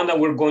is the one that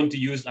we're going to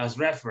use as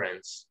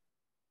reference.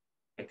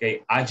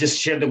 Okay, I just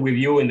shared it with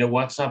you in the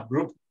WhatsApp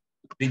group.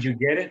 Did you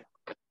get it?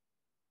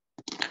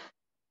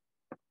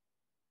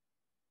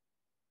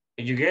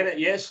 Did you get it?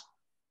 Yes?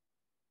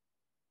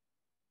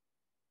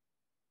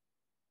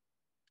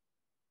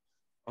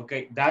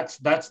 Okay, that's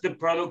the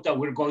product that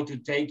we're going to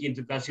take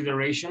into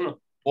consideration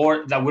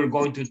or that we're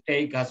going to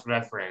take as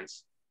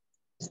reference.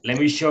 Let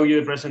me show you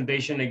the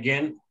presentation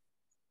again.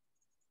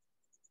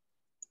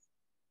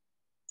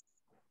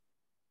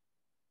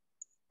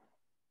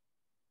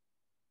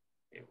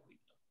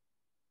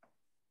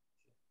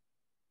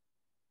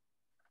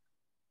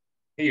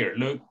 Here,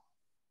 look.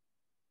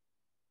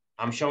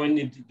 I'm showing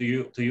it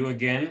to you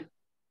again.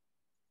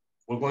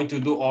 We're going to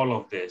do all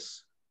of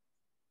this.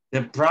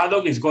 The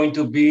product is going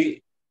to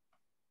be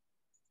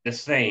the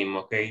same,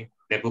 okay?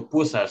 The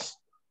pupusas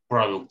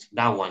product,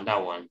 that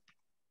one,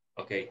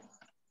 okay?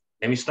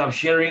 Let me stop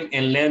sharing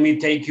and let me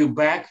take you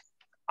back.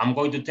 I'm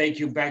going to take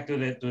you back to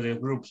the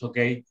groups,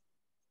 okay?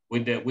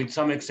 With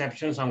some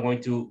exceptions, I'm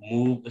going to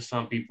move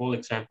some people,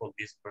 example,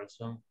 this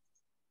person.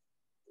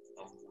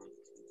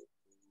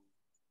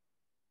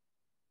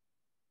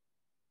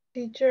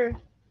 Teacher.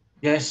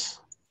 Yes.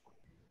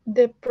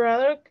 The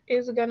product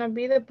is gonna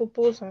be the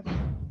pupusas.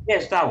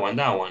 Yes, that one.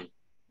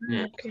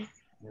 Yeah. Okay.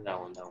 That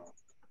one.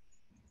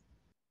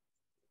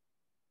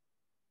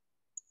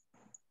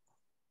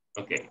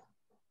 Okay.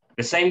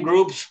 The same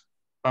groups,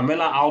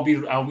 Pamela, I'll be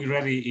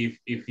ready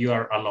if you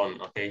are alone,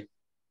 okay?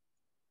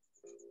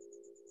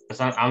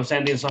 Because I'm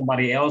sending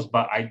somebody else,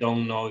 but I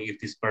don't know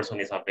if this person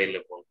is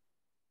available.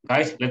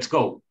 Guys, let's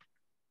go.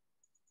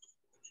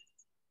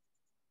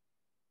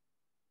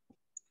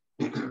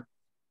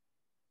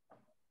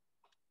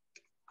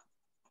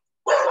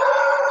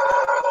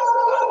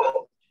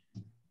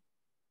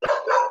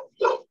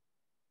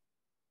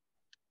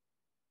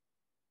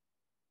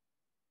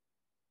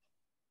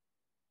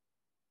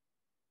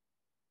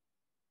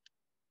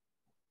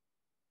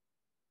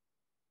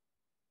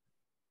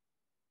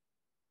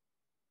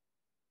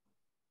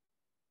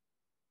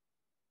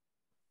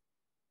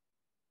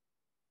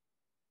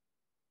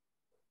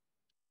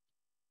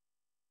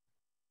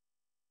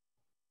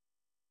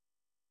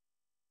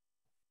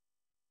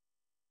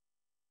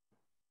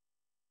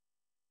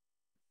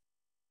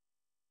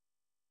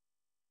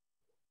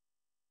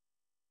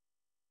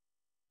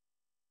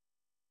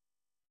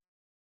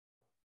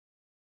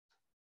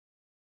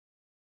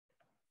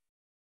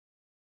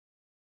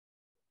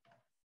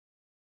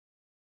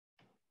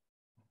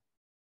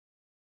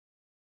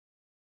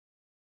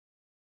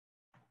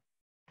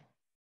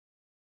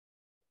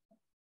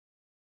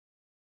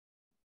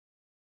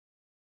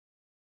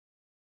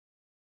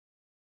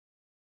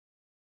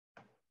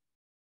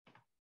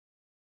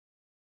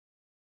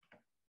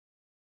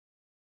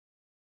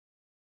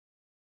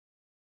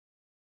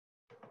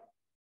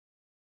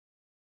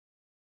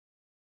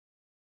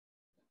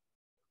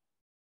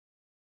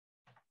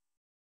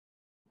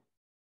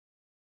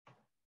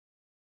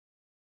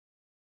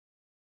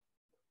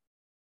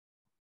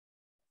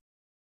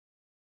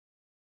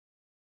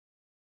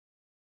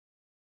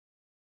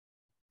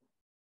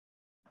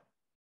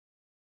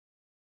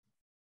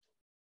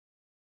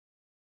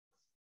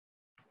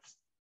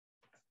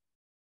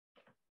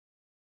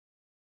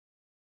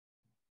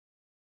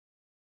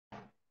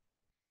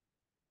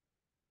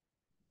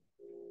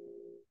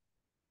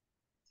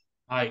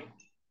 Hi.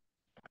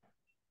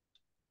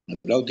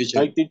 Hello, teacher.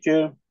 Hi,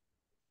 teacher.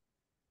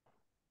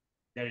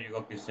 There you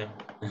go, Christian.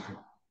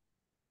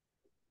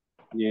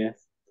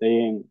 Yes, I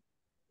am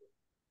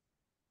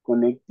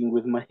connecting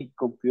with my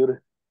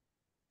computer.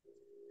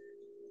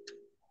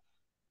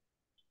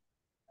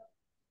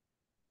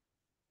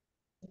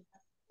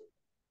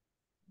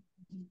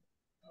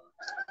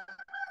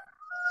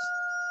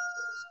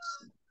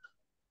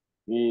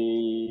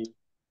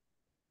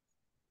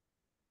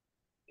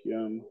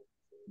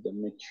 The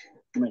match.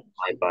 My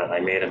bad, I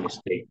made a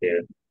mistake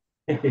there.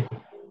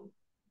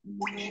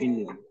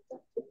 Machinery.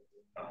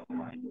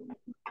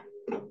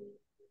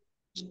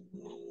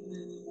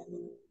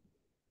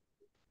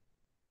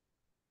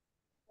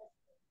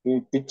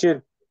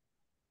 Teacher.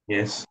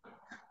 Yes.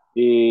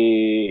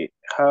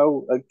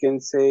 How I can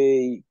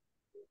say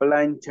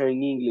plancha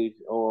in English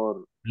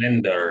or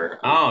Blender.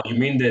 Oh, you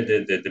mean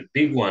the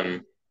big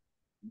one?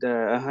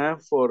 The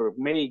for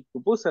make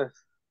pupusas.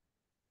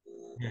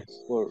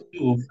 Yes. For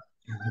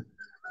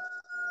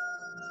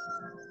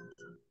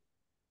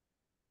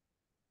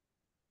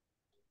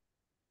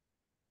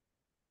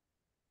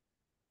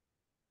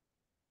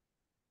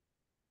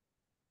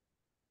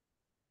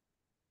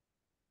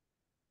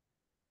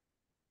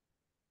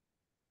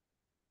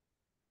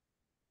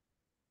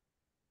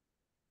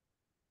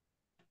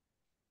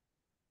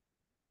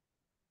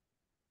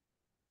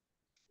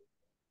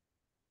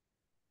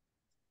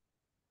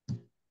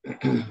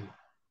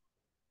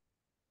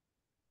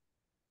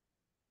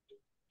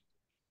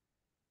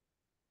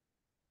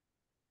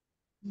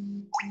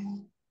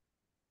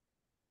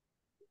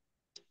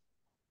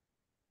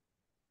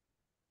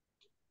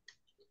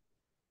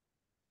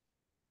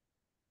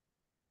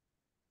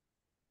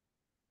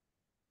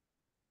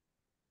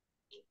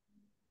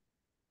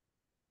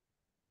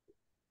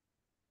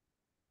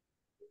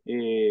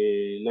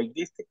Like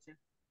this teacher.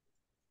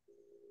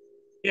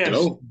 Yes.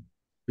 Hello.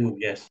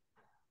 Yes.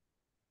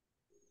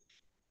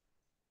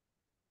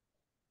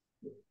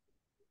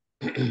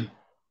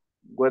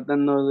 What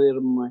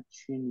another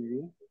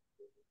machinery?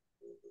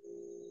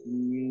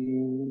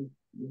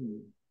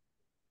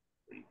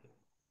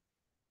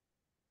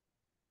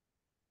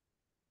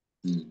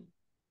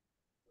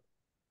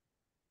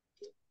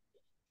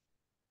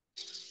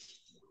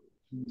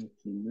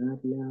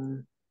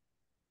 Maquinaria.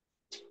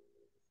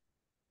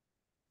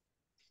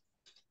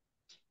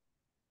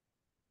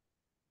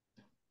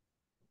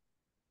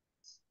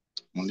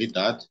 Only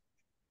that.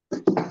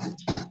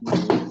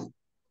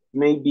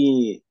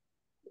 Maybe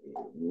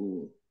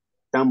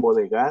tambo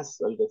de gas,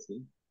 algo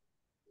así.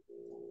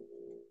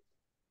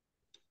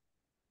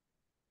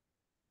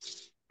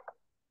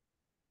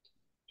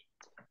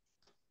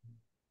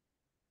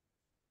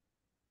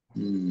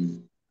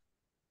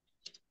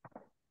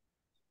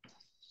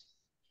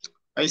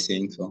 I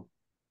think so.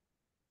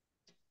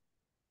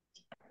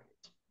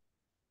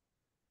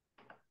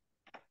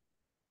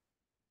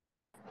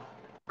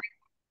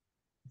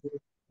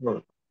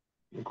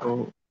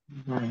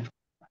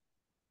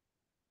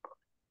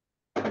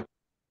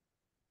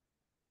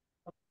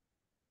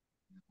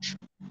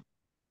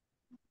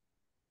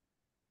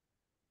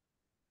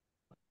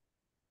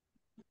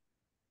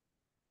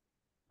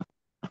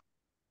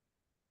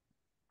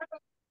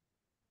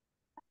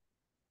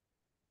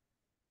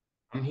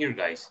 I'm here,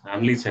 guys.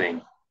 I'm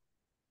listening.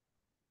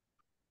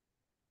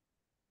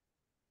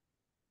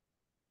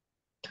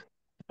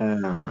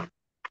 I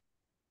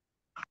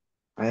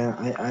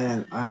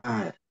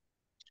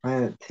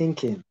am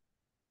thinking.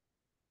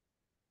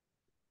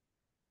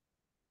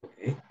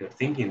 Okay,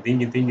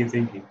 you're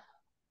thinking.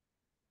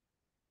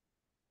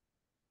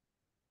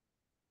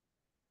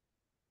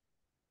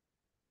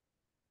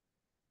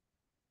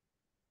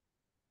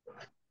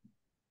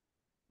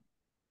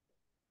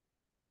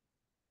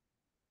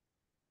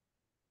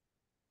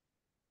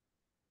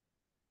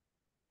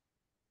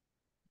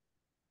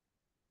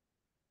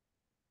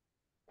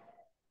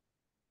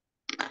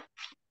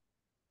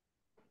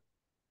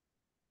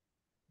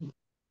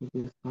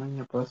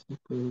 España, próximo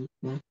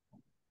proyecto.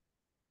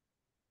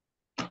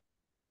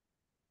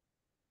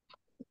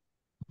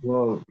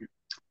 Well,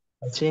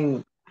 I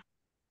think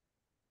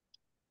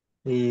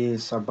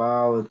it's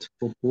about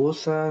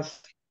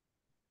pupusas.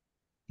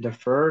 The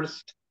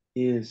first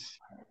is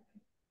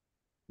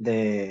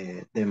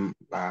the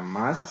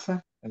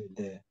masa,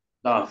 the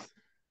Stuff.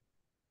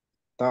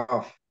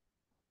 stuff.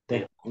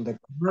 The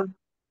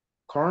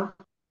corn.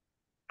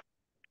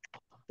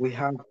 We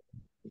have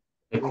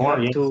The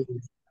corn, yes.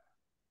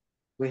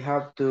 we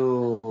have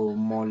to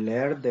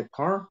moler the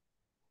corn.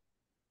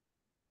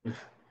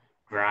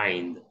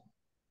 Grind.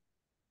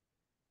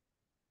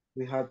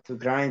 We have to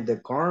grind the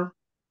corn.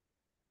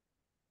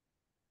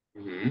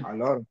 A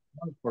lot of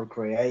corn for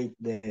create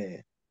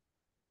the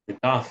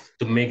dough,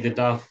 to make the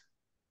dough.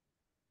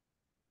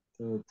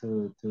 To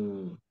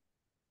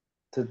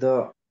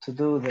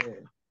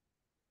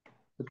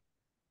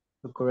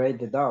create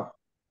the dough.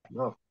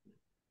 No.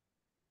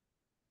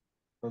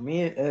 For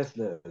me, it's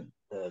the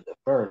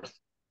first.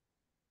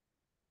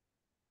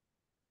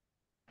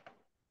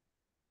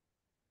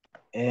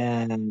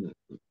 And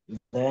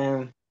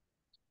then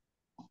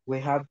we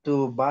have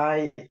to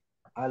buy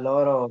a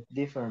lot of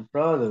different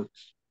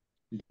products.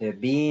 The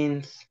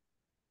beans,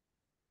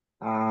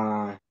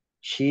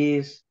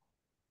 cheese,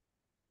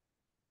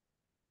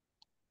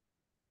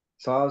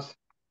 sauce.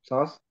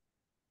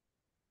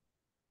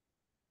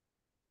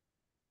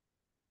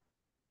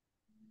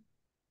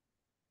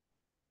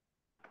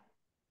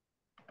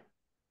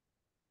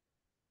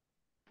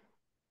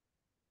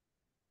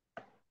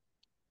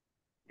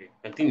 Okay,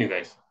 continue,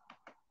 guys.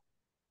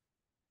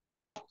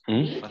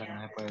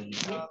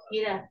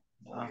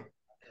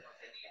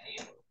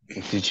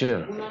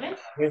 Teacher,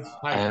 yes,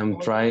 I am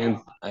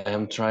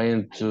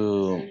trying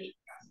to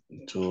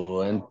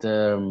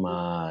enter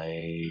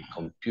my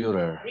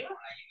computer.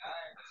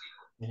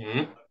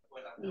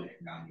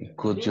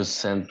 Could you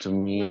send to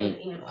me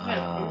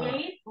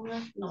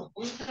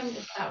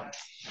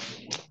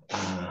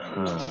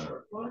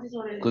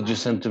could you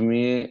send to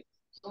me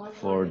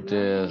for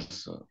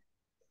this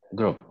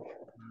group,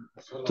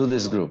 to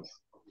this group?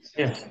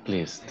 Yes,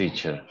 please,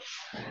 teacher.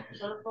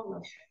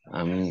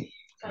 I'm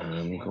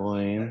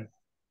going.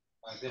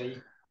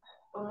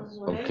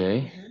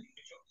 Okay.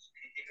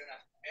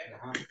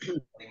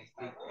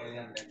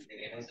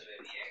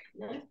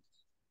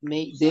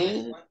 Make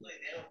the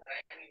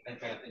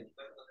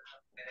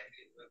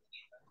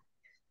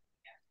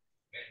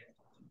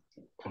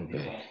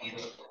Okay.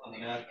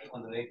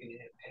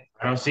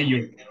 I don't see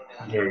your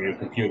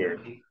computer.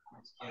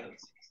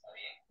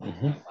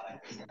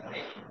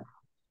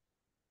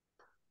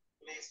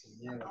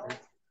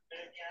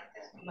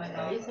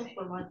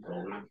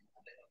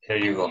 There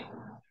you go.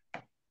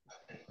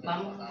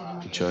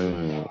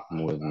 Join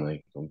with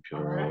my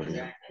computer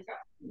audio.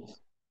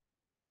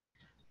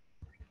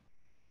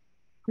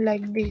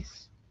 Like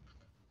this.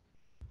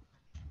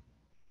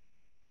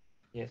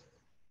 Yes.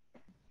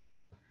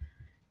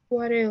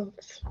 What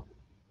else?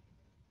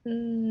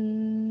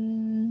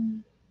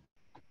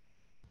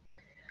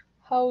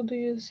 How do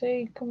you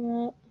say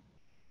como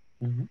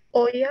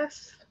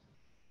ollas?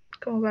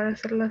 Como para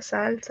hacer la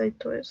salsa y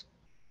todo eso.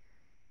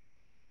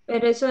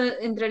 Pero eso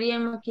entraría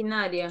en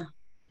maquinaria.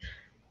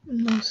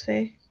 No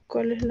sé.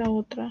 ¿Cuál es la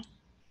otra?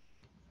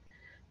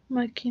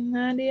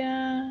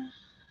 Maquinaria.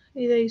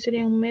 Y de ahí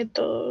serían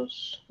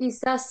métodos.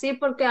 Quizás sí,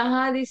 porque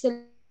ajá,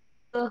 dice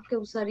los que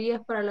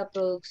usarías para la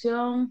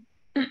producción,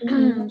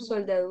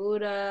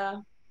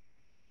 soldadura.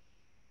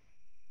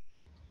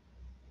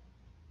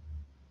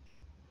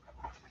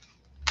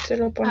 Se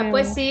lo ponemos. Ah,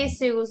 pues sí,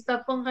 si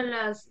gusta ponga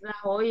las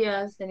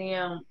ollas,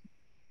 serían,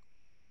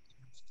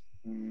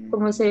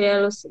 ¿cómo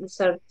serían los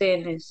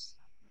sartenes?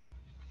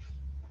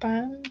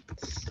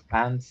 Pants.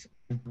 Pants.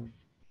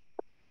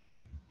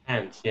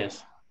 Hands,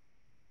 yes.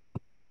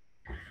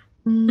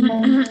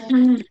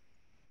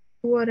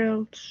 What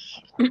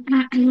else?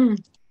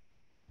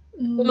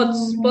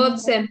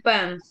 Pots and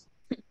pans.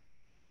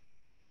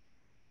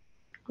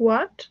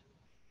 What?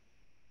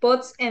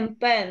 Pots and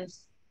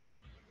pans.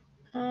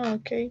 Ah,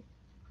 okay.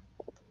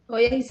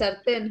 Ollas y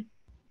sartén.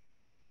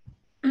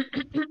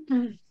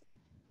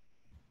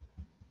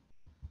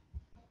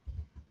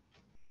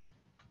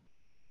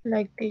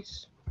 Like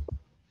this.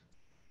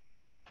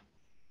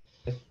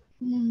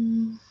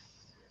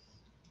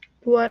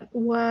 What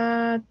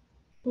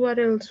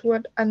else?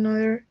 What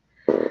another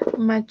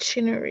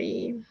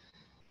machinery?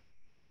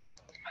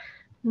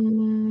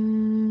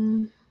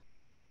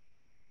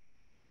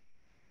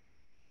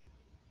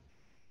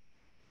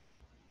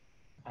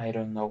 I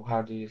don't know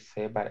how do you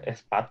say, but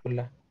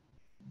spatula.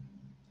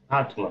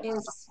 Spatula.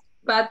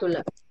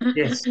 Spatula.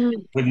 Yes,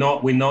 with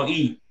no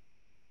E.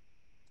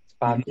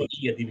 Spatula. With no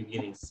E at the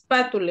beginning.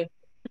 Spatula.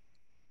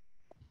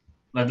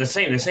 But the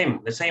same in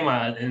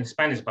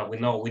Spanish, but with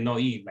no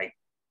E, like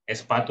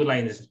espátula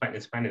in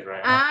Spanish,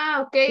 right?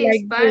 Ah, ok,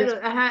 Like spatula. this.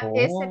 Ajá, Oh.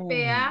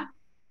 S-P-A.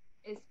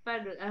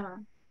 Spatula,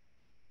 ajá.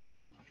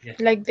 Yes.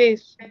 Like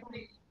this.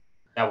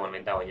 That one,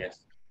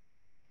 yes.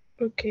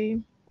 Okay.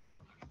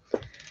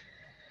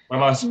 What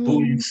about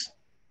spoons?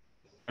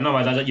 I know,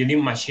 but you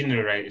need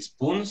machinery, right?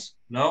 Spoons?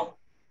 No?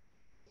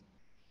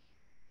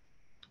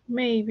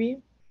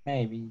 Maybe.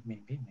 Maybe.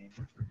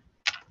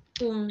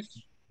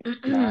 Spoons.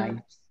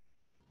 Knives.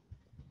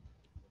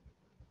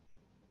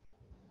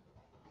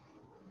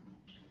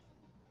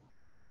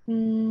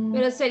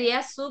 Pero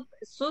sería soup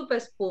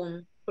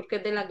spoon, porque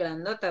es de la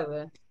grandota,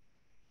 ¿verdad?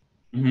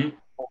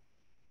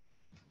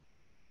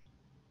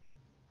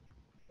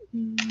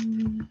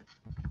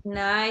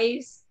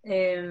 Knives,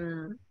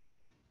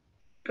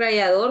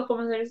 rallador,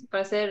 ¿cómo se dice?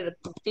 Para hacer el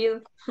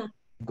curtido.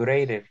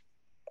 Grater.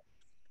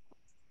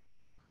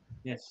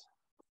 Yes.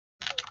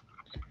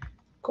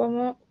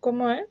 ¿Cómo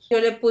es? Yo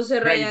le puse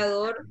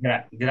rallador.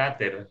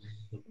 Grater.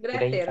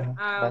 Grater.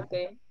 Ah, ok.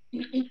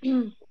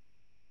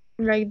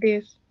 Like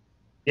this.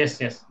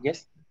 Yes.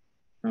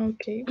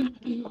 Okay.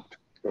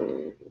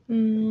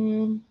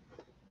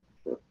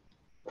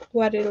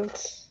 What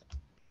else?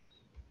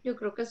 Yo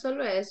creo que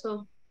solo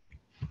eso.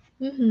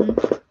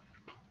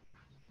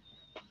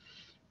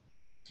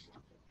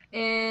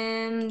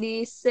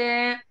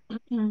 Dice,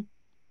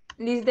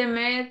 list the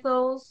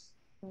methods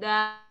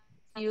that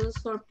are used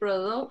for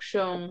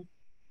production.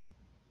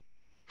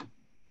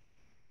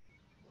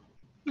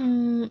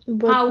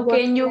 How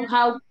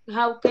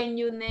can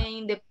you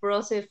name the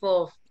process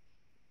of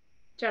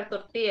echar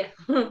tortilla?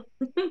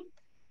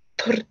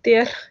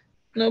 Tortear.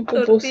 No,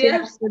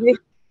 pupusear.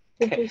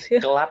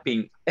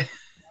 Clapping.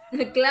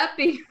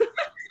 Clapping.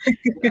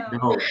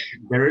 No,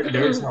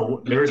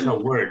 there is a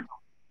word.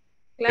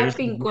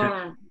 Clapping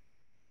corn.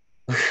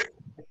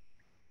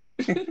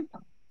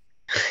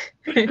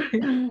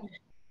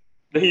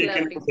 You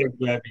can't say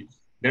clapping.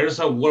 There's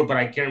a word, but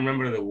I can't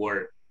remember the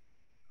word.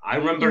 I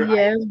remember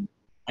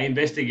I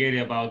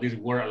investigated about this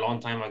word a long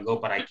time ago,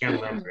 but I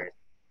can't remember it.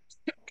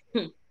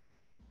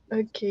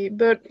 Okay,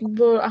 but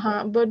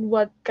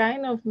what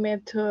kind of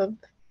method?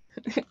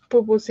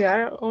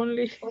 Pupusear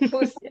only.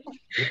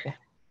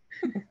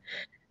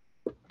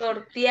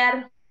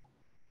 Tortear.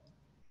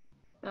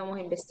 Vamos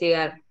a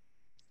investigar.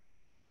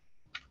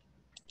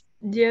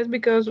 Yes,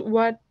 because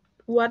what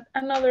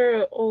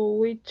another or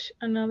which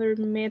another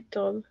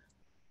method?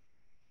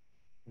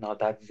 No,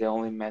 that's the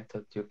only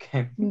method you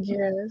can.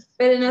 Yes.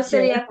 Pero no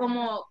sería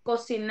como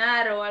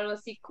cocinar o algo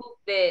así, cook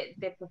de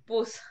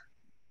pupusa.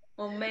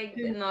 O make,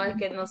 no, es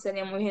que no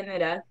sería muy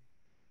general.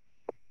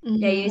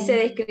 Y ahí dice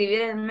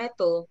describir el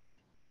método.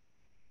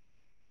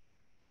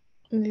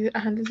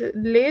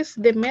 List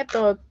the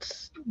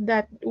methods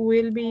that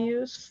will be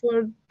used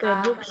for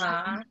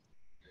production.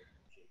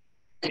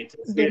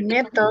 The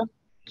method.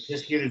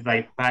 This here is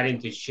like patting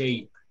to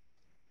shape.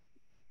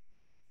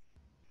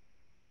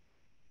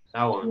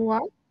 That one.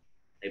 What?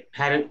 Like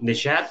patting the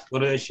chat. Go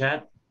to the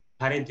chat.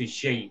 Patting to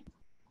shape.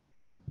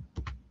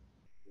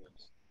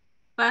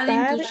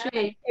 Patting to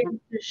shape.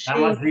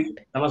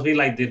 That must be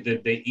like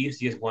the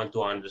easiest one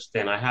to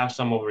understand. I have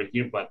some over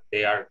here, but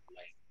they are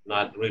like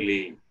not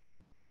really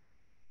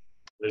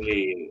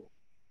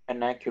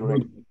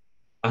inaccurate.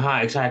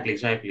 Exactly,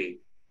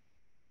 exactly.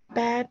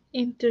 Pat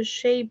into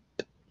shape.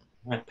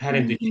 Pat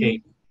into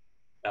shape.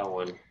 That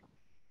one.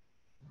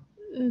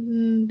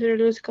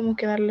 Pero es como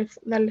que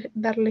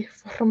darle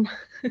forma.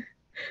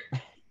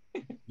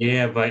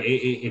 Yeah, but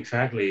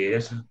exactly.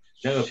 That's a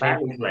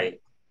pat is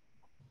like,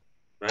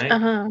 right?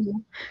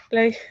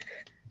 Like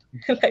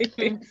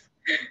this.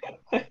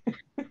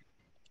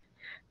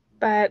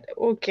 But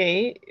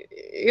okay,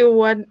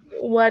 what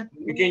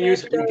We can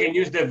use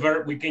the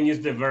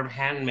verb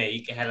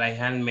handmade, like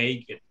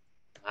handmade,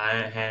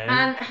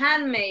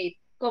 Handmade,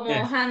 como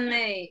yes.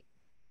 handmade.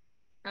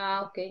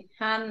 Okay,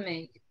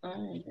 handmade.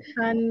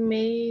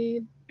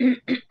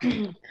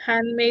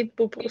 Handmade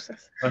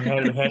pupusas.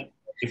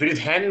 If it is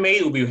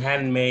handmade, it will be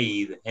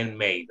handmade,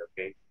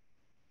 okay?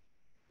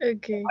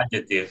 Okay.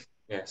 Adjective,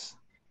 yes.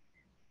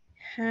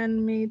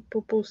 Handmade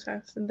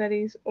pupusas, that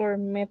is our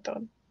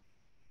method.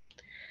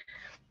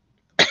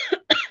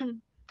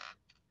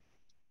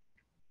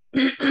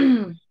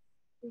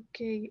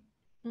 Okay.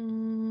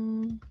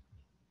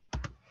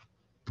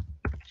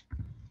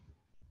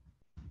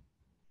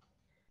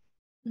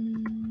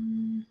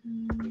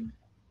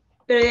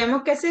 Pero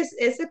digamos que ese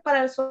es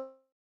para el sol,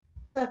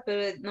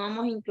 pero no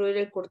vamos a incluir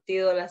el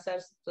curtido, la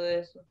salsa, todo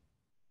eso.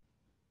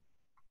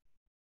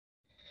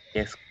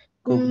 Yes,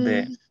 cook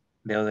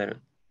the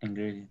other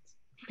ingredients.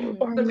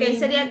 Porque ahí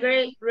sería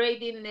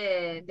grading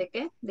de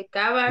 ¿qué? De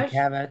cabbage. The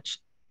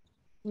cabbage.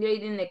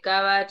 Grading de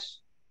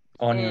cabbage.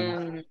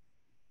 Onion.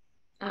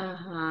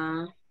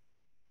 Ajá.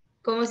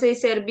 ¿Cómo se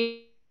dice?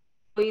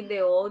 Hervir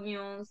de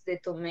onions, de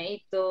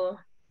tomato.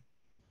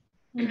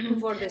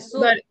 For the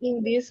soup. But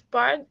in this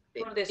part,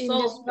 for the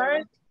sauce,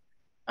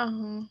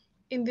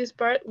 in this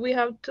part, we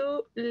have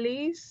to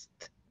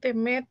list the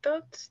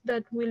methods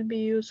that will be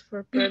used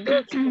for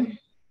production.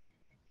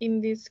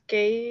 In this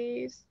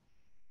case,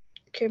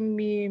 can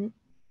be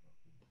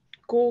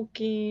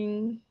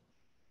cooking.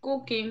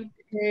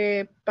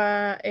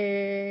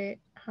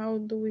 How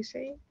do we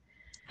say?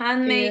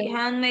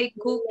 Handmade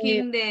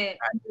cooking.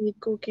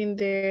 Cooking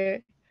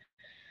the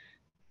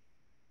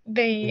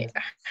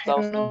I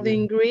don't know, the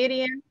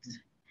ingredients,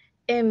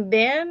 and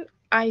then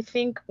I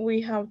think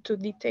we have to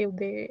detail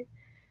the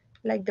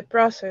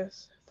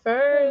process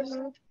first.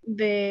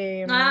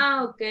 The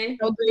okay.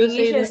 how do In you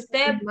say each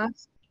step.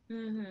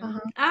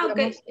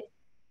 Okay.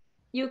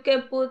 You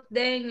can put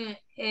then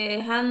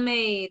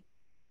handmade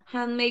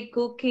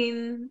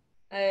cooking,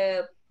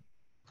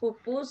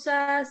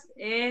 pupusas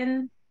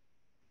and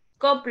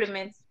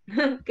complements,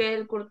 que es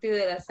el curtido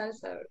de la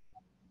salsa.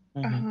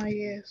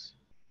 Yes.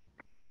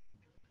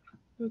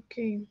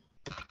 Okay.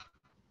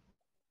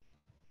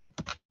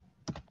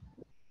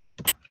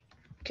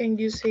 Can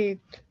you say it?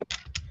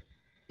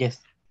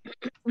 Yes.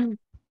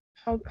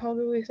 How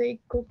do we say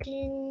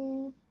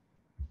cooking?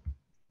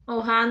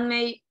 O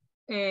handmade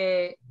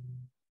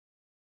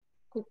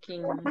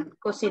cooking,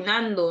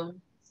 cocinando.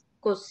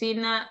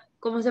 Cocina,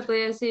 ¿cómo se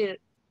puede decir?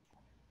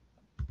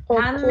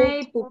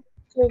 Handmade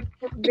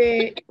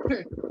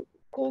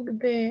cook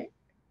the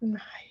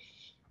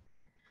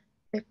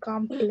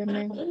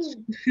complements.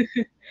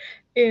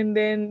 And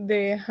then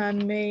the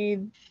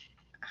handmade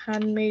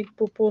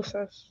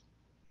pupusas.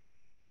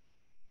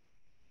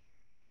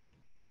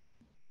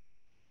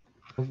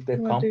 Cook the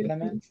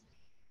complements.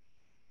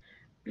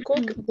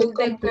 Cook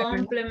the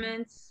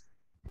complements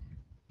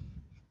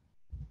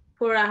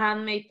for a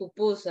handmade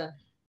pupusa.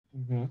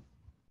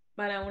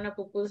 Para una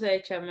pupusa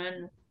hecha a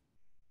mano.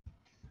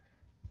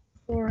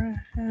 For a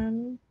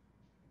hand.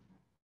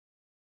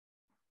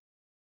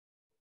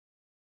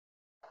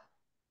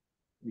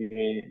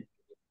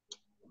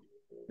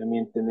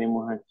 También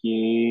tenemos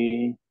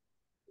aquí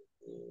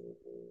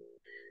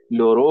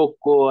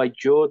loroco,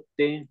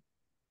 ayote.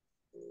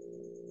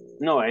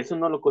 No, eso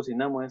no lo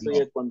cocinamos, eso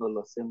ya cuando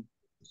lo hacemos.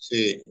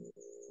 Sí.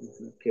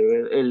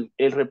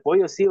 El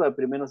repollo sí va,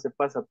 primero se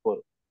pasa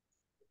por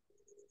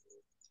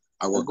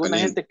agua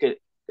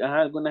caliente.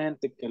 Alguna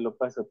gente que lo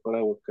pasa por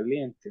agua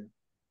caliente.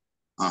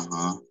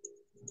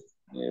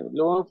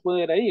 Lo vamos a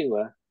poner ahí,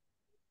 va.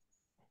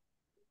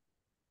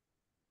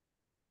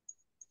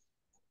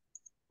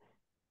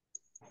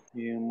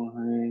 Vamos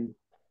a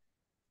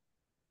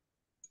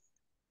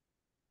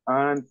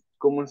ver.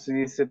 ¿Cómo se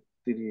dice?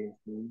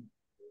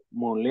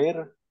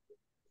 Moler.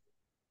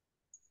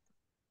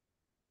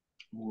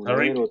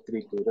 Moler o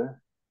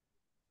triturar.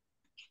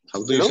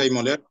 How do you say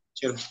moler?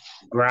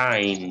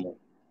 Grind.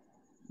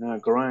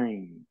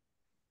 Grind.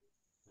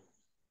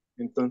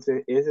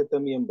 Entonces, ese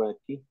también va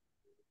aquí.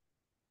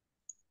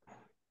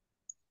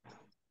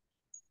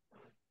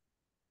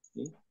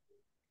 ¿Sí?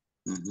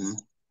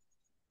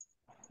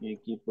 Y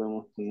aquí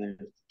podemos poner.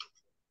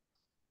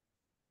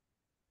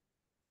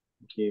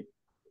 Aquí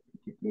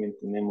también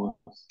tenemos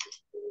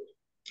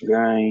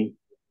grind.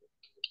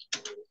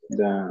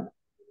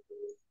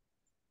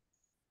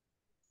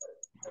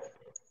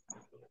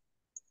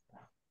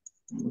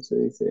 ¿Cómo se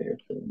dice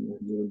esto?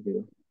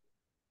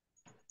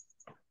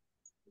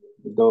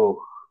 Dog.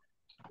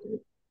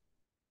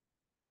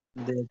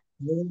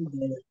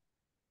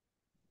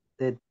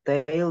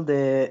 Detail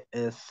the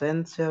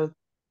essential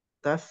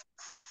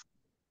tasks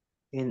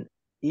in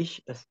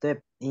each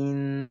step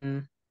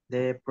in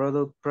the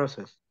product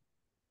process.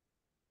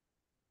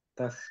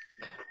 Task.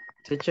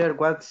 Teacher,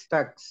 what's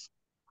tasks?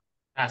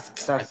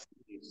 Tasks, Tasks.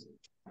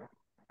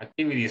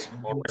 activities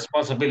or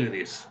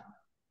responsibilities.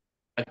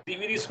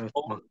 Activities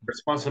or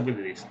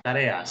responsibilities,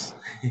 tareas.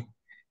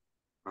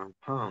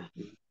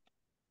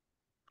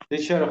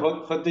 Teacher,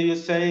 what do you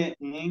say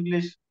in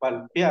English?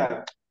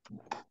 Palpear,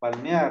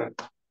 palmear.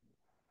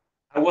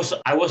 I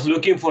was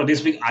looking for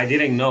this week. I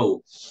didn't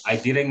know,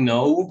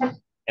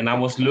 and I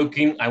was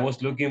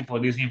looking for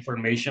this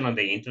information on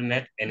the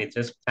internet, and it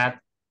says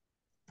pat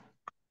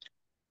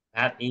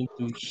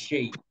into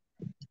shape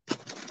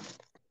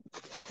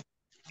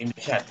in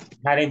the chat.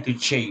 Pat into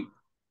shape.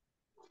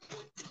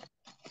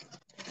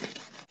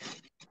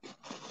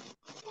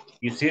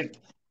 You see it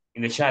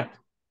in the chat.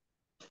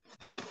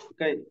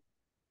 Okay.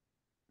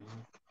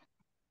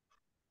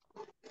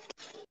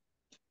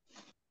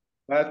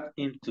 Pat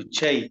into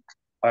shape,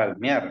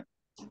 palmear.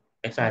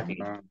 Exactly.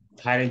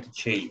 Pat into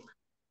shape.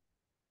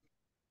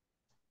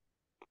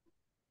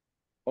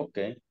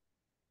 Okay.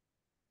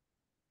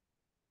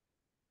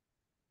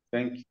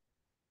 Thank you.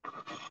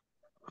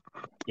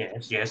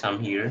 Yes,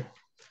 I'm here.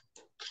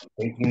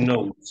 Taking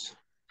notes.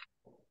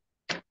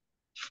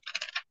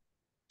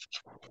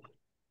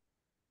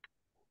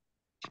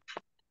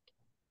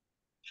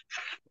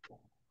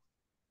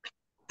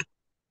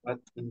 Pat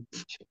into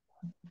shape.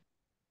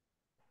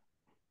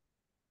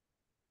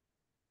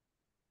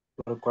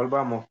 ¿Por cuál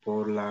vamos?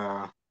 Por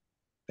la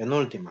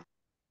penúltima.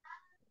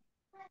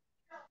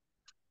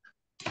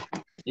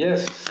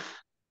 Yes.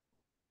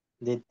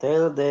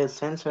 Detail the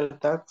essential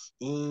tasks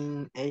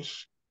in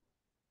each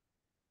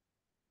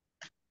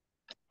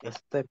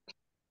step.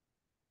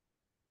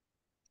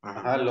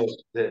 Ajá,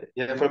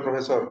 ya fue el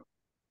profesor.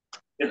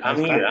 I'm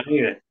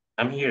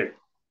here.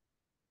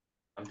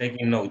 I'm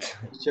taking notes.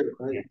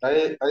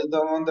 I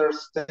don't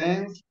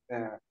understand.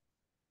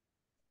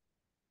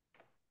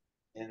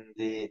 And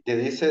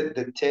dice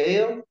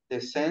detail the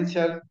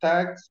essential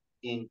tasks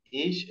in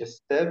each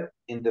step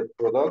in the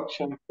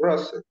production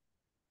process.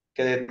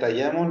 Que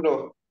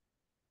detallemos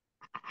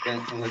en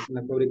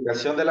la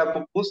fabricación de la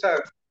pupusa,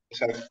 o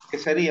sea, ¿qué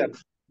sería?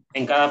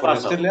 En cada Por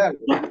paso. decirle algo.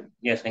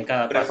 Yes, en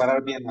cada Preparar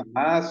paso. bien la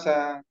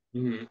masa,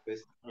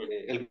 pues,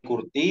 el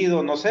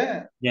curtido, no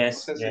sé.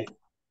 Yes, No sé yes.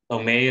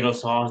 Tomato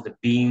sauce, the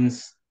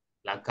beans,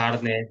 la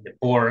carne, the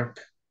pork.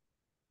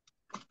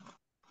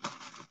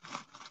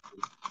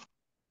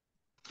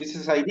 This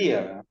is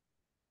idea.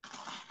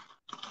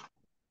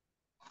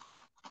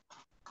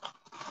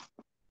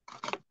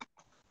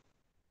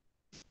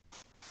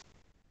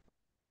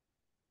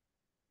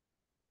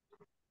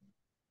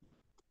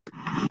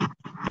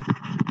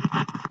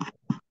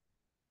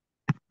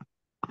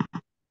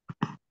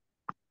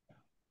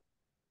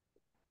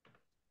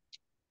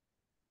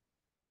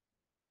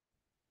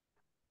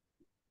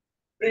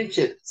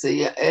 Richard,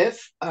 sería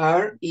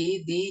F-R-E-D-G-E.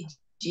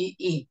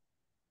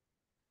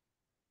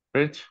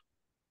 Rich.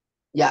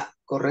 Ya,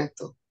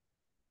 correcto.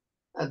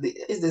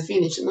 Es the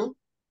finish, ¿no?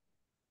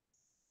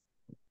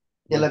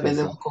 Ya las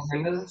vendemos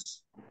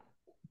congeladas.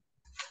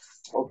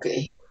 Ok.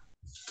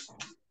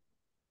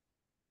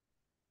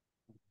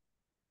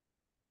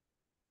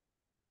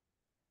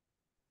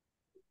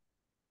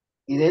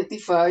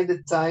 Identify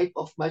the type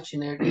of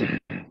machinery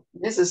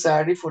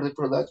necessary for the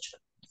production.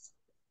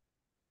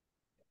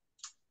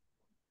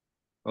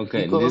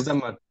 Okay, Because these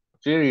are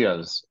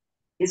materials.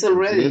 it's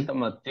already. These are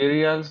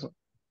materials.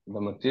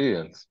 The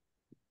materials.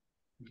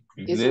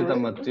 It's These are already.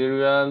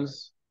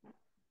 materials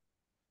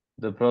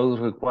the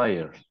product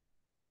requires.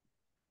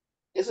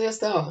 Eso ya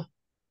estaba.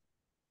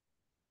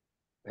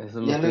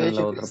 Eso es Ya lo lo que he en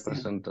la hecho, otra Cristian.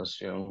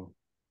 presentación.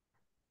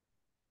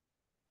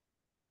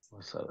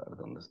 Vamos a ver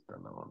dónde está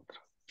la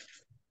otra.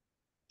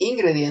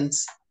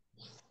 Ingredients.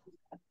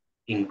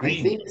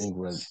 Ingredients.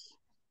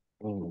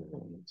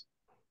 Ingredients.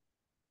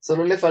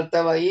 Solo le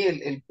faltaba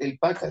ahí el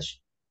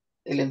package,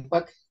 el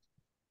empaque.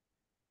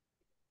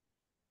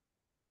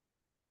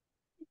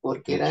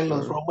 Porque eran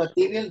los raw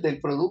materials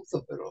del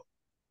producto, pero...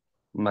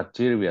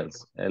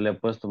 Materials. Él le ha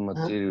puesto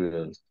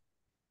materials.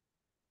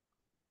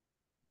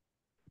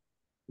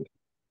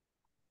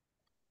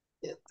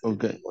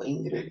 Ok.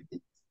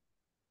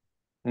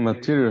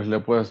 Materials le he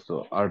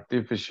puesto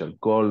artificial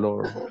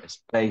color,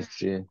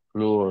 spacing,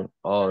 fluor,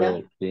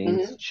 oil,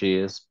 beans,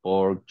 cheese,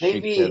 pork,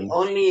 Maybe chicken.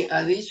 only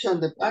addition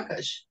the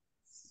package.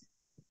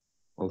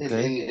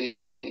 Okay.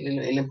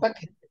 El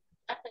empaque.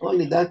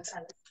 Only that.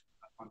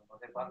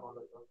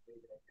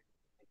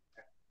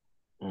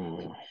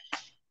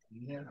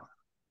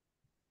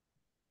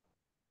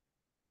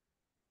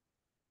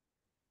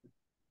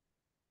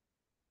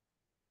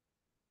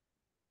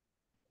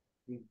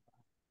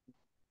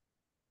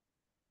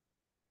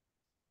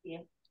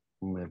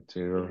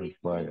 Material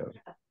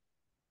required.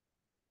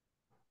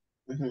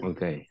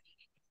 Okay.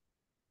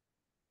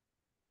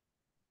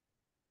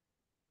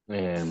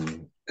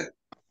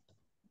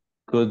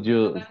 Could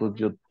you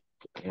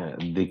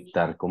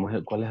dictar?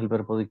 ¿Cuál es el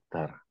verbo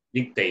dictar?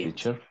 Dictate.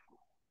 Teacher.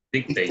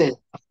 Dictate.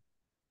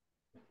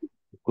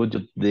 Could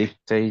you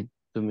dictate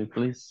to me,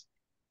 please?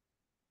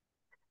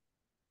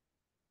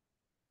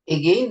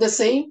 Again, the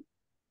same?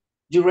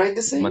 You write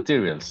the same?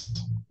 Materials.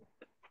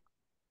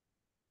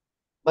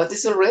 But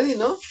it's already,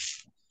 no?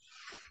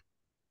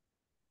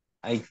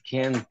 I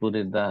can't put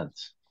it that.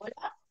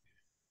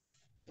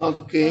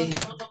 Okay.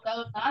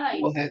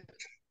 Go ahead.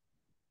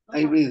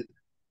 I read.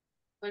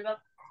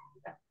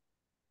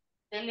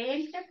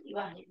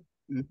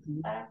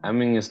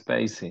 I'm in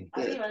Stacy.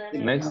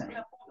 Next.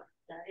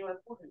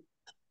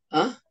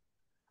 ¿Ah?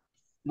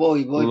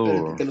 Voy,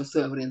 espérate que lo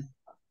estoy abriendo.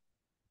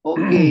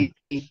 Ok.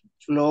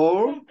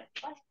 Flour,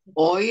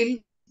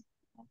 oil.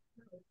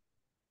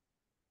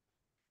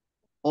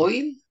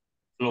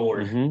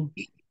 Flour.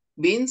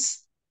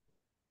 Beans.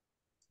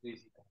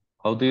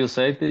 How do you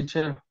say,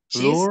 teacher?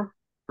 Cheese.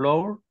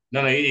 Flour?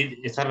 No,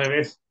 it's al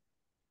revés.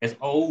 Es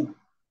O.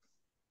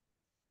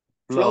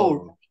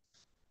 Flour.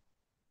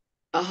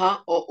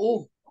 Ajá, o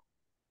U.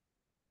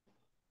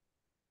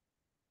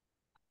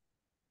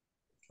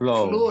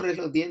 Flour es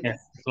los dientes.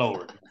 Yes,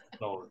 flour.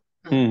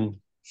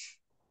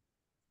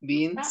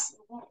 Beans.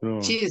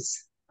 Flour.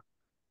 Cheese.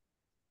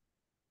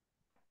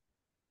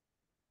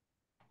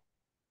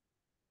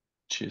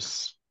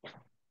 Cheese.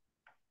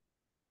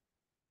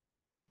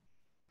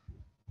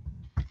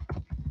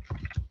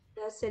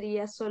 Ya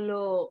sería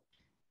solo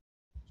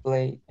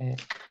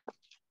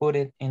put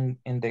it in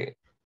the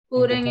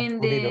put it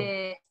in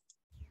the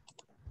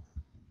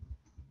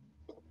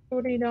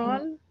Put it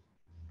on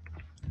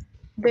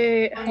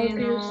the how do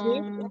you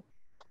say?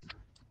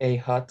 A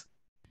hot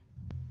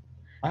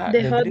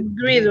The hot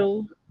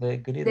griddle. The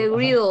griddle. The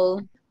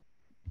griddle.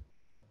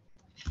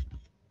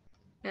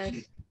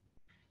 Yes.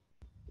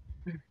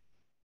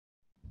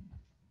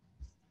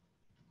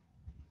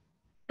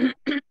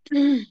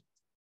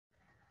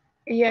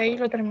 Y ahí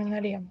lo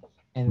terminaríamos.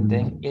 And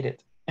then eat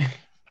it.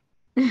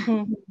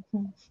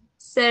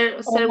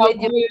 Serve with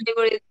your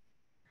favorite.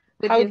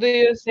 How do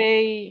you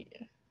say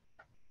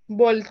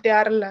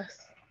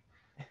voltearlas?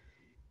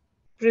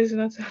 Pero eso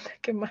no se van a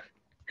quemar.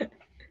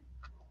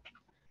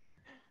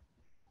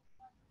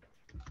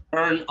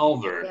 Turn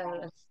over.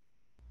 Yes.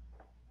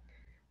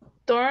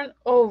 Turn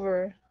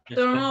over.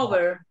 Turn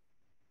over.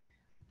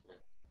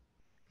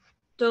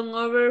 Turn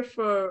over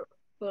for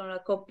a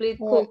complete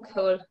cook.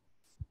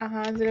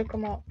 Ajá, sería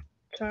como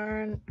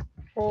turn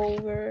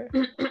over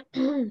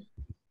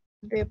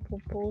the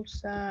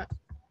pupusa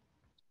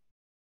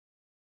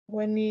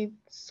when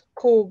it's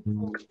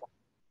cooked.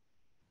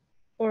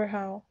 Or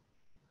how?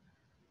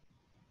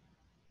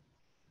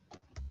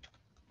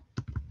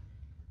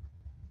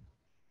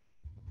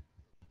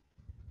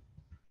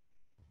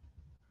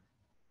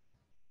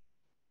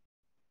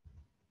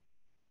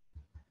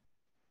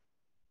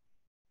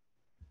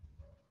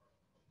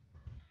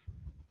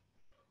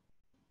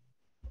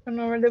 Turn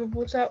over the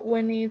pupusa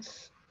when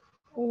it's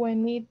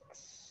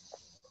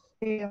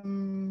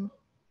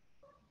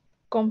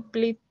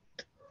complete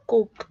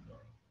cook.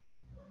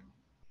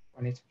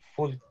 When it's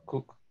full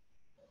cook.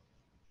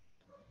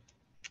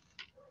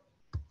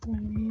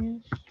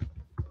 When it's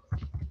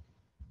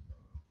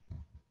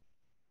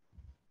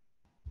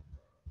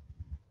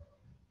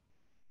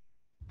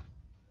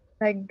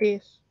like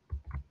this.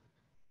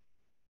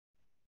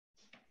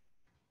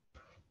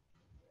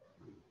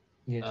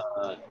 Yes.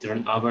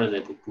 Turn over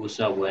the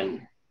pupusa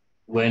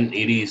when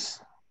it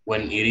is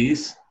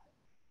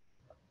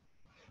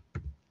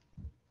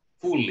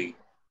fully.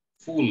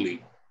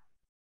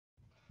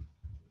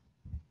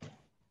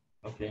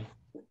 Okay,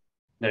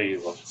 there you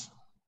go.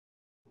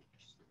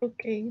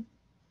 Okay.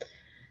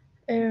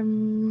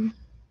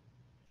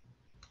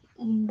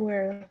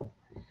 Where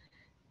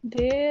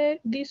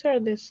these are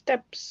the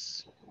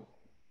steps.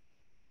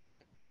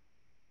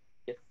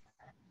 Yes.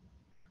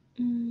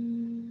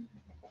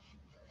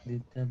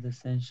 These are the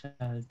essential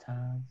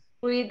tasks.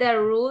 Create a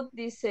route,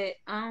 dice,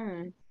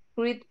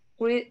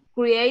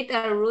 create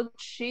a route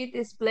sheet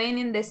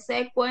explaining the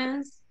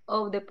sequence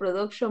of the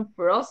production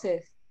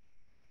process.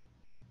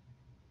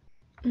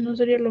 No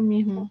sería lo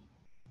mismo.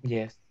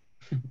 Yes.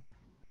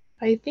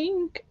 I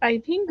think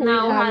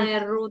Una hoja de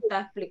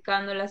ruta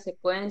explicando la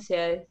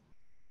secuencia.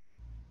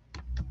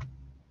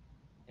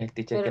 El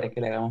teacher quiere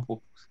que le hagamos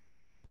pupus.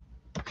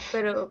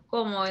 Pero,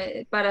 ¿cómo?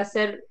 Para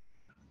hacer...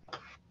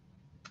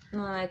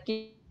 No,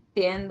 aquí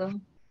entiendo.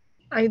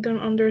 I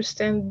don't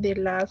understand the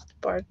last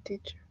part,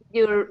 teacher.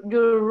 Your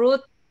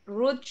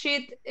route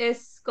sheet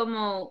es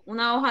como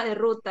una hoja de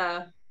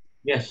ruta.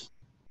 Yes.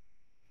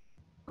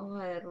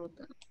 Hoja de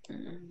ruta.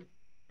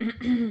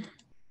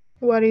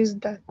 What is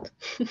that?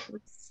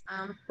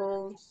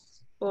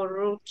 Examples for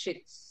route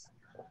sheets.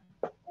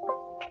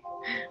 Oh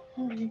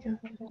my God.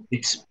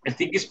 I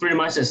think it's pretty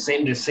much the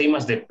same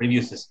as the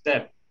previous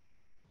step.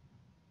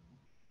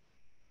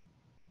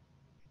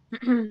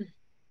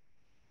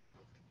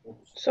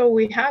 So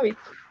we have it.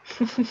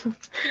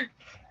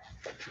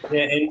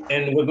 Yeah,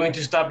 and we're going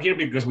to stop here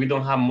because we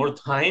don't have more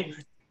time.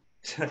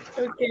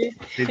 Okay.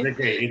 It's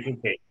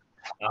okay.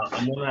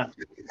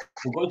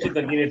 We're going to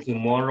continue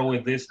tomorrow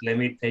with this. Let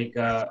me take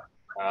a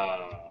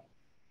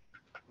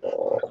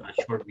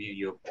a short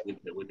video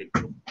with the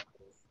group.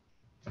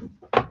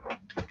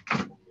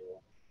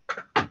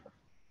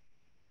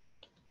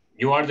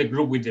 You are the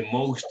group with the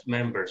most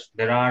members.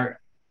 There are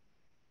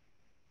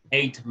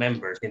 8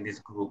 members in this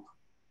group.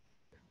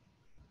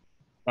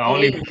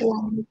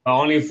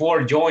 Only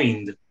 4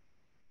 joined.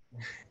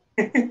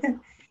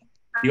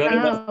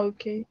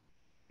 Okay.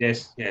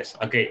 Yes, yes.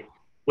 Okay.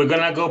 We're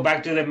gonna go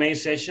back to the main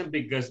session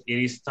because it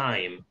is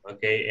time.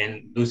 Okay,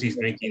 and Lucy's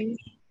drinking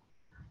tea.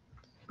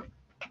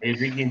 Are you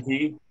drinking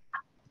tea?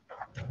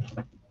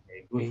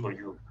 Okay, good for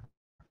you.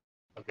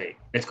 Okay,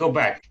 let's go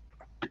back.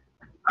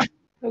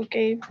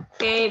 Okay.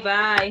 Okay,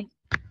 bye.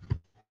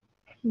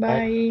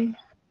 Bye.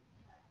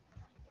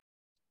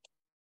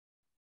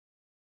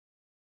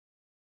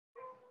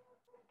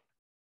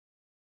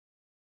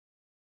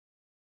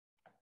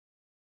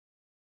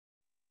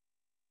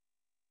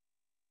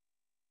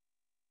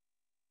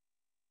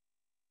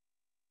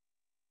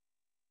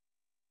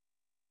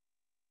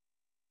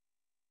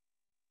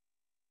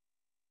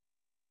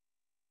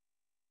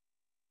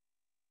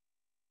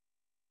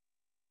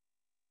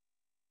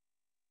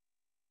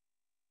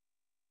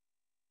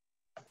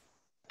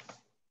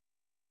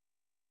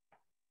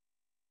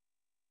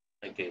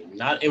 Okay,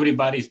 not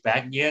everybody's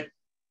back yet.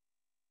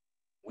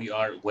 We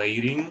are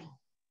waiting.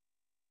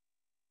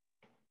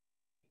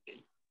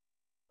 Okay.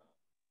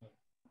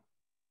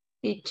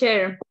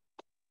 Teacher.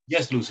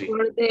 Yes, Lucy.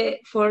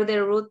 For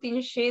the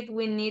routine sheet,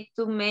 we need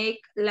to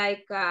make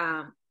like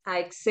a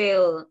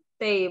Excel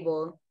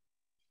table.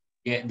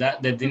 Yeah,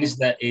 the thing is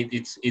that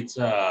it's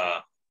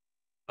a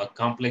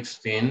complex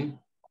thing.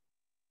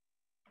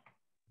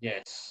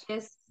 Yes.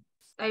 Yes,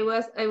 I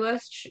was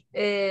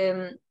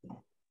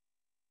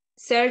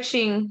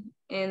searching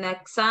an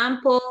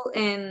example,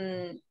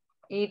 and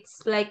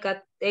it's like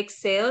a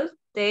Excel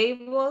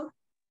table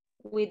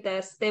with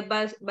a step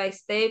by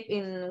step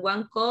in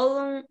one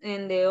column,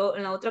 and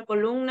en la otra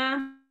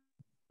columna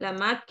la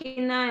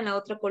máquina, en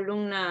la otra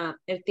columna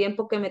el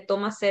tiempo que me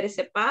toma hacer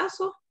ese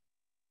paso,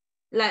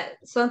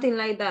 something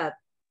like that.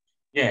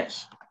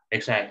 Yes,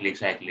 exactly.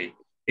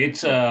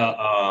 It's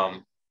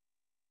how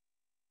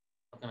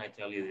can I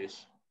tell you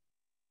this?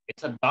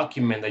 It's a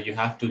document that you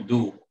have to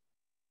do,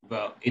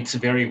 but it's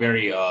very,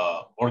 very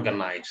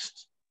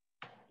organized.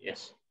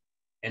 Yes,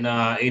 and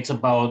it's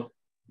about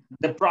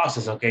the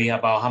process, okay,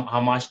 about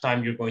how much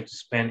time you're going to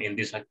spend in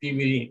this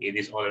activity, in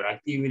this other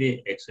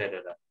activity,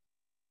 etc.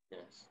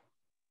 Yes,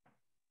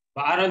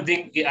 but I don't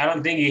think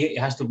it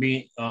has to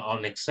be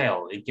on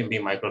Excel. It can be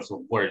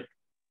Microsoft Word.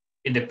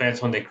 It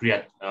depends on the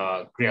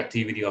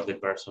creativity of the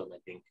person, I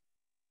think.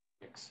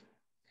 Yes.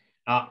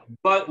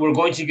 But we're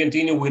going to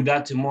continue with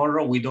that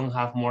tomorrow. We don't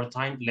have more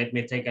time. Let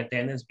me take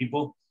attendance,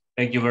 people.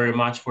 Thank you very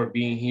much for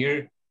being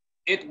here.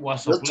 It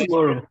was a pleasure.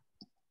 Tomorrow.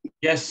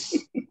 Yes.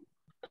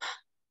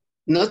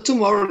 Not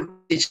tomorrow,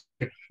 teacher.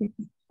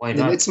 Why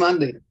not? Next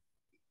Monday.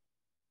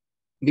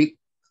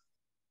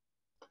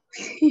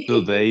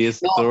 Today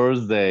is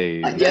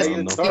Thursday. Just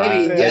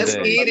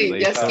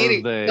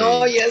kidding.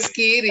 No, just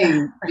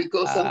kidding.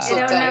 Because I'm so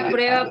Era tired. una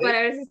prueba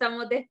para ver si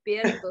estamos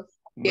despiertos.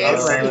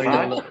 Yes.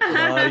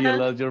 No, you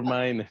lost your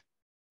mind.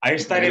 I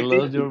started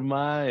lost your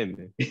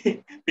mind.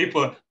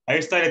 People, I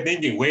started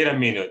thinking, wait a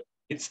minute.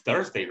 It's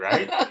Thursday,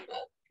 right?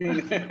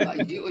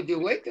 you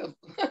wake up.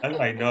 I'm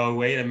like, no,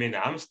 wait a minute.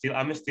 I'm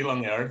still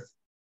on Earth.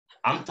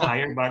 I'm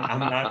tired, but I'm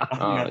not.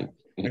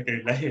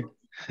 Okay,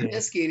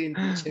 Just kidding,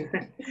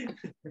 teacher.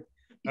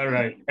 All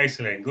right,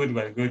 excellent. Good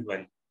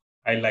one.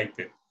 I liked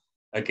it.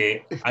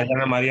 Okay,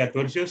 Adana Maria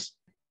Turcios.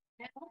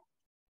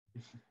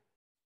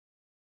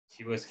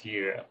 She was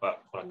here for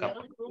a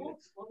couple of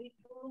minutes.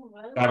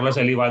 Carlos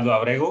Elivaldo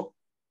Abrego.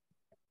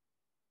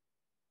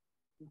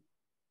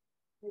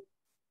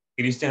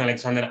 Christian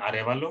Alexander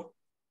Arevalo.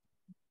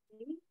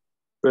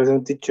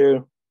 Present,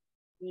 teacher.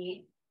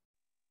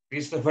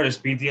 Christopher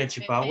Spitia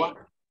Chipagua.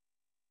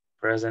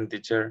 Present,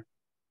 teacher.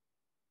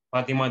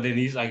 Fátima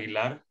Denise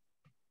Aguilar.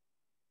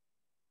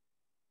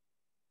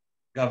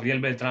 Gabriel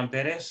Beltrán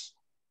Pérez.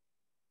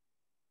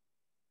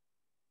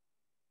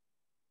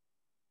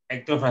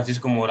 Héctor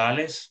Francisco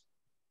Morales.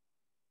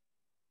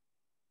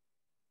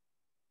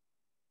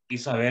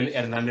 Isabel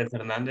Hernández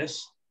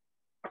Hernández.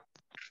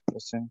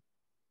 Present.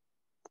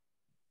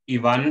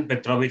 Iván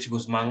Petrovich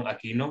Guzmán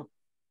Aquino.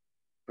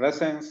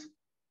 Presence.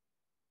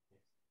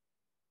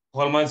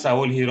 Holman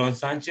Saúl Girón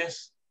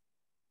Sánchez.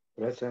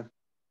 Present.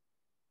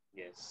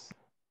 Yes.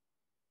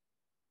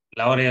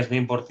 Laura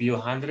Yasmin Portillo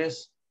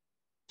Andres.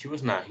 She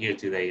was not here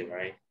today,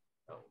 right?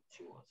 No,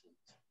 she wasn't.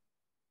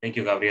 Thank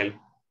you, Gabriel.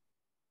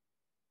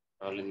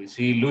 Let me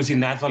see. Lucy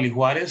Nathalie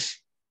Juárez.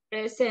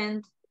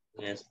 Present.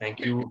 Yes, thank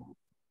you.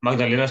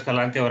 Magdalena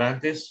Escalante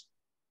Orantes.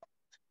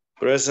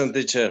 Present,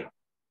 teacher.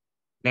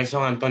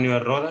 Nelson Antonio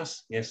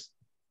Rodas. Yes.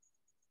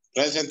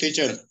 Present,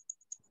 teacher.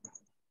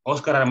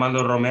 Oscar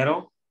Armando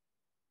Romero.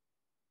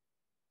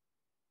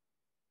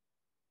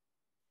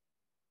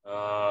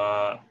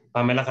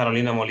 Pamela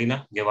Carolina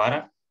Molina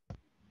Guevara.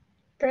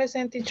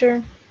 Present,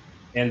 teacher.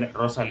 And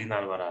Rosalina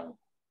Alvarado.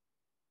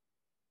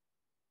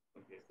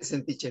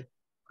 Present, teacher.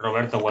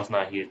 Roberto was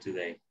not here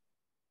today.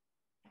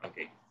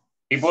 Okay.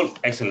 People,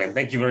 excellent.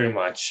 Thank you very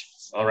much.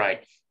 All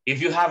right.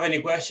 If you have any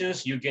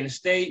questions, you can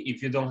stay.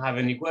 If you don't have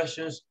any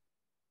questions,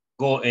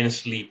 go and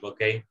sleep,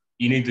 okay?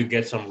 You need to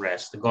get some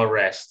rest. Go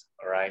rest,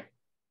 all right?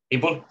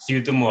 People, see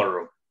you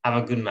tomorrow.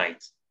 Have a good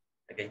night.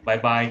 Okay,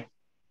 bye-bye.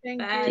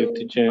 Thank Thank you. you,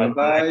 teacher.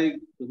 Bye-bye.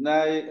 Good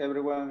night,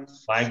 everyone.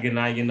 Bye, good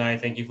night, good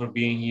night. Thank you for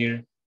being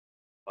here.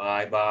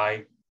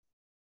 Bye-bye.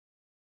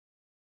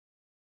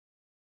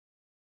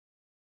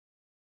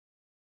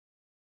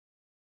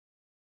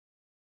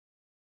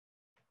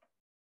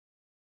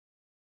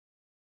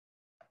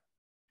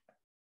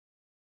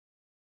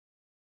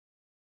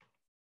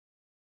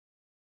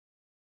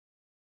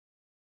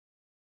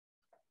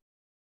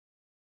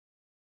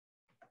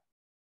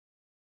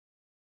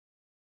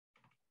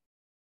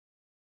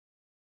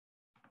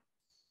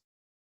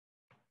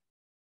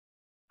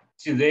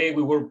 Today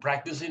we were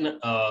practicing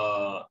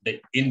the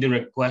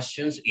indirect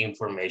questions,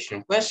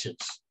 information questions.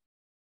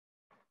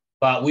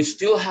 But we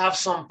still have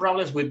some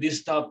problems with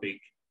this topic.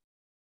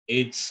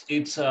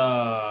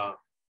 Well,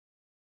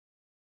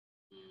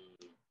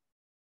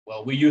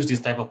 we use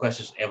this type of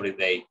questions every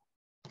day.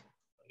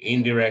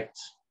 Indirect.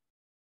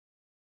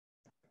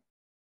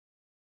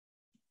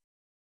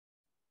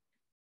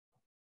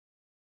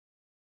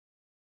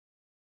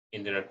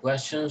 Indirect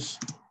questions.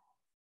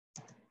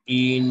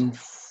 Information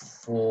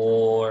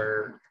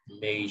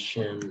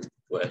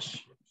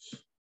questions.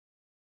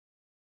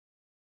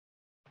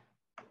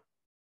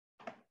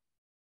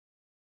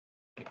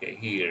 Okay,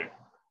 here.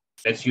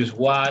 Let's use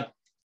what,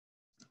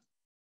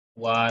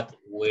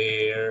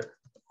 where,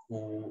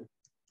 who,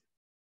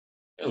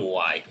 and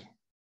why.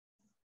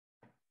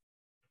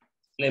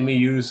 Let me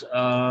use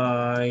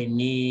I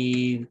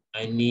need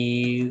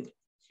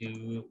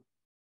to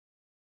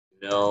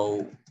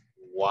know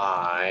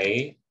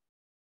why.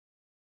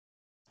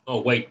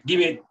 Oh, wait,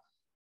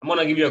 I'm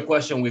gonna give you a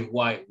question with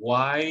why.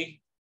 Why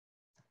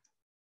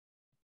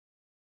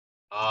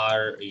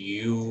are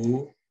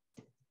you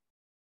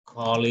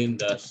calling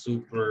the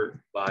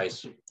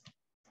supervisor?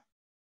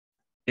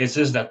 This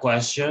is the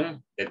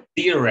question, the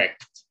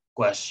direct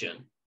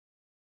question.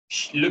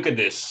 Look at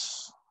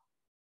this.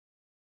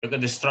 Look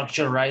at the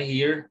structure right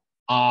here.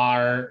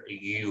 Are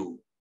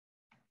you?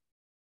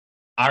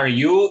 Are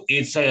you?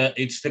 It's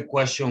the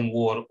question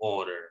word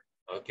order.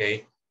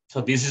 Okay. So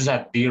this is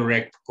a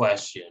direct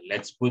question.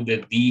 Let's put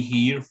the D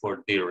here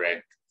for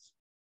direct.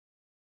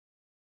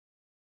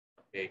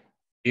 Okay.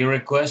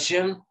 Direct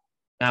question.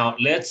 Now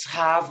let's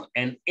have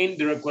an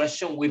indirect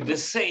question with the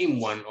same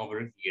one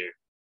over here.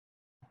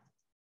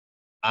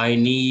 I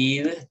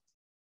need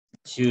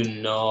to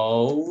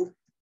know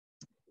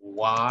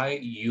why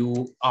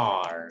you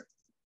are.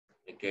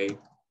 Okay.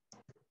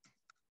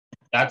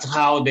 That's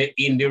how the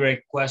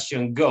indirect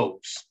question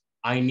goes.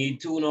 I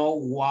need to know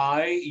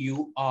why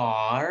you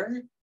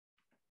are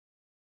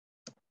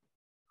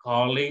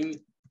calling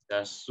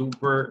the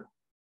supervisor.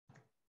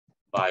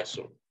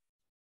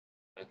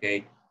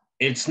 Okay.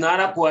 It's not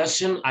a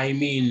question. I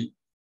mean,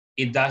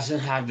 it doesn't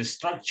have the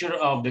structure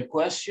of the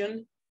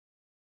question,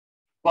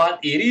 but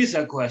it is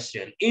a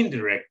question.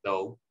 Indirect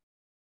though.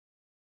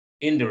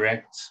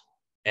 Indirect.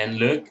 And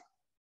look,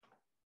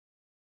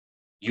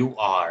 you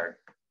are.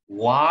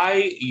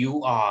 Why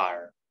you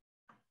are.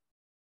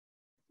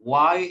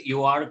 Why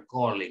you are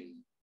calling.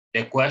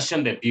 The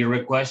question, the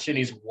direct question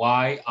is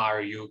why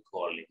are you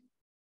calling?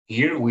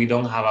 Here we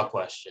don't have a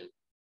question.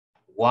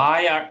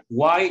 Why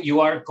you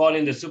are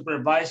calling the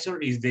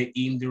supervisor is the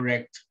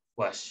indirect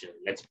question.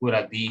 Let's put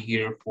a D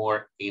here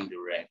for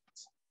indirect.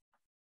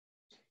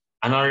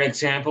 Another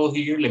example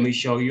here, let me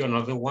show you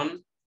another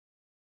one.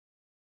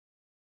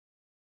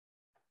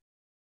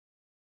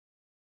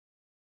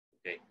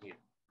 Okay, here.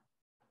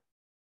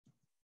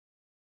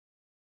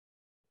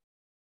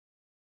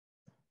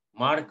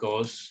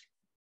 Marcos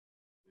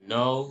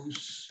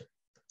knows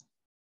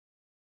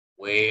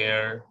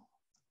where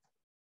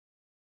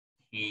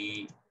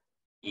he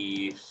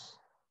is.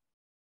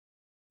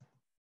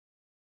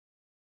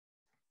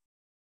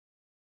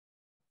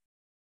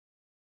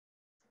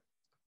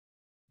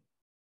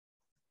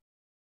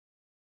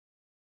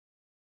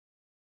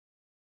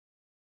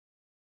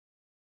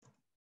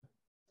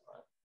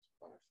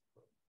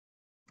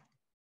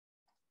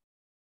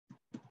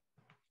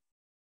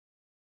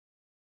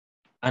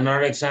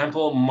 Another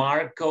example,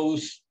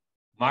 Marcos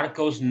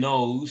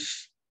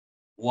knows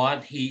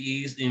what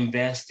he is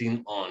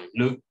investing on.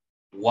 Look,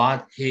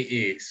 what he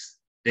is.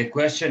 The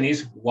question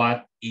is,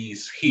 what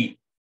is he?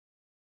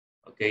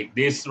 Okay,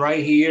 this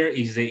right here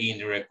is the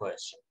indirect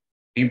question.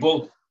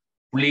 People,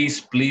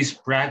 please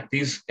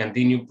practice,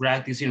 continue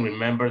practicing.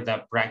 Remember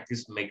that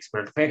practice makes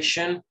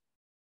perfection.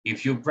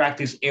 If you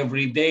practice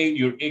every day,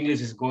 your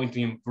English is going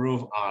to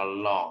improve a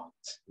lot.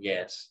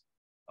 Yes,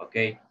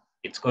 okay,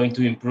 it's going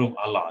to improve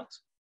a lot.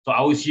 So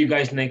I will see you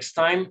guys next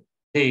time.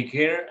 Take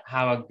care,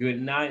 have a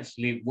good night,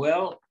 sleep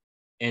well,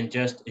 and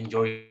just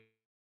enjoy